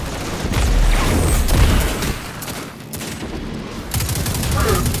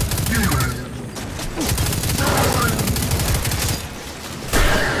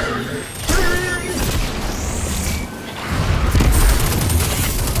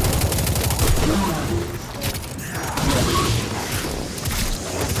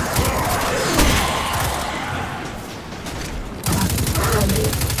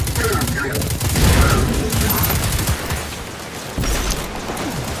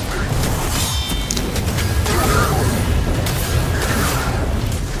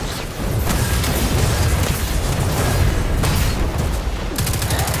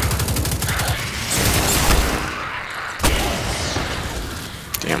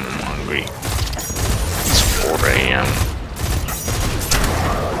 Damn, I'm hungry. It's 4 AM.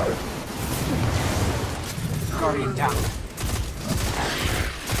 Guardian down.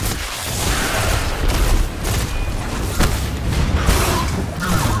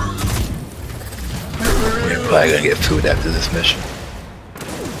 You're probably gonna get food after this mission.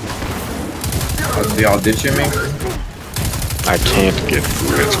 Are y'all ditching me? I can't get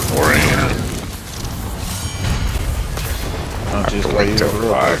food, it's 4 AM. I have to wait till 5.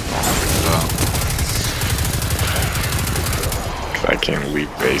 Cause I can't leave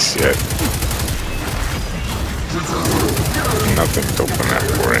base yet. Nothing's open at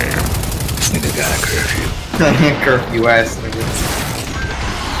 4 AM. This nigga got a curfew. Curfew ass nigga.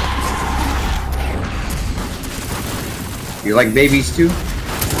 You like babies too?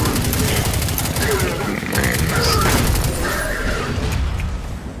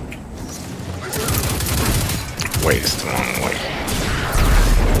 Wait, it's the wrong way.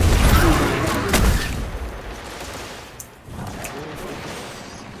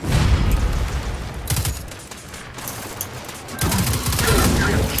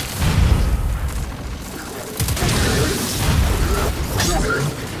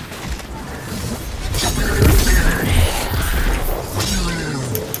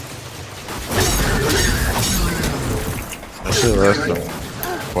 less than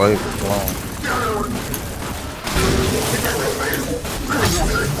quite long.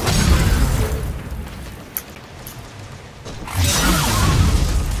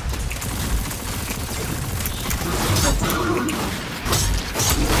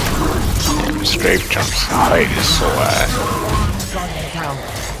 Strafe jumps height is so ass.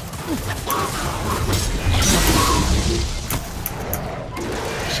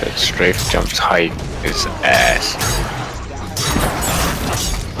 Said strafe jumps height is ass.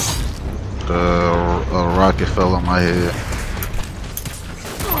 A rocket fell on my head.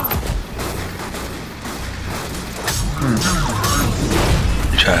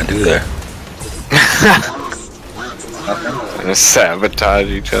 You trying to do there? Gonna sabotage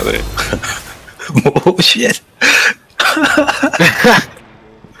each other. Oh shit!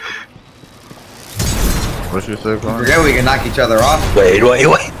 What you say, Glenn? Forget we can knock each other off. Wait.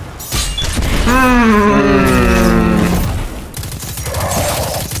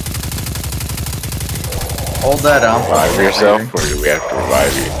 Hold that on. Revive yourself, or do we have to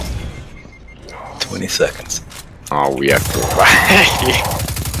revive you? 20 seconds. Oh, we have to revive you.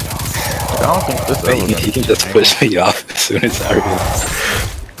 I don't think this ever He can just push me off as soon as I realize.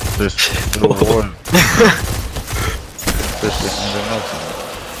 This reward. This shit ain't got no time.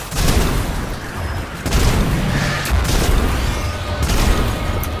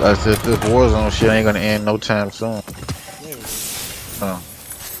 I said this Warzone shit ain't gonna end no time soon.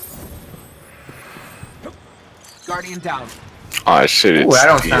 Guardian down. Oh shit, it's, Ooh, I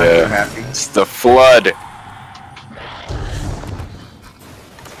don't sound too happy. It's the flood.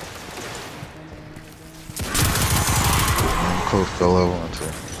 I'm close to level 2.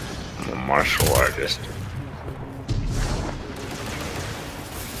 I'm a martial artist.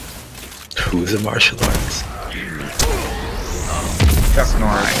 Who's a martial artist? Chuck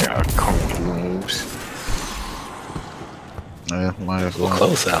Norris. I got kung fu moves. Yeah, might as Well, well.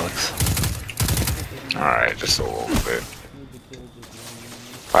 close, Alex. Alright, just a little bit.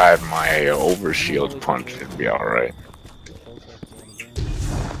 If I had my overshield punch, it'd be alright.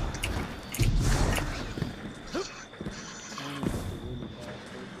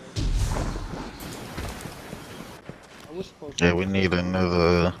 Yeah, we need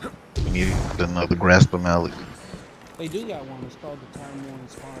another grasp of mallet. They do got one. It's called the Time War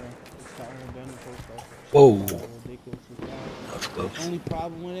Inspiring. It's got identical stuff. Whoa. Ridiculously fast. That's close. The only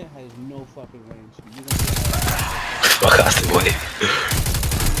problem with it has no fucking range. You Fuck out the way.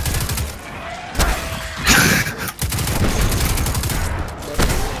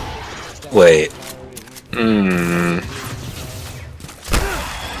 Wait.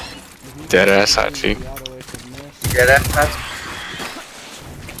 Dead ass Hachi. Get it?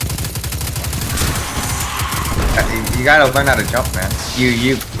 You gotta learn how to jump, man.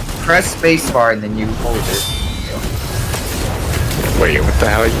 You press spacebar and then you hold it. Wait, what the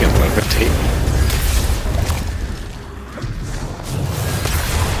hell? You can levitate?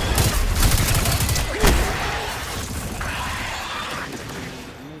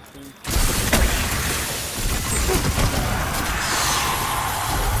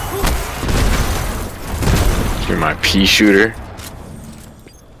 You're my pea shooter.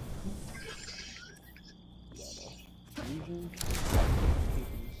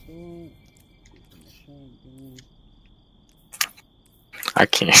 I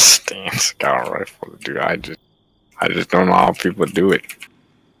can't stand scout rifle, dude. I just don't know how people do it.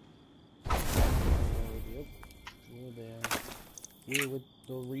 We're with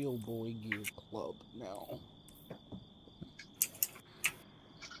the Real Boy Gear Club now.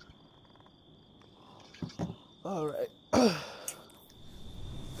 Alright.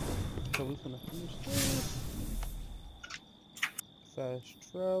 So we're gonna finish this.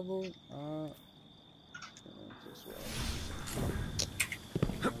 Fast travel. This way.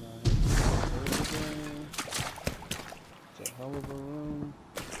 It's a hell of a room.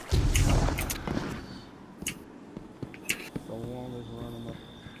 The longest run of my...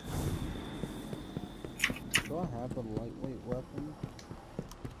 Do I have a lightweight weapon?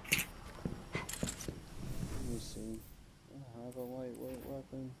 Let me see. Do I have a lightweight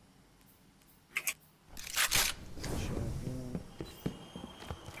weapon? Champion.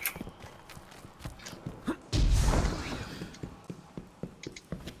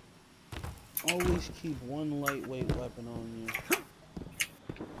 Always keep one lightweight weapon on you.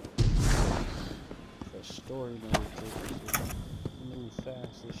 For story mode purposes. Move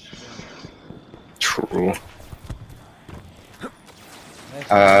fast as shit. True.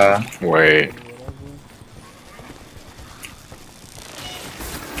 Wait.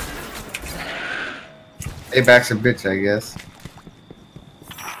 Payback's a bitch, I guess.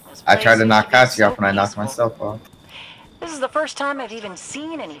 I tried to knock Hachi off when I knocked myself off. This is the first time I've even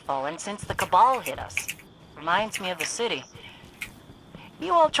seen any Fallen since the Cabal hit us. Reminds me of the city.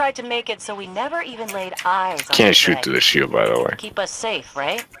 You all tried to make it so we never even laid eyes on Can't shoot through the shield, by the way. Keep us safe,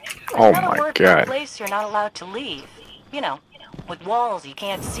 right? Oh my god. A place you're not allowed to leave. You know, with walls you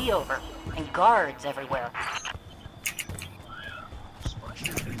can't see over, and guards everywhere.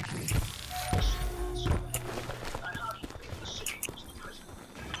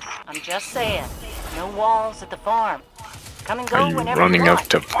 I'm just saying, no walls at the farm. Come and go Are you whenever running you up want.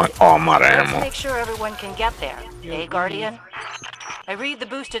 to punch? Oh, I'm out of Let's ammo. make sure everyone can get there. Hey, Guardian? I read the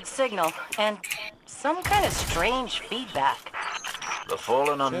boosted signal, and some kind of strange feedback. The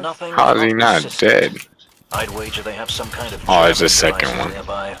Fallen are nothing. How is he not dead? I'd wager they have some kind of. Oh, there's a second one.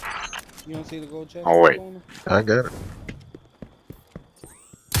 Nearby. You don't see the gold chest? Oh wait. I got it.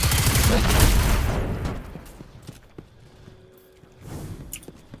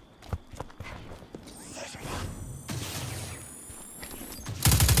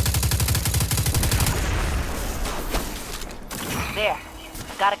 There.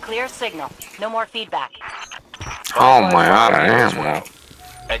 Got a clear signal. No more feedback. Oh my god, I am.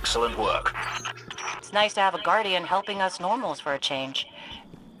 Excellent work. It's nice to have a Guardian helping us normals for a change.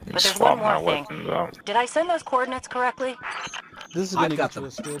 But there's Swap one my more thing. weapons out. Did I send those coordinates correctly? This is I've got them.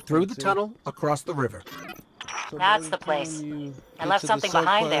 Through the tunnel, across the river. So That's the place. I left something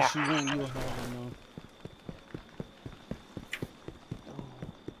behind there.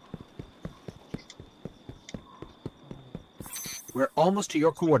 We're almost to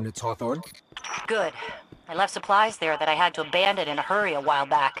your coordinates, Hawthorne. Good. I left supplies there that I had to abandon in a hurry a while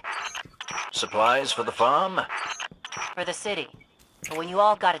back. Supplies for the farm? For the city. But when you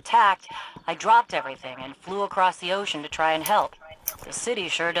all got attacked, I dropped everything and flew across the ocean to try and help. The city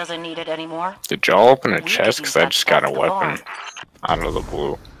sure doesn't need it anymore. Did y'all open a chest? Because I just got a weapon out of the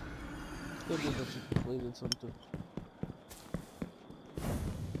blue.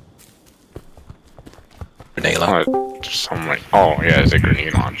 Grenade launcher. Oh, just something. Oh yeah, it's a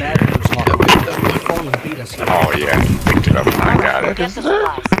grenade launcher. Oh yeah, picked it up when I got it.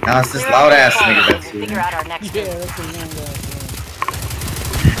 Now it's this loud ass nigga that's here. Figure out our next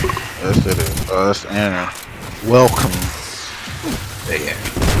Yes, it is. That's Anna. Welcome. Yeah.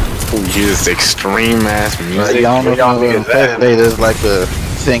 Oh, you this extreme ass music. Y'all know there's like a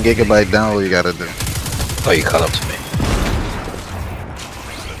 10 gigabyte download you gotta do. Oh, you caught up to me.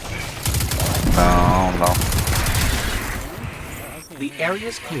 I don't know. The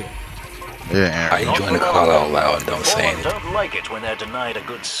area's clear. Yeah, I enjoy the call out loud and don't say anything. Don't like it when they're denied a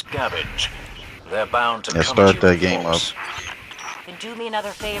good scavenge. They're bound to Let's come start to that you game up. force. Then do me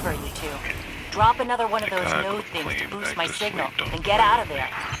another favor, you two. Drop another one of those node things to boost my signal, and get out of there.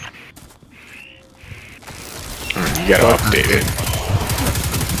 You gotta update it.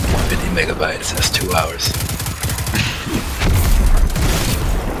 50 megabytes, that's 2 hours.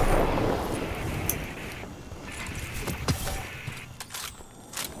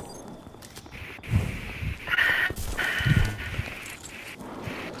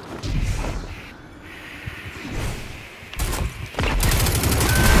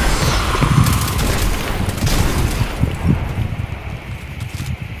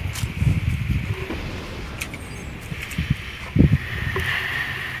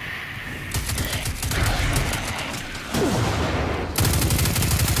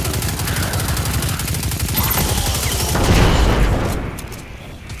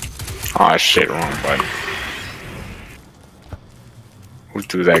 Oh shit, wrong button. Who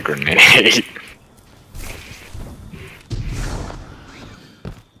threw that grenade?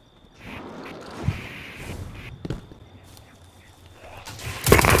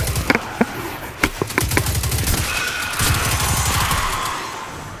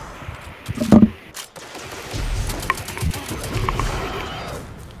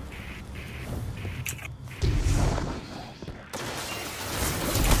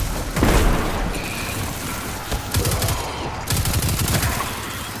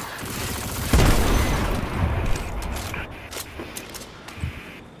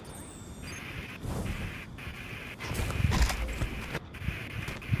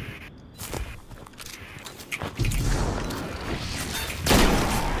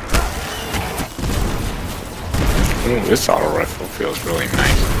 Ooh, this auto rifle feels really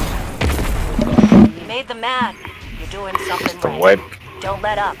nice. You made them mad. You're doing something The right. what? Don't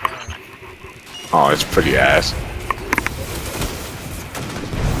let up. Oh, it's pretty ass.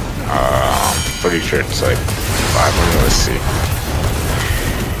 Pretty sure it's like 500. Let's see.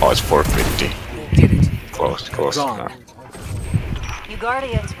 Oh, it's 450. Did it. Close enough. You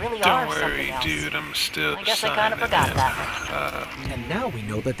Guardians really are Don't something worry, else. dude, I'm still I guess I kind of forgot that. And now we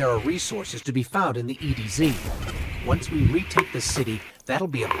know that there are resources to be found in the EDZ. Once we retake the city, that'll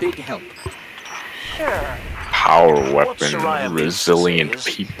be a big help. Sure. Power weapon, resilient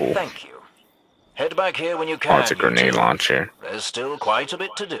people. Thank you. Head back here when you Oh, can. it's a grenade launcher. There's still quite a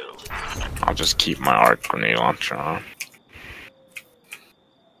bit to do. I'll just keep my arc grenade launcher on.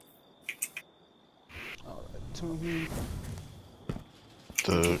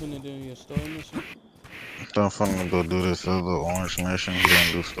 I'm gonna go do this other orange mission,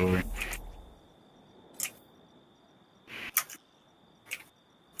 then do story.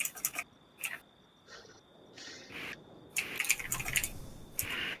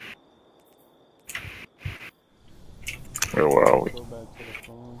 Where are we?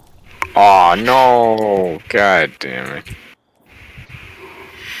 Oh no! God damn it.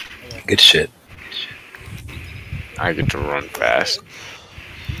 Good shit. I get to run fast.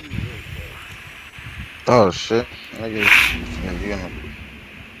 Oh shit.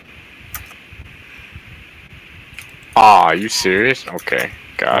 Aw, are you serious? Okay,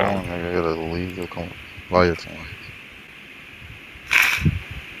 got him. I gotta leave the quiet time.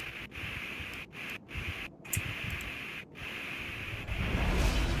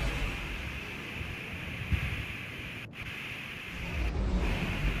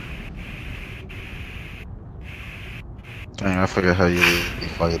 Dang, I forget how you leave the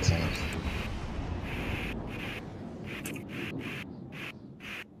fire teams.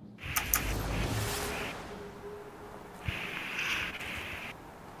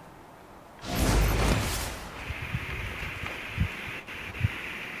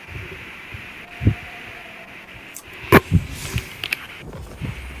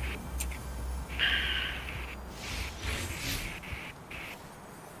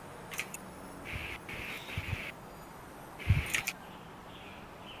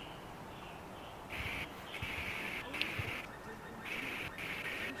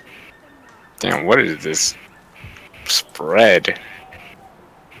 Damn, what is this spread?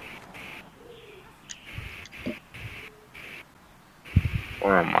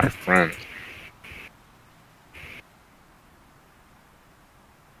 Where are my friends?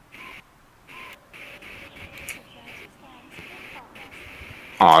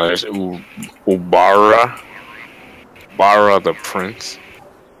 Oh, there's Ubara. Ubara the Prince.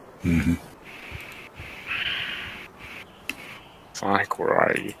 Mm-hmm. Sonic, where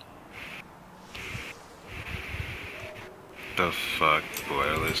are you? The fuck,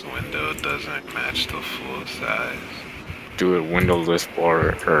 boiler's window doesn't match the full size. Do it windowless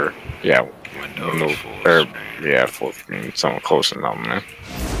or yeah, window full or screen. yeah, full screen. Something close enough, man.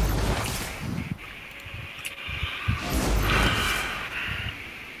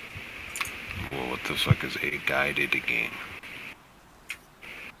 Well, what the fuck is a guided game?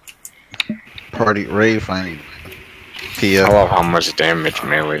 Party rave, I need I love how much damage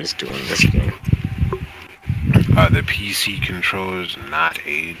melee is doing this game. The PC controllers not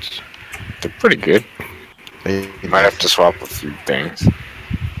aids? They're pretty good. You might have to swap a few things.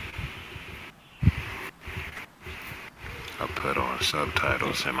 I put on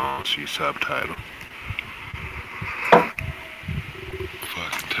subtitles and I don't see subtitle.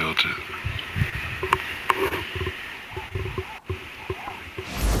 Fucking tilted.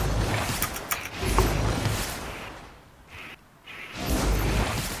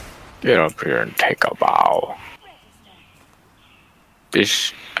 Get up here and take a bow.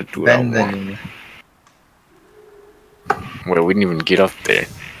 Bitch, I do what I want. Wait, we didn't even get up there.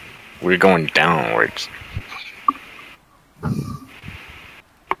 We're going downwards. Wait,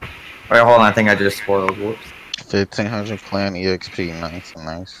 hold on, I think I just spoiled. Whoops. 1500 clan EXP,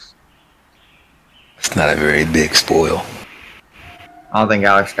 nice. It's not a very big spoil. I don't think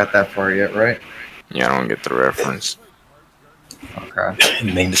Alex got that far yet, right? Yeah, I don't get the reference. Okay.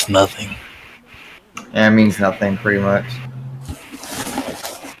 It means nothing. Yeah, it means nothing, pretty much.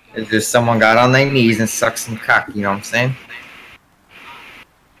 It's just someone got on their knees and sucked some cock, you know what I'm saying?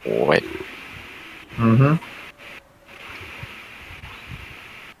 What? Mm-hmm.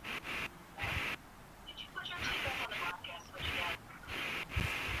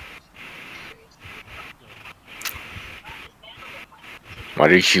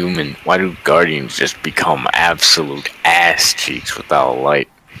 Why do Guardians just become absolute ass cheeks without light?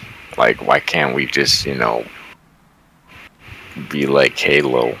 Like, why can't we just, you know, be like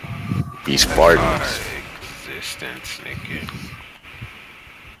Halo, be Spartans? Existence, nigga.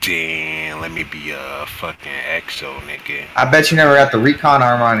 Damn, let me be a fucking EXO, nigga. I bet you never got the recon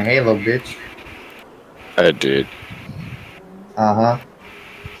armor on Halo, bitch. I did. Uh-huh.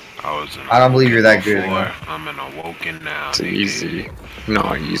 I don't believe you're that good. Before. I'm an Awoken now. It's easy.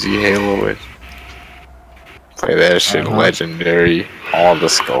 No, easy Halo is. Play that shit legendary. All the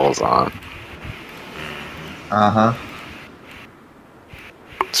skulls on. Uh-huh.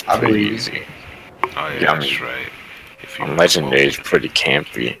 It's pretty easy. Oh yeah, that's right. If you on Legendary, it's pretty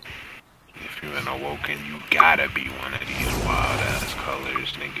campy. If you're an Awoken, you gotta be one of these wild-ass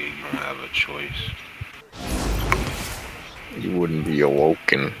colors, nigga. You don't have a choice. You wouldn't be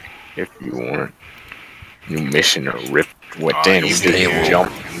Awoken if you weren't. You mission or ripped. What then?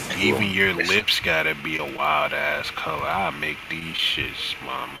 Even your lips gotta be a wild-ass color. I make these shits,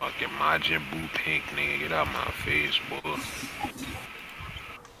 motherfucking Majin Buu pink, nigga. Get out my face, boy.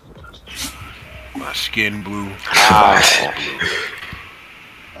 My skin blue. Blue.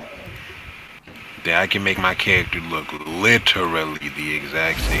 Then I can make my character look literally the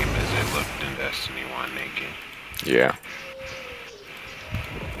exact same as it looked in Destiny 1, nigga. Yeah.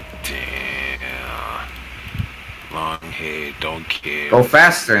 Damn. Long hair, don't care. Go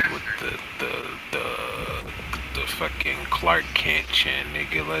faster. With the fucking Clark Kent chin,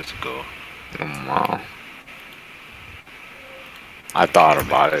 nigga. Let's go. I thought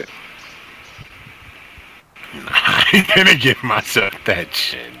about it. I ain't gonna give myself that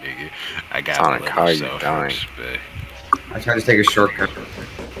shit, nigga. I got Sonic, how are you dying? I tried to take a shortcut.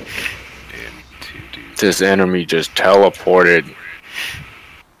 This enemy just teleported.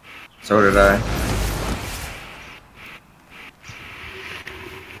 So did I.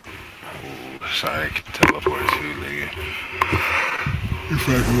 Ooh, Sonic teleported too, nigga.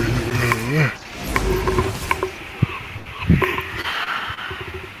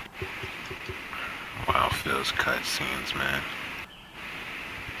 Wow, Phil's cutscenes, man.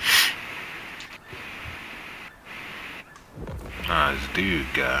 Nah, this dude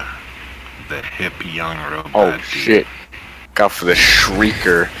got the hip young robot. Oh dude. shit! Got for the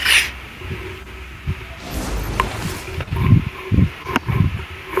Shrieker.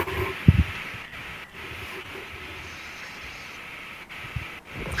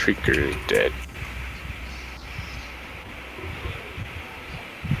 Shrieker is dead.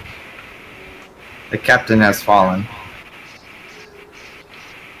 The captain has fallen.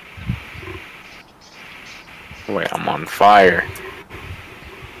 Wait, I'm on fire.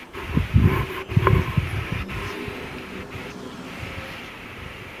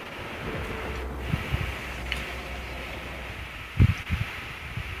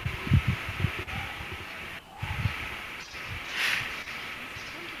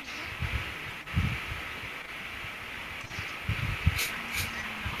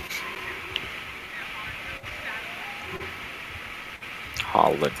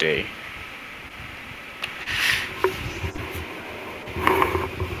 Holiday.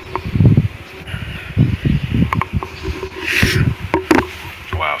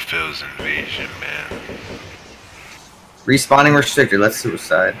 Wow, Phil's invasion, man. Respawning restricted. Let's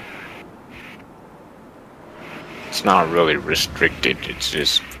suicide. It's not really restricted. It's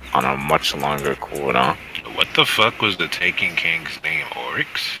just on a much longer cooldown. What the fuck was the Taken King's name?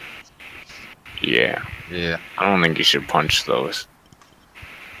 Oryx? Yeah. Yeah. I don't think you should punch those.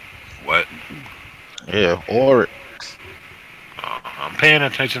 What? Yeah, or I'm paying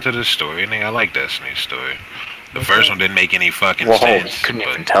attention to this story, nigga. I like Destiny's story. The first one didn't make any fucking sense. You couldn't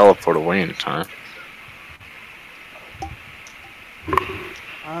even teleport away in time.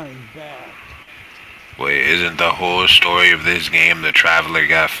 I'm back. Wait, isn't the whole story of this game the Traveler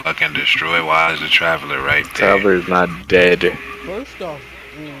got fucking destroyed? Why is the Traveler right there? Traveler's not dead. First off,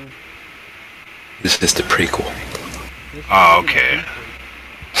 this is the prequel. Oh, okay.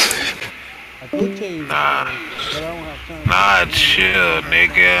 I could tell you, Nah, chill,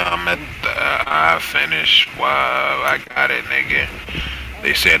 nigga. I'm at I finished. Wow, I got it, nigga.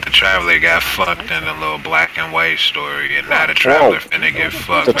 They said the Traveler got fucked in a little black and white story, and now the Traveler finna get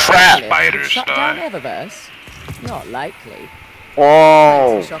fucked by a spider star. Not likely.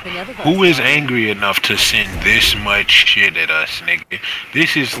 Whoa! Who is angry enough to send this much shit at us, nigga?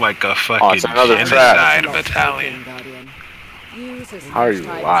 This is like a fucking genocide battalion. How are you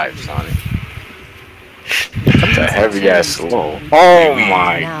alive, Sonic? That's a heavy ass slow. Oh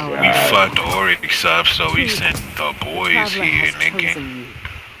my god. We fucked Oryx up, so we sent the boys here, nigga.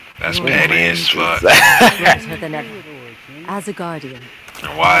 That's petty as fuck. As a guardian.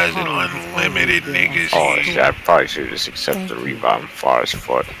 And why is it unlimited niggas Oh, here? shit, I probably should just accept the revive far as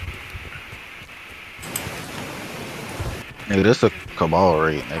fuck. nigga, this a Cabal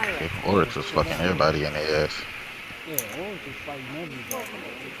raid, nigga. Oryx is fucking everybody in their ass. yeah, Oryx is fighting everybody.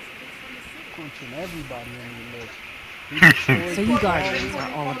 Punching everybody in the list. So you guardians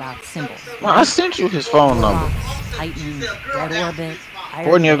are all about symbols. Well, I sent you his phone number. Titan, Red Orbit,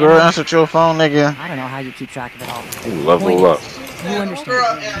 Courtney, your girl answered your phone, nigga. I don't know how you keep track of it all. Ooh, level up. You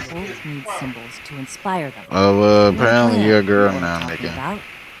understand people need symbols to inspire them. Oh, apparently you're a girl now, nigga.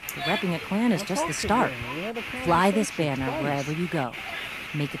 Repping a clan is just the start. Fly this banner wherever you go.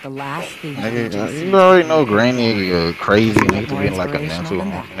 Make it the last thing You already know Granny crazy nigga to be like a mental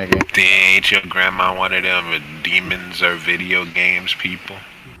nigga. Ain't your grandma one of them demons or video games people?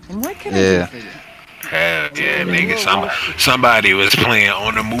 And what can I do for you? Hell yeah, nigga. Somebody was playing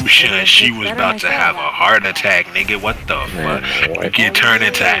Onimusha and she was about to have a heart attack, nigga. What the fuck? You can turn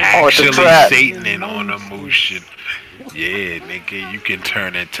into actually Satan in Onimusha. Yeah, nigga, you can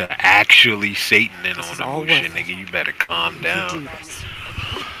turn into actually Satan in Onimusha, nigga. You better calm down.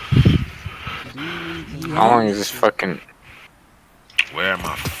 How long is this fucking... Where are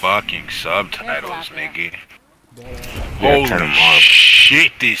my fucking subtitles, nigga? Holy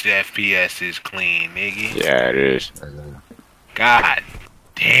shit, this FPS is clean, nigga. Yeah, it is. God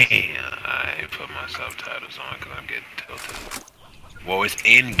damn. I ain't put my subtitles on because I'm getting tilted. Well, it's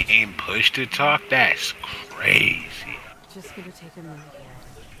in-game push to talk? That's crazy. Just gonna take a minute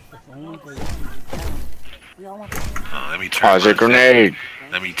let me turn a grenade.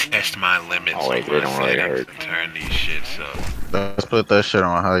 Let me test my limits. Oh wait, they don't really hurt. Turn these shits up. Let's put that shit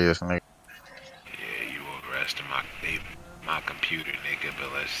on highest, nigga. Yeah, you arrested my computer, nigga,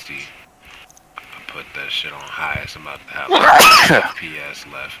 but let's see. I put that shit on highest. I'm about to have like FPS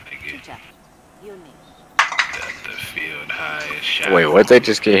left, nigga. Depth of field highest. Shadow. Wait, what? They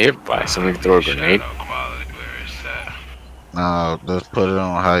just get hit by? Somebody throw a grenade? Quality, where is that? No, let's put it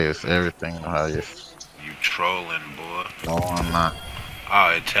on highest. Everything on highest. You trolling, boy. No, I'm not. Oh,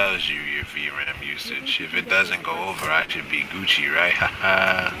 it tells you your VRAM usage. If it doesn't go over, I should be Gucci, right?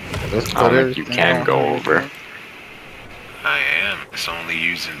 Haha. I don't think you can go over. I am. It's only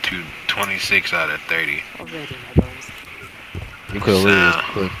using 26 out of 30. You could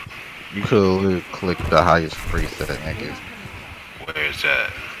literally click the highest preset, nigga. Where is that?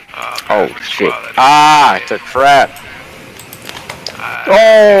 Oh shit! Quality. Ah, it's a trap.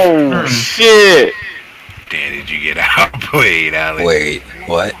 Oh shit! Damn, did you get outplayed, Alex? Wait,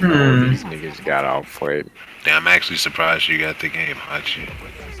 what? These niggas got outplayed. Damn, I'm actually surprised you got the game, aren't you?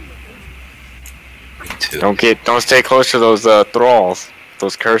 Don't stay close to those thralls,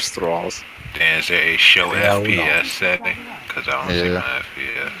 those cursed thralls. Damn, is there a show FPS setting? Cause I don't see my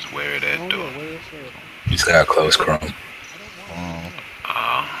FPS. Where it at though? You just gotta close Chrome.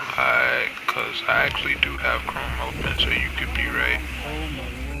 Alright, cause I actually do have Chrome open, so you could be right.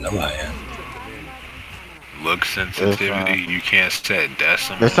 No, I am. Look sensitivity, you can't set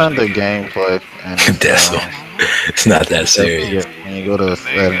decimals. It's under gameplay. And decimal. It's not that serious. When you go to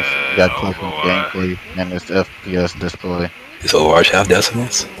settings, you got click on gameplay and it's FPS display. Does Overwatch have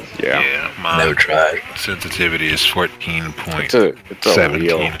decimals? Yeah, mine. Never tried. Sensitivity is 14.17 in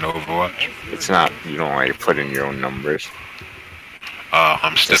Overwatch. It's not, you don't like put in your own numbers.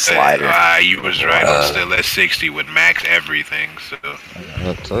 I'm still at, you was right, I'm still at 60 with max everything, so.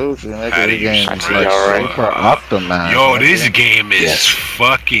 I told you, how do you optimize. Yo, this game is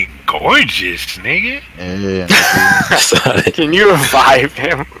fucking gorgeous, nigga. Yeah. Can you revive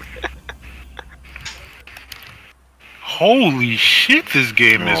him? Holy shit, this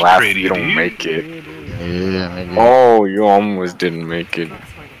game is pretty, you don't dude. make it. Yeah, nigga. Oh, you almost didn't make it.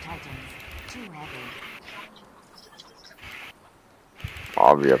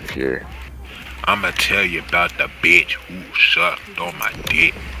 I'll be up here. I'ma tell you about the bitch who sucked on my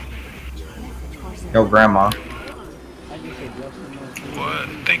dick. Yo, grandma. What?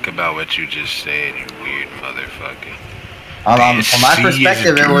 Think about what you just said, you weird motherfucker. From my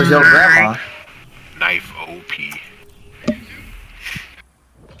perspective, it was your grandma. Knife OP.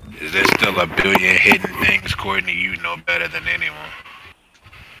 Is there still a billion hidden things, Courtney? You know better than anyone.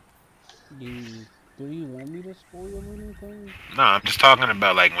 Do you want me to spoil anything? No, I'm just talking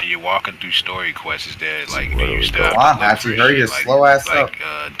about like when you're walking through story quests. Is there like do you still have to actually hurry your slow ass up?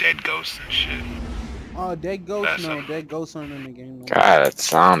 Dead ghosts and shit. Oh, dead ghosts? No, dead ghosts aren't in the game. No. God, that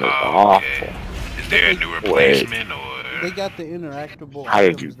sounded awful. Is there a new replacement or? They got the interactable. How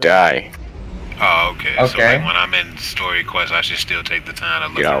did you die? Oh, okay. So like when I'm in story quest, I should still take the time to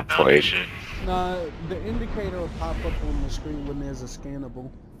look around and shit. Nah, the indicator will pop up on the screen when there's a scannable.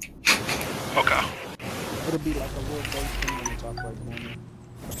 Okay. It'll be like a little ghost thing in the top right corner.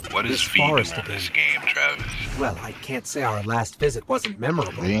 What is V on this game, Travis? Well, I can't say our last visit wasn't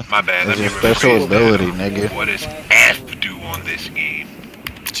memorable. My bad. Let me special ability, nigga. What does F do on this game?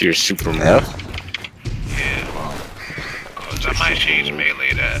 It's your super move. Yeah. Cause I might change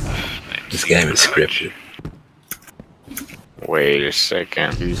melee that. This game is scripted. Wait a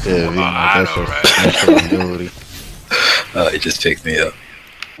second. You said that's a special ability. Oh, it just picked me up.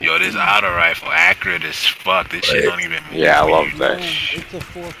 Yo, this auto rifle accurate as fuck. This shit don't even move. Yeah, I love that. It's a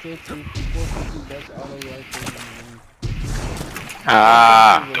 450 best auto rifle in the game.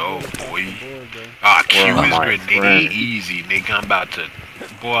 Dope, boy. Ah, Cuba's grenade easy, nigga. I'm about to.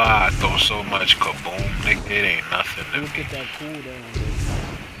 Boy, I throw so much kaboom, nigga. It ain't nothing to me.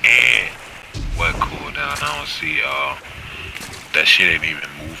 And what cooldown? I don't see y'all. That shit ain't even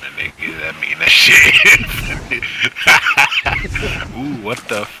moving, nigga. That mean that shit. Ooh, what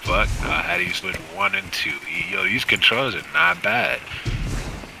the fuck? How do you switch 1 and 2? Yo, these controls are not bad.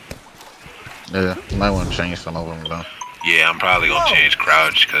 Yeah, you might want to change some of them though. Yeah, I'm probably gonna change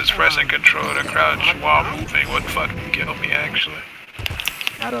crouch because pressing control to crouch while moving would fucking kill me actually.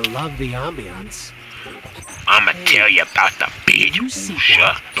 Gotta love the ambiance. I'ma tell you about the bitch who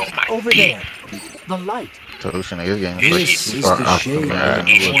shut on my Over dick. there, the light. Solution of this game This is is like the shade.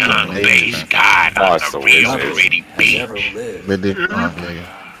 Any hung-based god on the real pretty bitch. But did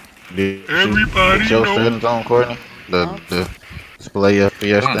everybody your know. settings on, Courtney? The display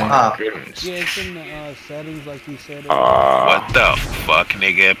FPS thing? Yeah, it's in the settings like you said. What the fuck,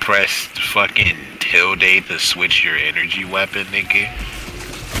 nigga? Press fucking tilde to switch your energy weapon, nigga.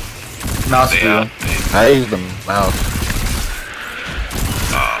 Mouse wheel. I use the mouse.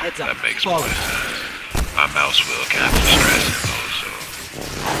 That makes more sense. My mouse wheel kind of stressing though, so.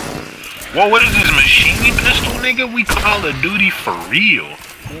 Whoa, what is this machine pistol, nigga? We Call of Duty for real.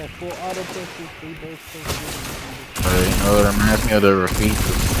 Yeah, full auto pistols, 3 burst pistols. You know, it reminds me of the Rafik.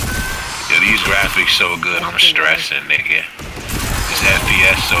 Yo, these graphics so good, I'm stressing, nigga. This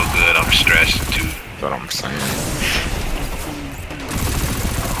FPS so good, I'm stressing too. That's what I'm saying.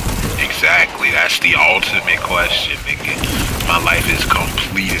 Exactly, that's the ultimate question, nigga. My life is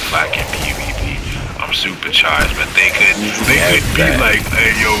complete if I can PvP. I'm supercharged, but they could be like,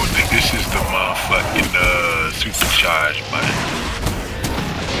 hey yo, this is the motherfucking supercharged button.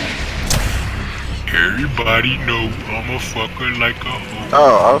 Everybody know I'm a fucker like a hoe.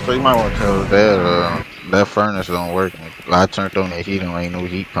 Oh, also you might want to tell that that furnace don't work. I turned on the heat and ain't no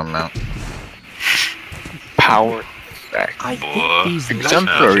heat coming out. Power back. Boy,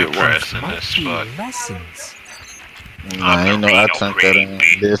 exemplary pressing as fuck. Lessons. Nah, you know, I turned that in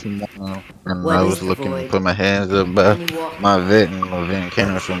this morning and I was looking to put my hands up by my vet and my vent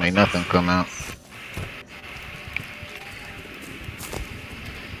came from ain't nothing come out.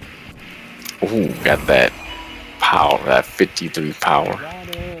 Ooh, got that power, that 53 power.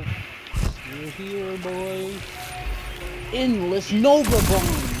 You're here, boy. Endless Nova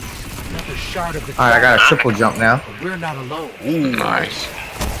Bombs. Another shard of the Alright, I got a triple jump now. But we're not alone. Ooh, nice.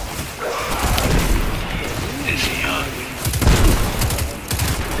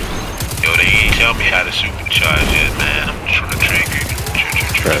 Yo, they ain't tell me how to supercharge it, man. I'm trying to trigger.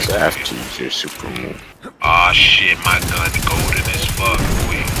 Press F to use your super move. Aw, shit, my gun's golden as fuck,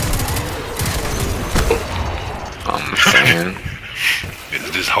 boy. I'm saying.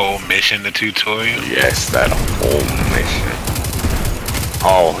 Is this whole mission the tutorial? Yes, that whole mission.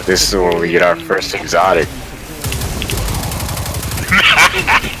 Oh, this is where we get our first exotic.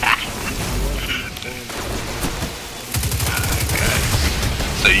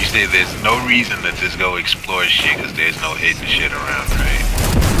 So you say there's no reason to just go explore shit because there's no hidden shit around, right?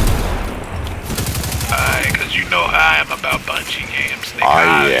 Alright, because you know how I am about Bungie games. Nigga.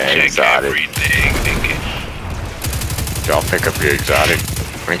 Oh yeah, check exotic. everything, nigga. Y'all pick up your exotic.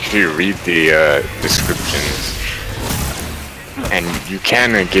 Make sure you read the descriptions. And you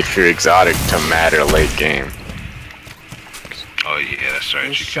can get your exotic to matter late game. Oh yeah, that's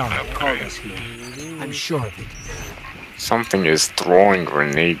right. You can upgrade. I'm sure of it. Something is throwing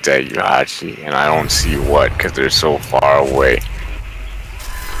grenades at you, Hachi, and I don't see what because they're so far away.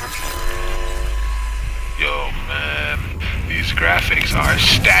 Yo, man, these graphics are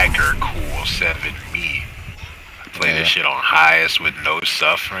stagger cool 7me. I play this shit on highest with no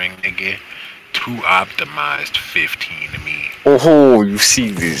suffering, nigga. 2 optimized 15me. Oh, you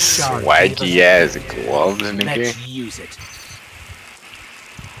see these swaggy ass gloves, nigga? Let's use it.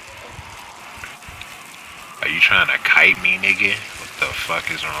 Are you trying to kite me, nigga? What the fuck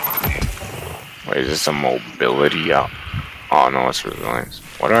is wrong with you? Wait, is this a mobility? Oh no, it's resilience.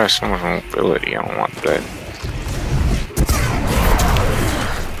 What do I have so much mobility? I don't want that.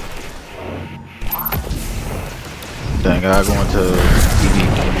 Dang, I go into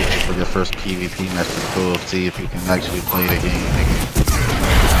PvP for the first PvP match to go see if you can actually play the game, nigga.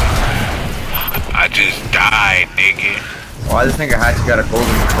 I just died, nigga. Why this nigga Hachi got a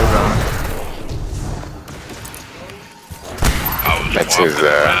golden cooldown? That's his,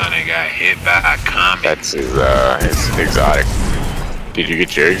 and got hit by a comet. That's his exotic. Did you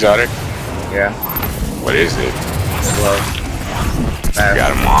get your exotic? Yeah. What is it? Glove. You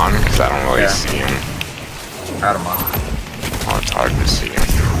got him on? Because I don't really see him. Got him on. Oh, it's hard to see him.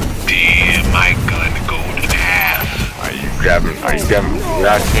 Damn, my gun golden half. Are you grabbing? Are you grabbing food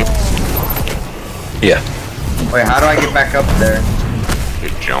out here? Yeah. Wait, how do I get back up there? You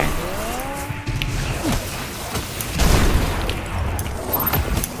jump.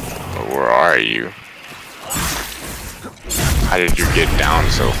 But where are you? How did you get down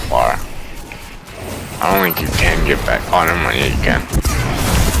so far? I don't think you can get back. Oh, never mind. Yeah, you can.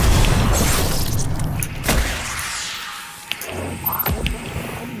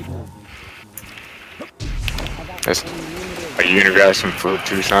 Are you gonna grab some food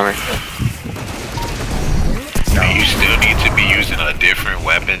too, Sonic? No. You still need to be using a different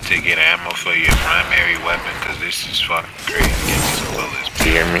weapon to get ammo for your primary weapon, because this is fucking crazy. Do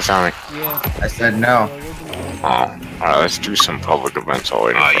you hear me, Sonic? Yeah. I said no. Oh, alright, let's do some public events while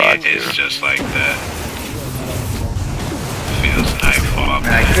waiting for yeah, it's just like that. Feels nightfall.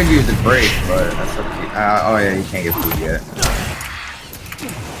 Man, I could use the break, but that's okay. Oh yeah, you can't get food yet.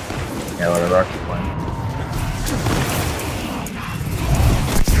 Yeah, whatever, I'll keep playing.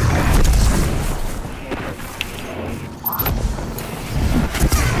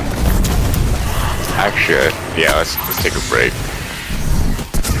 Actually, yeah, let's take a break.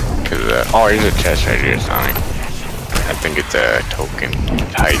 Cause oh, here's a chest right here, Sonic. I think it's a token,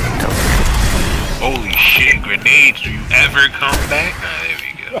 Titan token. Holy shit, grenades! Do you ever come back? Nah, there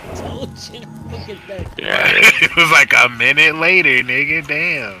we go. Yeah. It was like a minute later, nigga.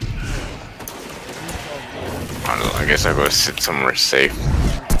 Damn. I don't know, I guess I'll go sit somewhere safe.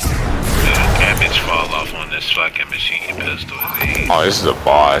 Damage fall off on this fucking machine pistol. Oh, this is a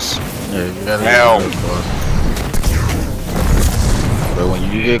boss. Yeah, you gotta Hell. But when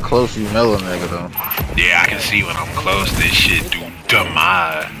you get close, you mellow nigga though. Yeah, I can see when I'm close, this shit do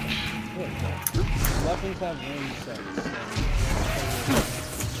damage. Weapons have range sets.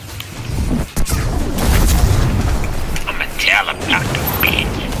 I'ma tell him not to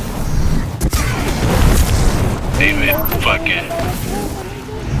bitch. They've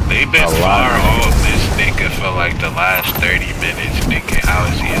been far off this nigga for like the last 30 minutes, nigga. How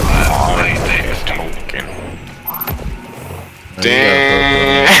is he alive? Like that token.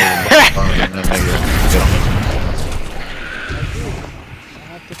 Damn.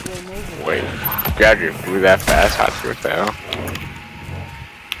 Wait, grab your food that fast? What the hell?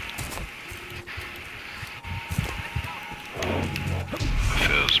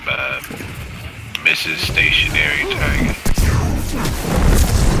 Feels bad. Mrs. Stationary Target.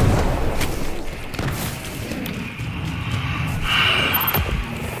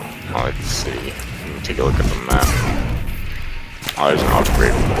 Oh, let's see. Let me take a look at the map. Oh, there's an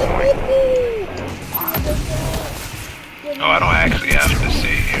upgrade point. Oh, I don't actually have to sit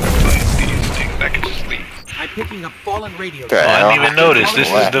here to fight these things. I can just leave. I'm picking up fallen radio. Oh, I didn't even notice. This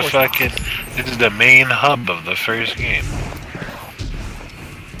is the fucking. This is the main hub of the first game.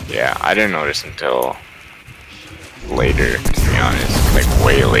 Yeah, I didn't notice until later, to be honest. Like,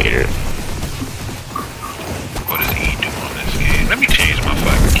 way later. What does he do on this game? Let me change my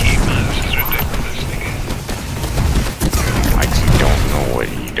fucking key, man. This is ridiculous, nigga. I actually don't know what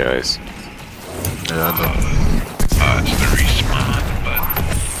he does. Yeah, I don't. It's the respawn, but...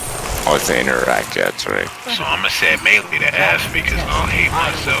 Oh, it's the interact, yeah, that's right. So I'ma set melee to F because I'll hate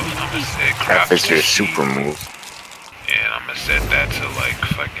myself. I'ma set crap. F is your super move. Yeah, and I'ma set that to like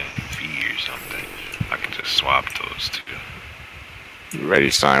fucking V or something. I can just swap those two. You ready,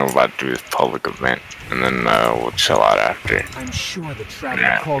 son? We're about to do this public event, and then we'll chill out after. I'm sure the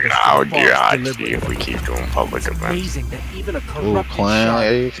traveler called us How to do you false see if we keep doing public events? Amazing that even a corrupted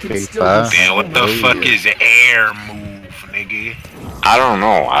Damn, what the fuck is air move, nigga? I don't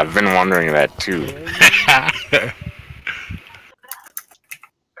know. I've been wondering that too.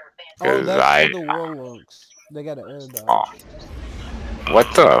 Oh, that's for the Warlocks. They got an air dodge. Oh.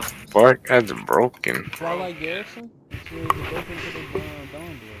 What the fuck? That's broken. Twilight Garrison? So you can open to the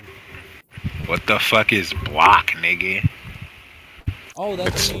Dawn Blade. What the fuck is block, nigga? Oh,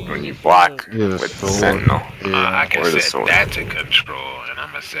 that's when you block with the Sentinel. I can set that to control, and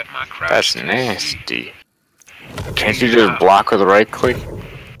I'ma set my crouch. That's nasty. Can't you just block with right click?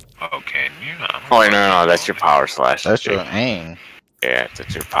 Okay, you know. Oh, wait, no, that's your power slash. That's your aim. Yeah,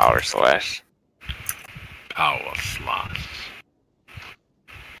 that's your power slash. Power slash.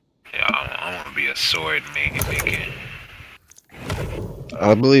 Yeah, I want to be a sword main nigga.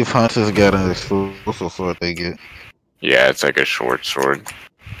 I believe Hunters got an exclusive sword they get. Yeah, it's like a short sword.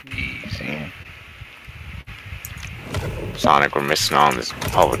 Easy. Sonic, we're missing on this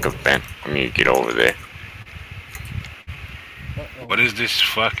public event. We need to get over there. What is this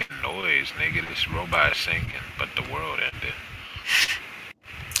fucking noise, nigga? This robot sinking, but the world ended.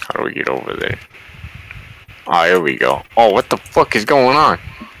 How do we get over there? Oh, here we go. Oh, what the fuck is going on?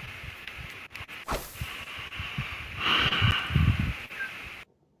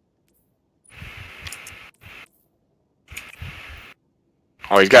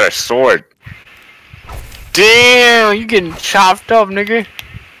 Oh, he's got a sword. Damn, you getting chopped up, nigga.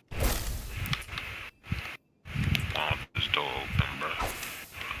 Oh, this door open, bro.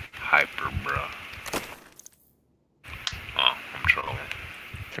 Hyper, bro. Oh, I'm trolling.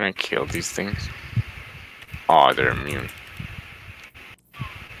 Can I kill these things? Oh, they're immune.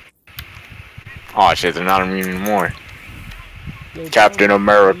 Oh shit, they're not immune anymore. Captain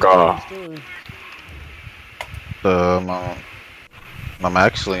America. I'm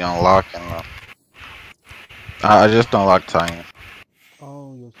actually unlocking them. I just unlocked Titan.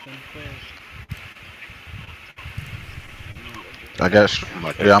 Oh, you're so I guess.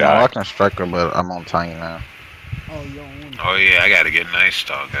 Yeah, I'm unlocking Striker, but I'm on Titan now. Oh yeah, I gotta get Night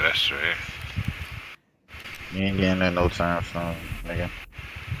Stalker, that's right. You ain't getting there no time soon, nigga.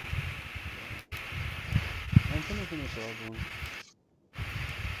 I'm finishing this other one.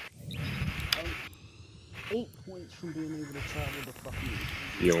 8 points from being able to travel the fucking...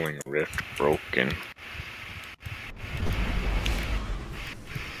 Healing rift broken.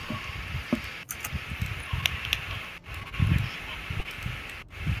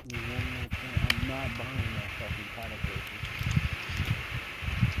 I'm not buying that fucking catapult.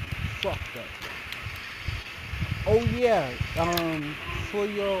 Fuck that. Oh yeah, for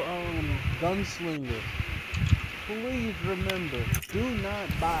your gunslinger, please remember, do not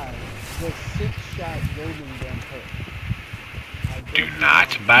buy the 6-shot golden gun perk. Do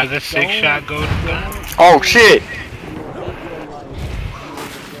not buy the 6-shot golden gun. Oh shit!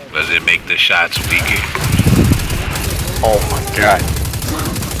 Does it make the shots weaker? Oh my god.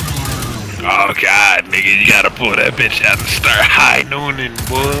 Oh god, nigga, you gotta pull that bitch out and start high nooning,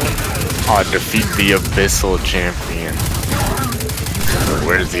 boy. Oh, defeat the Abyssal Champion.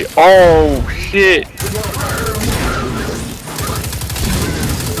 Where's the... Oh shit!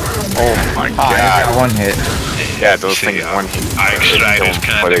 Oh my god. I got one hit. Yeah, those things one hit. Iron Strider's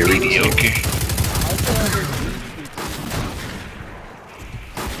kinda mediocre.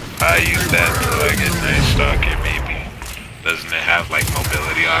 I use that till I get Night Stalker, maybe. Doesn't it have like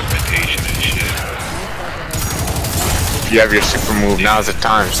mobility augmentation and shit? If you have your super move, now's the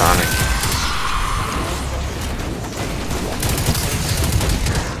time, Sonic.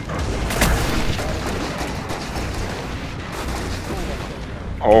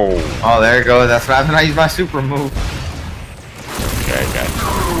 Oh. Oh, there you go. That's what happens when I use my super move. Okay, I got it.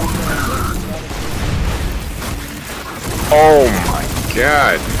 Oh my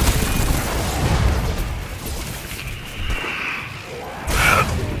god.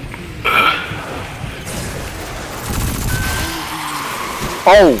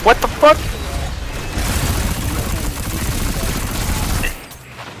 Oh, what the fuck?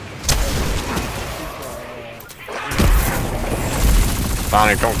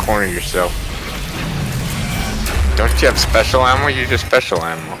 Sonic, don't corner yourself. Don't you have special ammo? You just special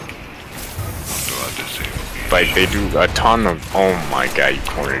ammo. Like, they do a ton of... Oh my god, you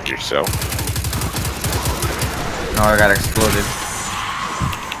cornered yourself. No, I got exploded.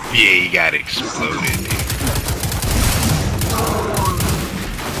 Yeah, you got exploded.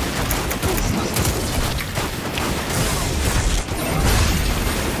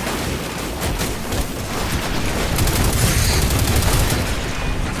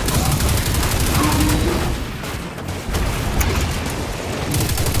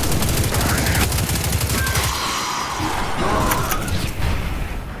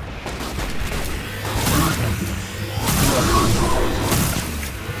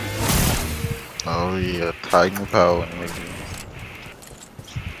 Oh yeah, Titan power, nigga.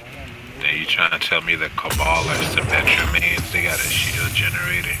 Are you trying to tell me the Cabal are Symmetra mains? They got a shield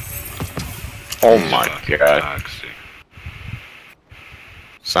generator. Oh my god. Toxic.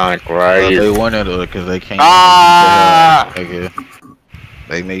 Sonic, where are you? They wanted it because they can't. Ah! Nigga.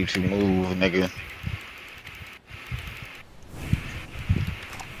 They made you move, nigga.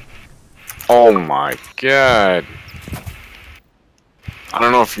 Oh my god. I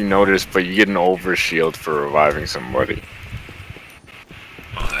don't know if you noticed, but you get an overshield for reviving somebody.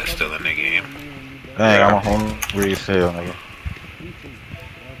 Oh, that's still in the game. Dang, I'm hungry as hell, nigga.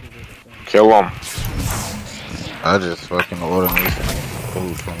 Kill him. I just fucking ordered me some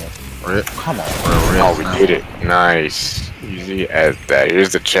food from it. Rip, come on, bro. Oh, we did it. Nice. Easy as that.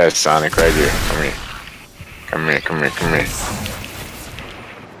 Here's the chest, Sonic, right here. Come here. Come here, come here, come here.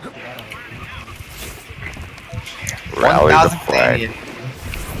 Rally the flag.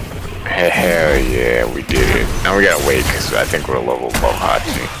 Hell yeah, we did it. Now we gotta wait, because I think we're a level above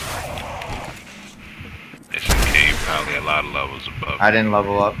Hachi. It's okay, probably a lot of levels above. I didn't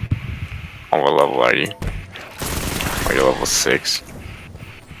level up. Oh, what level are you? Oh, you're level 6.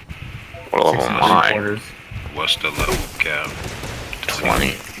 What level am I? What's the level cap?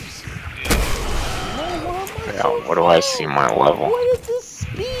 20. Yeah, where do I see my level? Where did this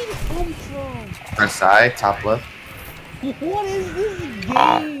speed come from? Press side, top left. What is this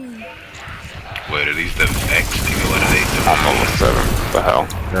game? What are these, the Vex? Nigga, what are they doing? I'm level 7. What the hell?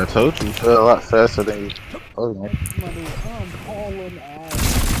 I told you, you feel a lot faster than you. Oh, man. I'm hauling ass.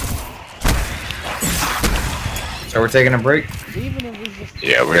 So we're taking a break? Even if it's just...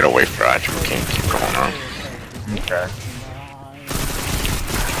 Yeah, we gotta wait for Archer. We can't keep going on. Okay.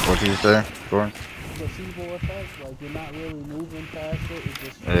 What did you say, Gordon? Placebo effect, like you're not really moving fast, it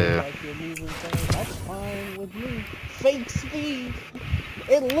just feels like you're moving fast. That's fine with me. Fake speed.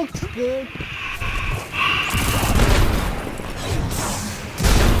 It looks good.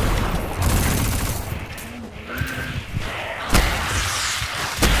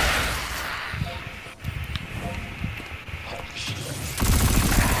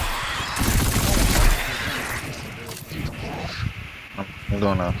 I'm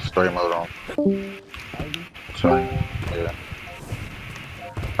doing a story mode on. Sorry. Yeah.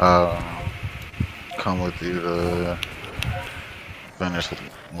 Come with you to finish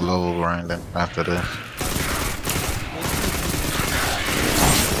level grinding after this.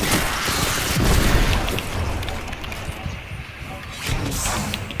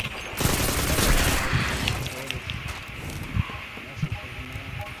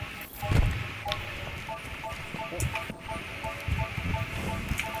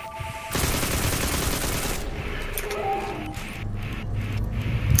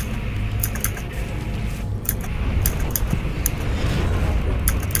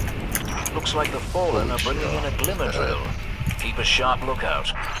 Looks like the Fallen are bringing in a glimmer drill. Keep a sharp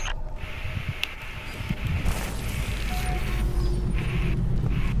lookout.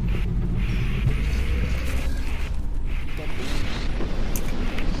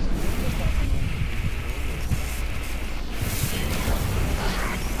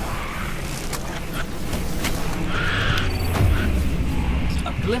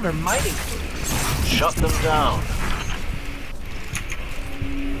 A glimmer mining. Shut them down.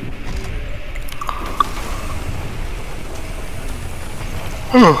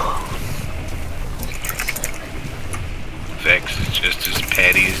 Vex is just as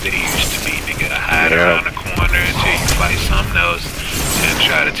petty as they used to be, nigga. Hide around the corner until you fight something else and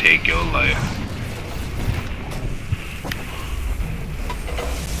try to take your life.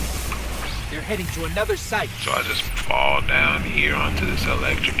 They're heading to another site. So I just fall down here onto this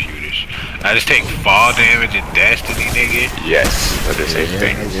electrocuted shit. I just take fall damage in Destiny, nigga? Yes, that is a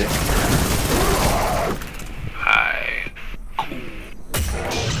thing. Hi. Cool.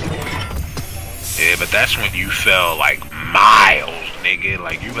 Yeah, but that's when you fell like miles, nigga.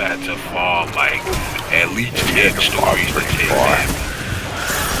 Like you had to fall like at least 10 stories to take that.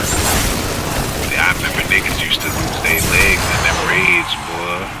 Yeah, I remember niggas used to lose their legs in them raids,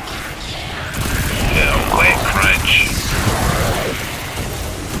 boy. Yeah, wet crunch.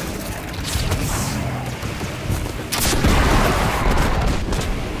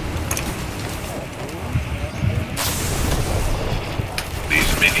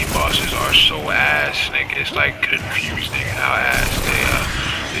 These mini bosses are so ass, nigga. It's like confusing how ass they are.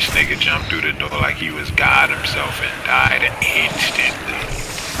 This nigga jumped through the door like he was God himself and died instantly.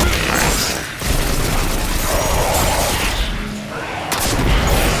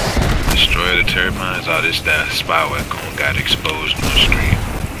 Destroy the turbines. Oh, this that spot where Coon got exposed on the street.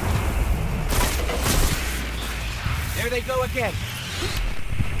 There they go again.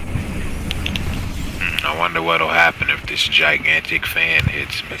 I wonder what'll happen if this gigantic fan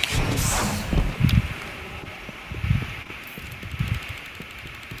hits me.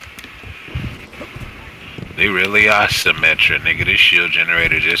 They really are Symmetra, nigga. This shield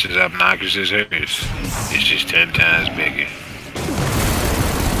generator just as obnoxious as hers. It's just 10 times bigger.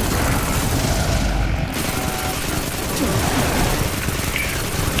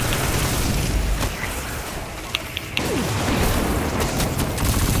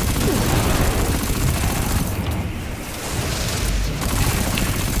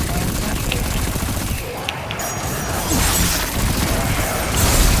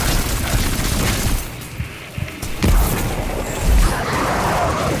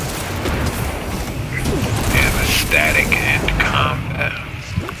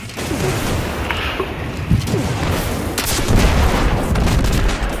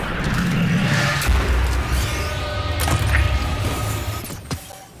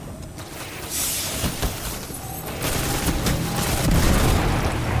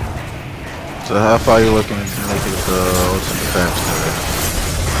 So how far are you looking to make it ultimate faster?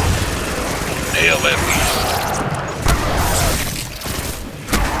 Nail at least.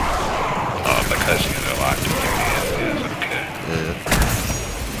 Oh, because you're locked in your hands, okay. Yeah.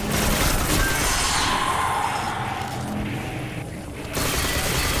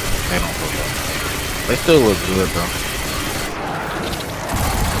 They still look good though.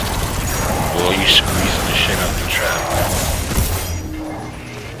 Boy, you squeezing the shit out the trap.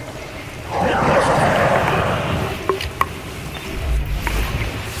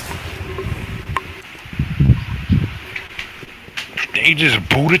 They just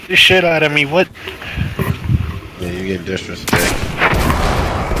booted the shit out of me. What? Yeah, you get disrespect.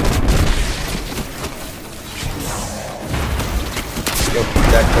 Yo,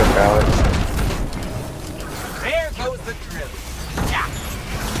 that took out. There goes the drill. Yeah.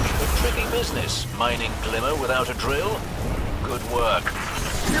 A tricky business, mining Glimmer without a drill. Good work.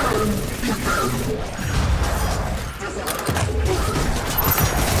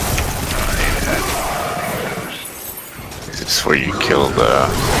 Is this where you kill the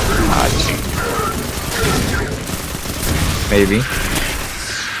Hachi? Maybe.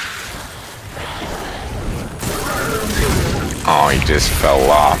 Oh, he just fell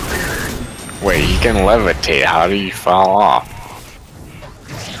off. Wait, he can levitate. How do you fall off?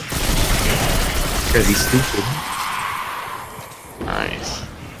 Because he's stupid. Nice.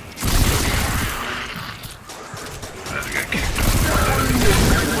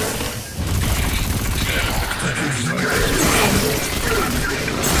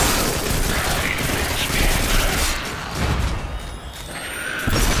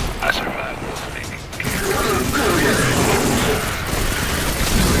 I survived.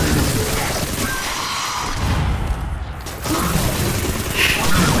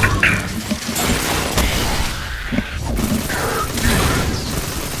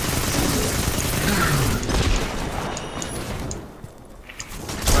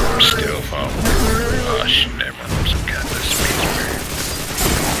 Still falling. Oh shit, never mind. I'm some kind of space bird.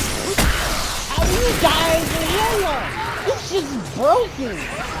 How do you guys yellow? This shit's broken.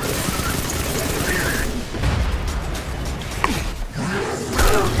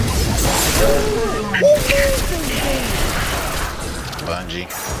 Bungie.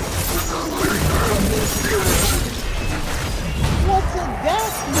 What's a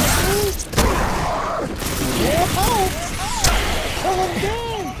death, dude? More help. Kill him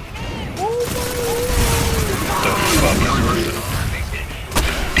dead. Oh The fuck is going on, nigga?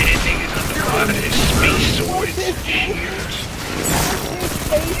 Dead niggas on the bottom of this space swords and shields.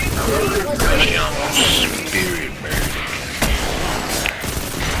 Especially on those spirit bird.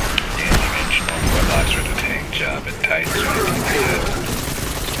 Yeah, nigga, you know, Warlocks are the tank job and Titans are the defense.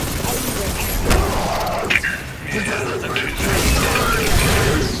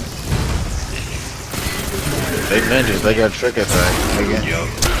 They ninjas, they got trick attack. Again. Yup.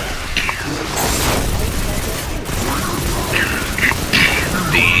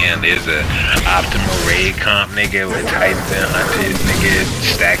 Then there's a optimal raid comp nigga with Titans and Hunters nigga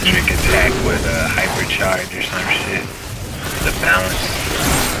stack trick attack with a hypercharge or some shit. The balance.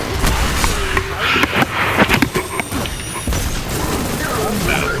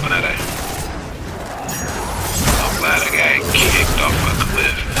 I'm glad I got kicked off a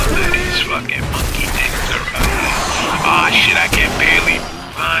cliff and let these fucking monkey niggas around. Ah shit, I can barely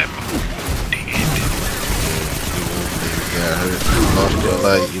move. I'm dead. Yeah, you lost your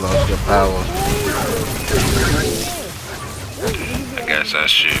light, you lost your power. I guess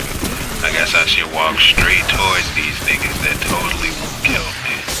I should walk straight towards these niggas that totally won't kill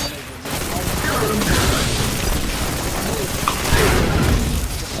me.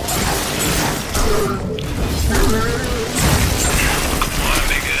 Come on,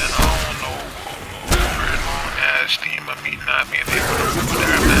 nigga, I don't know. Ass team of me not being able to move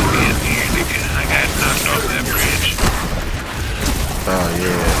there, man, being here, nigga. I got knocked off that bridge. Oh,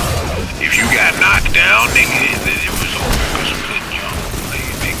 yeah. If you got knocked down, nigga, then it was over because you couldn't jump. Like,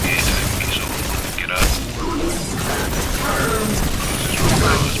 nigga, it took me so long to get up.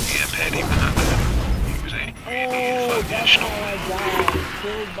 I was being petty, but not that. He was angry.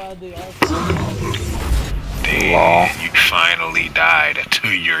 Damn, you finally died to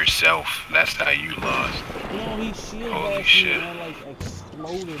yourself. That's how you lost. Holy shit.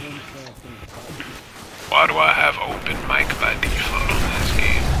 Why do I have open mic by default on this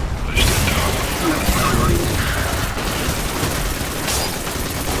game? Push the dog.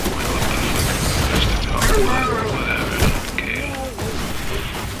 Push the dog. Whatever. Okay.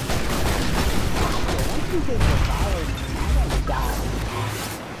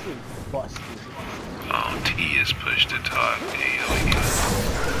 Oh, T is push to talk. Hell yeah.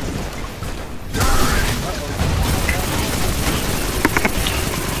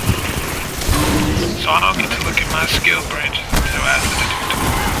 So I don't get to look at my skill branches until after the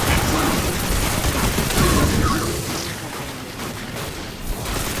tutorial.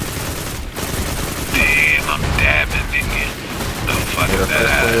 Damn, I'm dabbing, nigga. The fuck is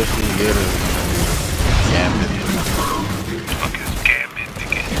that? Gambit. Fuck is Gambit,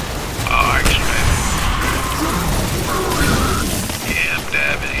 nigga? Oh, X-Men. Yeah, I'm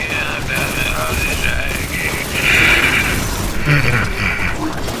dabbing. Oh, this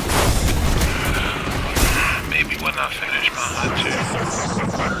maybe when I finish my hunt too.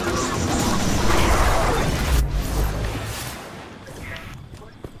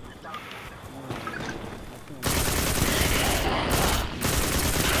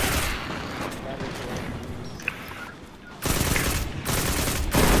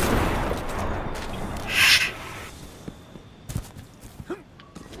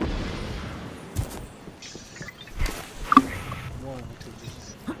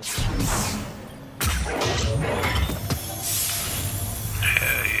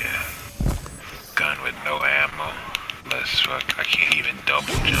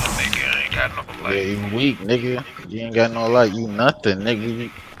 You weak, nigga. You ain't got no light. You nothing, nigga. You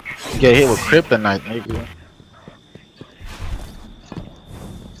get hit with kryptonite, nigga.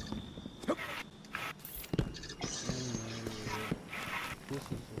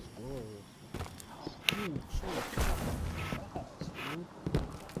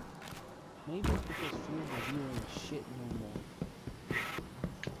 Maybe it's because Fuel was doing shit no more.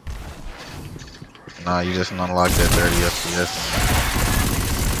 Nah, you just unlocked that 30 FPS.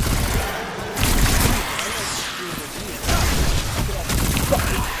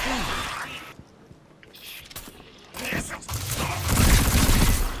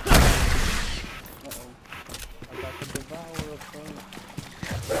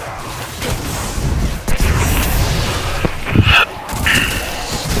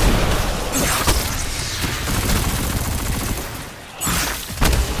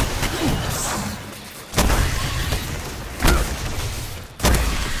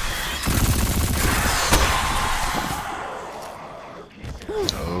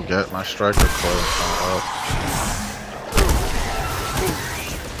 Oh, got my striker close up.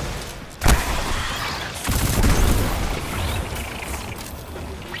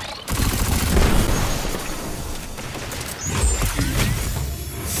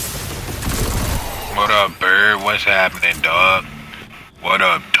 What up, Bird? What's happening, dog? What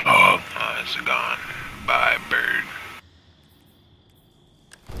up, dog? Oh, it's gone. Bye, Bird.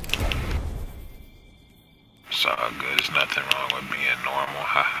 It's all good. There's nothing wrong with being normal.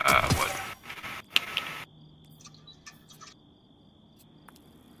 Haha, what?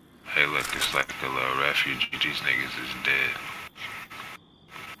 Hey, look, it's like a little refugee. These niggas is dead.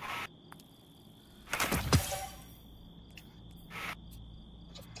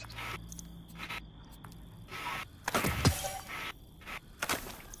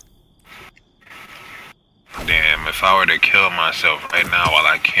 Damn, if I were to kill myself right now while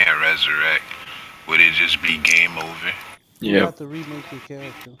I can't resurrect, would it just be game over? You have to remake your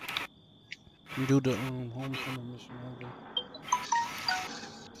character. And do the homecoming mission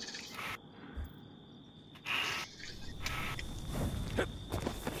over.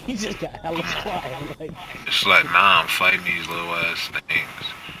 He just got hella quiet. Like, it's like, nah, I'm fighting these little ass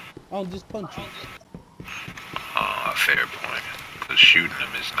things. I'll just punch you. Oh, fair point. Cause shooting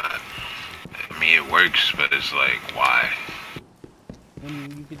them is not. I mean, it works, but it's like, why?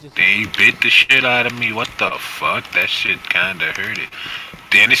 They bit the shit out of me. What the fuck? That shit kinda hurt it.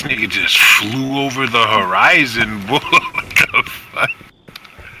 Damn, this nigga just flew over the horizon. What the fuck?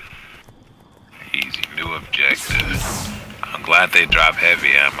 Easy, new objective. I'm glad they drop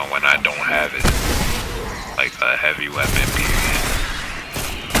heavy ammo when I don't have it. Like a heavy weapon, period.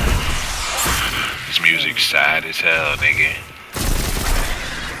 This music's sad as hell, nigga.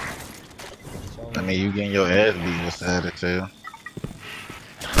 I mean, you getting your ass beat with sad as hell.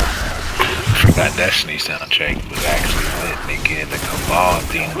 That Destiny soundtrack was actually lit, nigga. The Cabal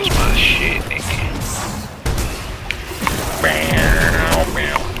theme was my shit, nigga. Bow,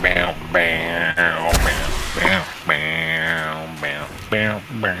 bow, bow, bow, bow, bow, bow, bow, bow,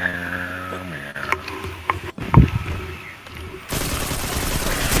 bow.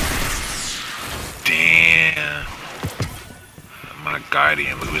 Damn. My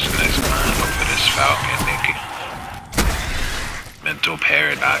Guardian losing his mind over this Falcon, nigga. Mental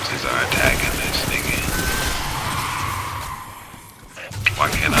paradoxes are attacking this nigga. Why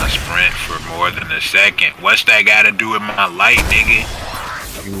can't I sprint for more than a second? What's that gotta do with my light, nigga?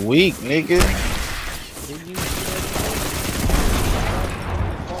 You weak, nigga.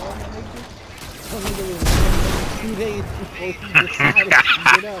 2 days before he decided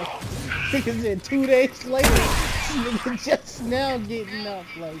to get up. Nigga said 2 days later, nigga just now getting up.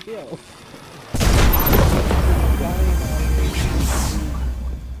 Like, yo.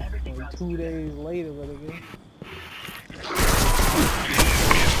 Like 2 days later, but again.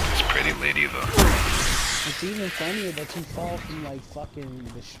 It's pretty litty though. It's even funnier that you fall from like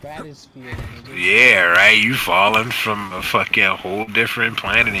fucking the stratosphere. Yeah, right. You falling from a fucking whole different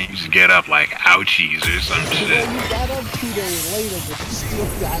planet and you just get up like ouchies or some shit. Well, you got up 2 days later, but you still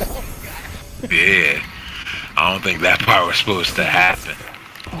got up. Yeah. I don't think that part was supposed to happen.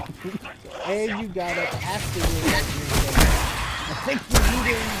 And you got up after your I think you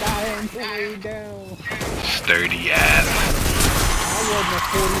didn't die on the way down. Sturdy ass. I wasn't a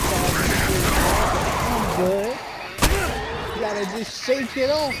 45 I'm good. You gotta just shake it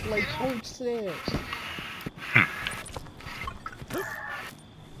off like Coach said.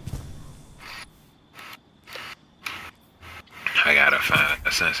 I gotta find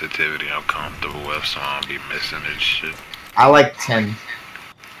a sensitivity I'm comfortable with so I don't be missing this shit. I like 10.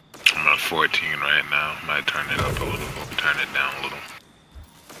 I'm at 14 right now. Might turn it up a little, turn it down a little.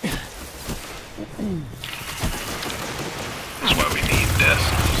 That's why we need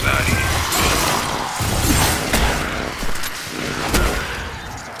decimals out here.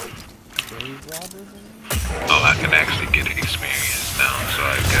 Oh, I can actually get experience now, so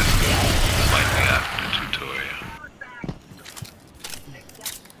I guess it's likely after the tutorial.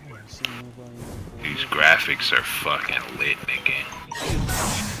 These graphics are fucking lit, nigga.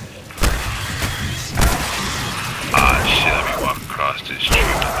 Ah, shit, let me walk across this tree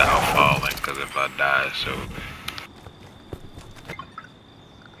without falling, because if I die, so...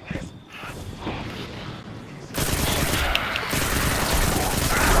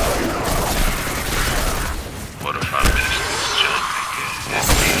 What if I miss this jump, nigga?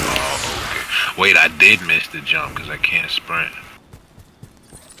 It's all over. Wait, I did miss the jump, because I can't sprint.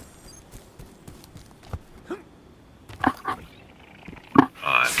 Oh,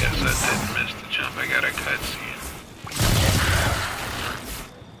 I guess I didn't miss the jump. I got a cutscene.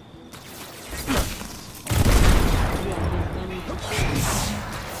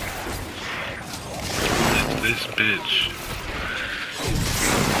 It's this bitch.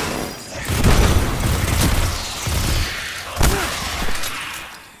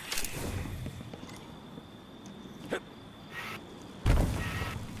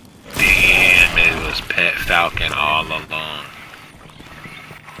 Damn, it was Pet Falcon all along.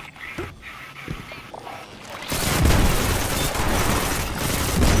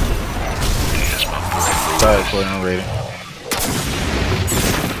 Sorry for narrating.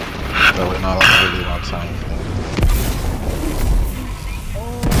 That was not a really long time.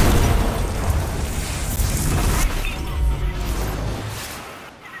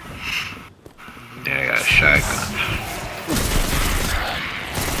 Yeah, I got a shotgun.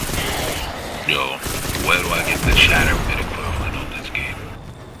 Yo, where do I get the shadow pit equivalent on this game?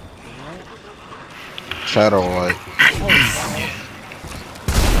 Shadow White. Yeah.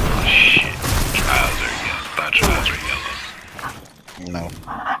 Oh shit. Trials are yellow. I thought trials were yellow. No.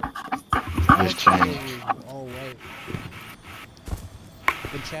 Just changed. All white.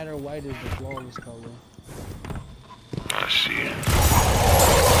 The chatter white is the flawless color. I see it.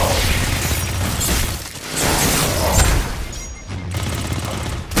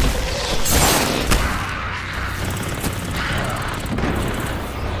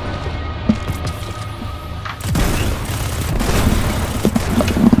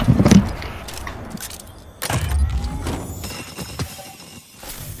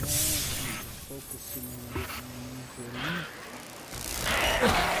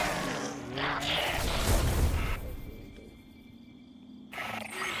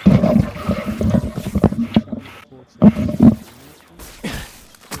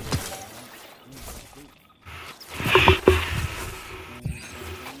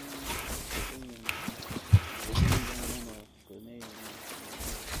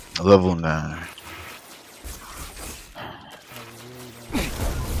 Level 9.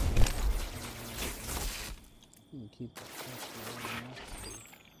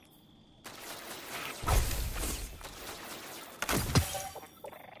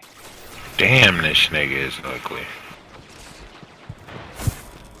 Damn, this nigga is ugly.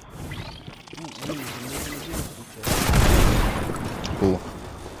 Who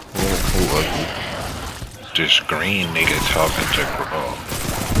ugly? This green nigga talking to Grawl.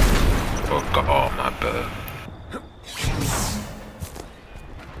 Or Gaul, my bad.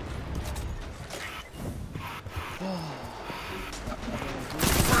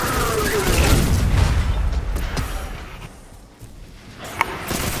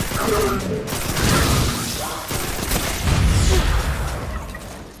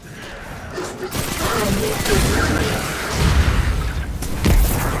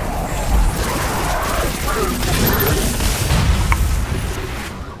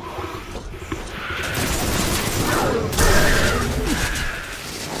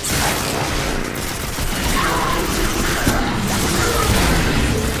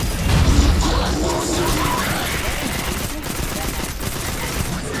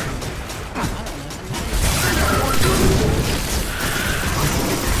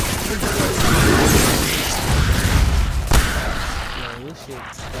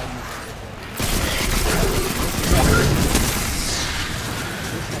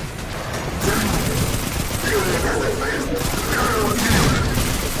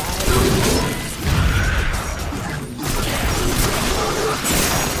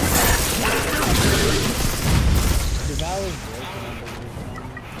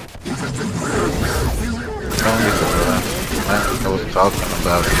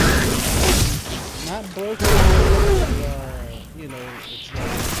 out. Not broken, you know, it's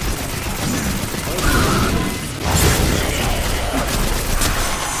like...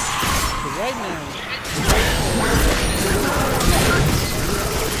 Right now,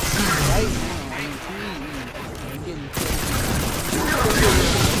 I'm getting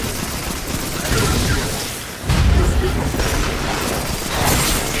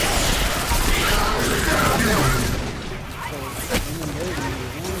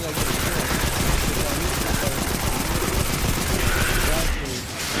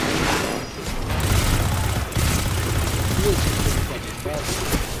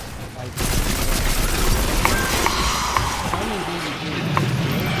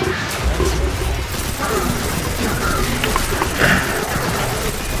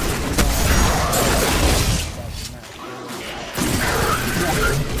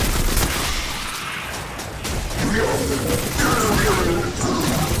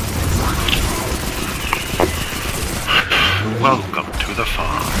Welcome to the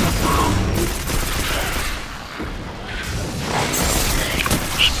farm.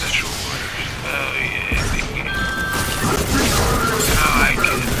 Special orders. Oh yeah, nigga. I like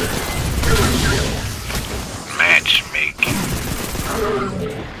it. Matchmaking.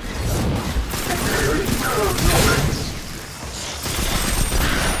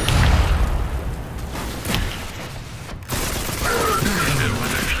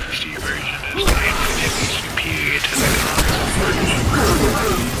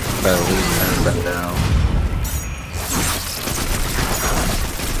 Better leave that down.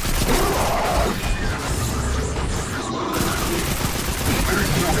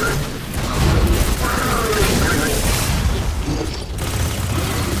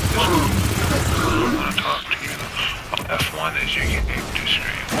 F1 is your game to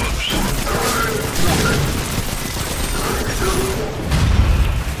screen. Whoops.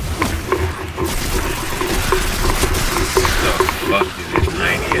 The fuck is this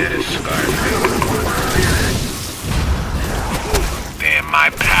tiny ass scar? Damn, my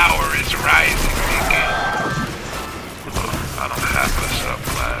power is rising, nigga. I don't have a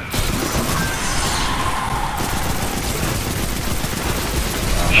subclass.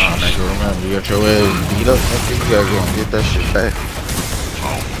 Nah, nigga, remember, you got your ass beat up, nigga, you gotta go and get that shit back.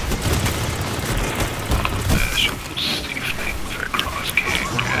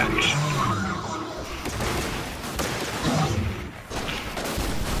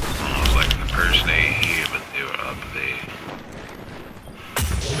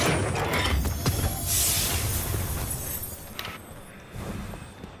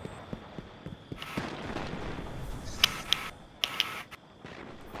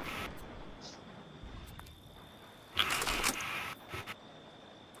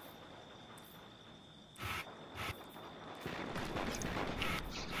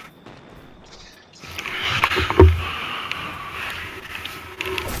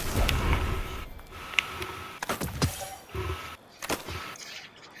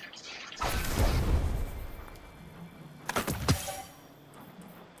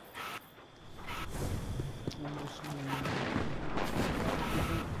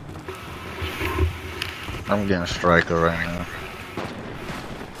 I'm getting striker right now.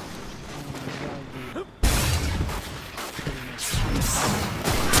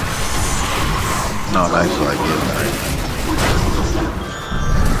 No, that's what I get right.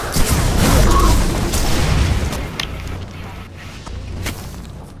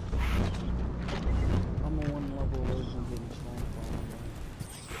 I'm a 1 level away from getting sniped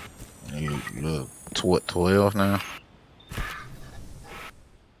on. You look 12 now?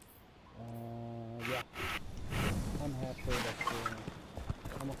 Yeah. I'm halfway up there.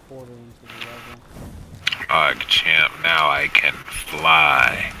 I'm a quarter into the level. Champ, now I can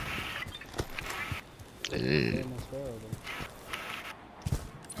fly. Yeah.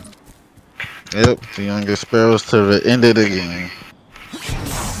 Yep, the youngest sparrows to the end of the game.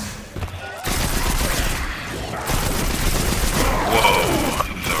 Whoa,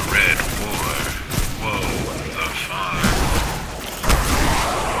 the Red War. Whoa, the farm.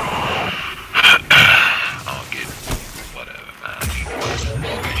 I'll get whatever, man.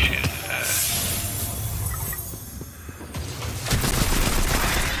 Shit fast.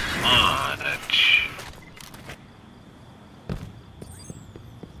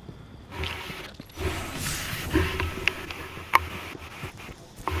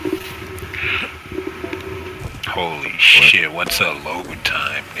 Holy shit, what's a load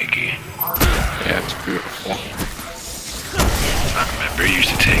time, nigga? Yeah, it's beautiful. I remember it used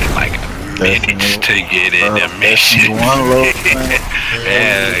to take like minutes to get in a mission.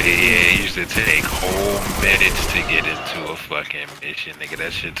 Yeah, it used to take whole minutes to get into a fucking mission, nigga.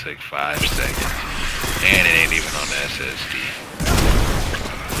 That shit took 5 seconds. And it ain't even on the SSD.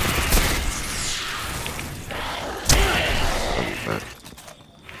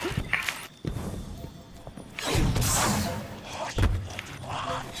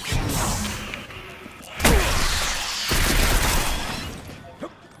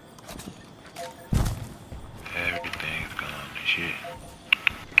 Everything's gone to shit.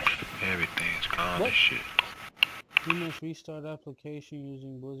 Everything's gone to shit. You must restart application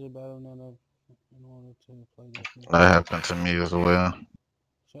using Blizzard Battle.net in order to play this game. That happened to me as well.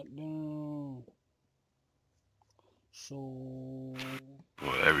 Shut down. So...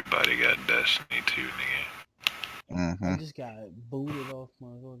 Well, everybody got Destiny 2, nigga. I just got booted off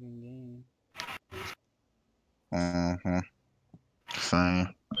my fucking game.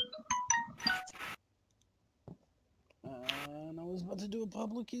 Same. And I was about to do a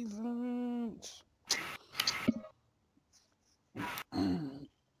public event.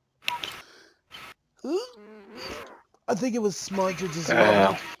 I think it was smart to just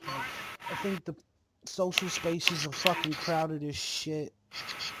I think the social spaces are fucking crowded as shit.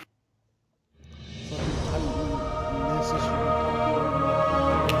 Fucking tight necessary.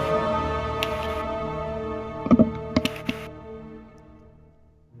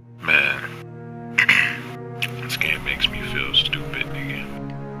 Man, this game makes me feel stupid, nigga.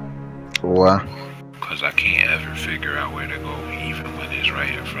 Why? Cause I can't ever figure out where to go, even when it's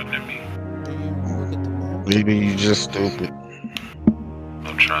right in front of me. Maybe you just stupid.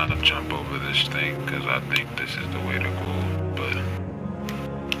 I'm trying to jump over this thing because I think this is the way to go, but...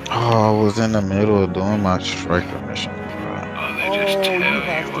 Oh, I was in the middle of doing my striker mission. Oh, they just tell you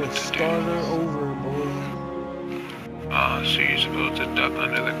what to start her over, boy. So you're supposed to duck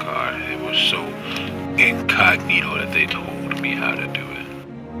under the car. It was so incognito that they told me how to do it.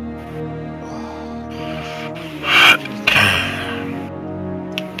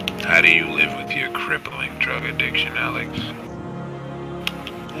 How do you live with your crippling drug addiction, Alex?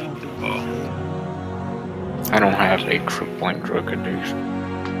 I don't have a crippling drug addiction.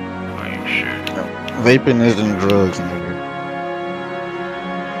 Are you sure? Vaping isn't drugs, nigga.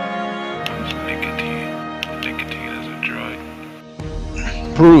 It's nicotine. Nicotine is a drug.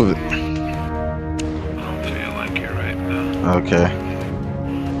 Prove it. I don't feel like it right now. Okay.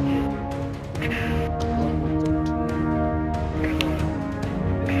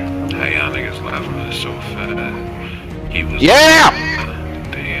 Hey, y'all niggas laughing is so fat. He was. Yeah!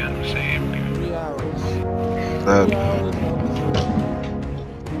 Damn, same.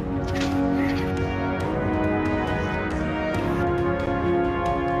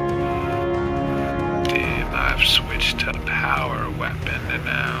 Damn, I've switched to power weapon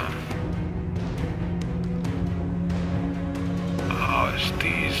now. Oh, it's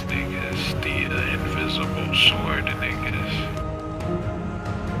these niggas. The invisible sword niggas.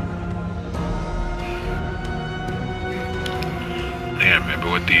 I can't remember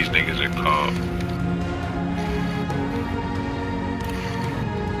what these niggas are called.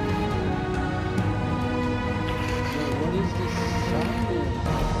 What is this sound?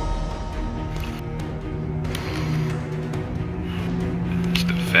 It's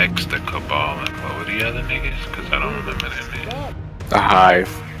the Vex, the Cabal, and what were the other niggas? Because I don't remember their names. The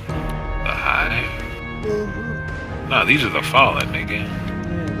Hive. The Hive? No, these are the Fallen, nigga.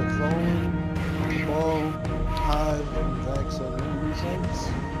 Yeah, the Fallen, Cabal, Hive, Vex,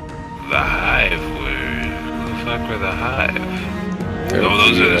 The Hive were... Who the fuck were the Hive? Oh,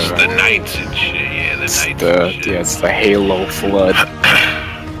 those are the Knights and shit. Yeah, the Knights and shit. Yeah, it's the Halo Flood.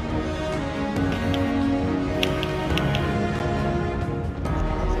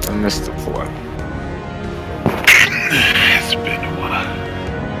 I missed the Flood. It's been a while.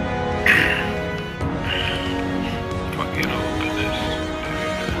 Fucking open this.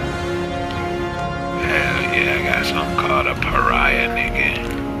 Hell yeah, I got something called a Pariah, nigga.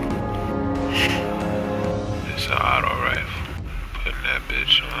 It's an auto rifle. Putting that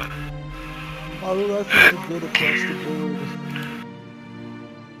bitch on. Auto rifles are good across the board.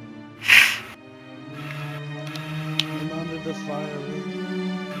 And under the fire rate.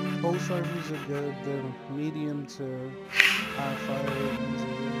 Pulse rifles are good. They're medium to high fire ratings.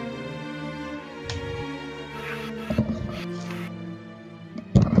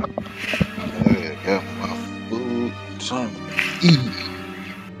 Yeah, got my food. Time to eat.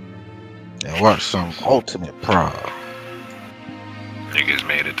 And watch some Ultimate Prime. Niggas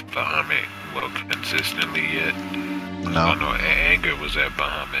made it to Bahamut well consistently yet. No. I know Anger was at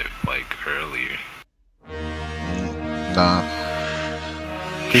Bahamut like earlier. Nah.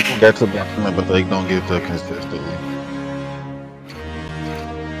 People get to Bahamut, but they don't get there consistently.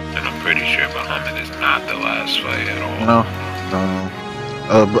 And I'm pretty pretty sure Muhammad is not the last fight at all. No.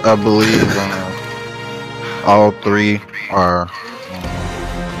 I believe all three are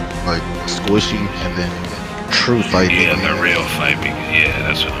like squishy, and then true fight. Yeah, the real fight. Yeah,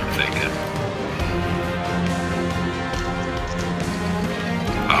 that's what I'm thinking.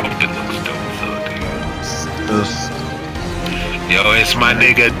 I hope it looks dope though, dude. Yo, it's my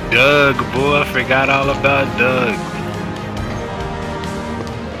nigga Doug, boy. I forgot all about Doug.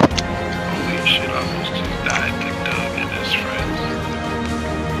 Holy shit, I almost just died to Doug and his friends.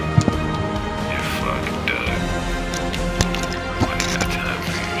 You fucking Doug. Nobody got time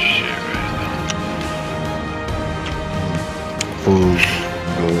for your shit right now. Food.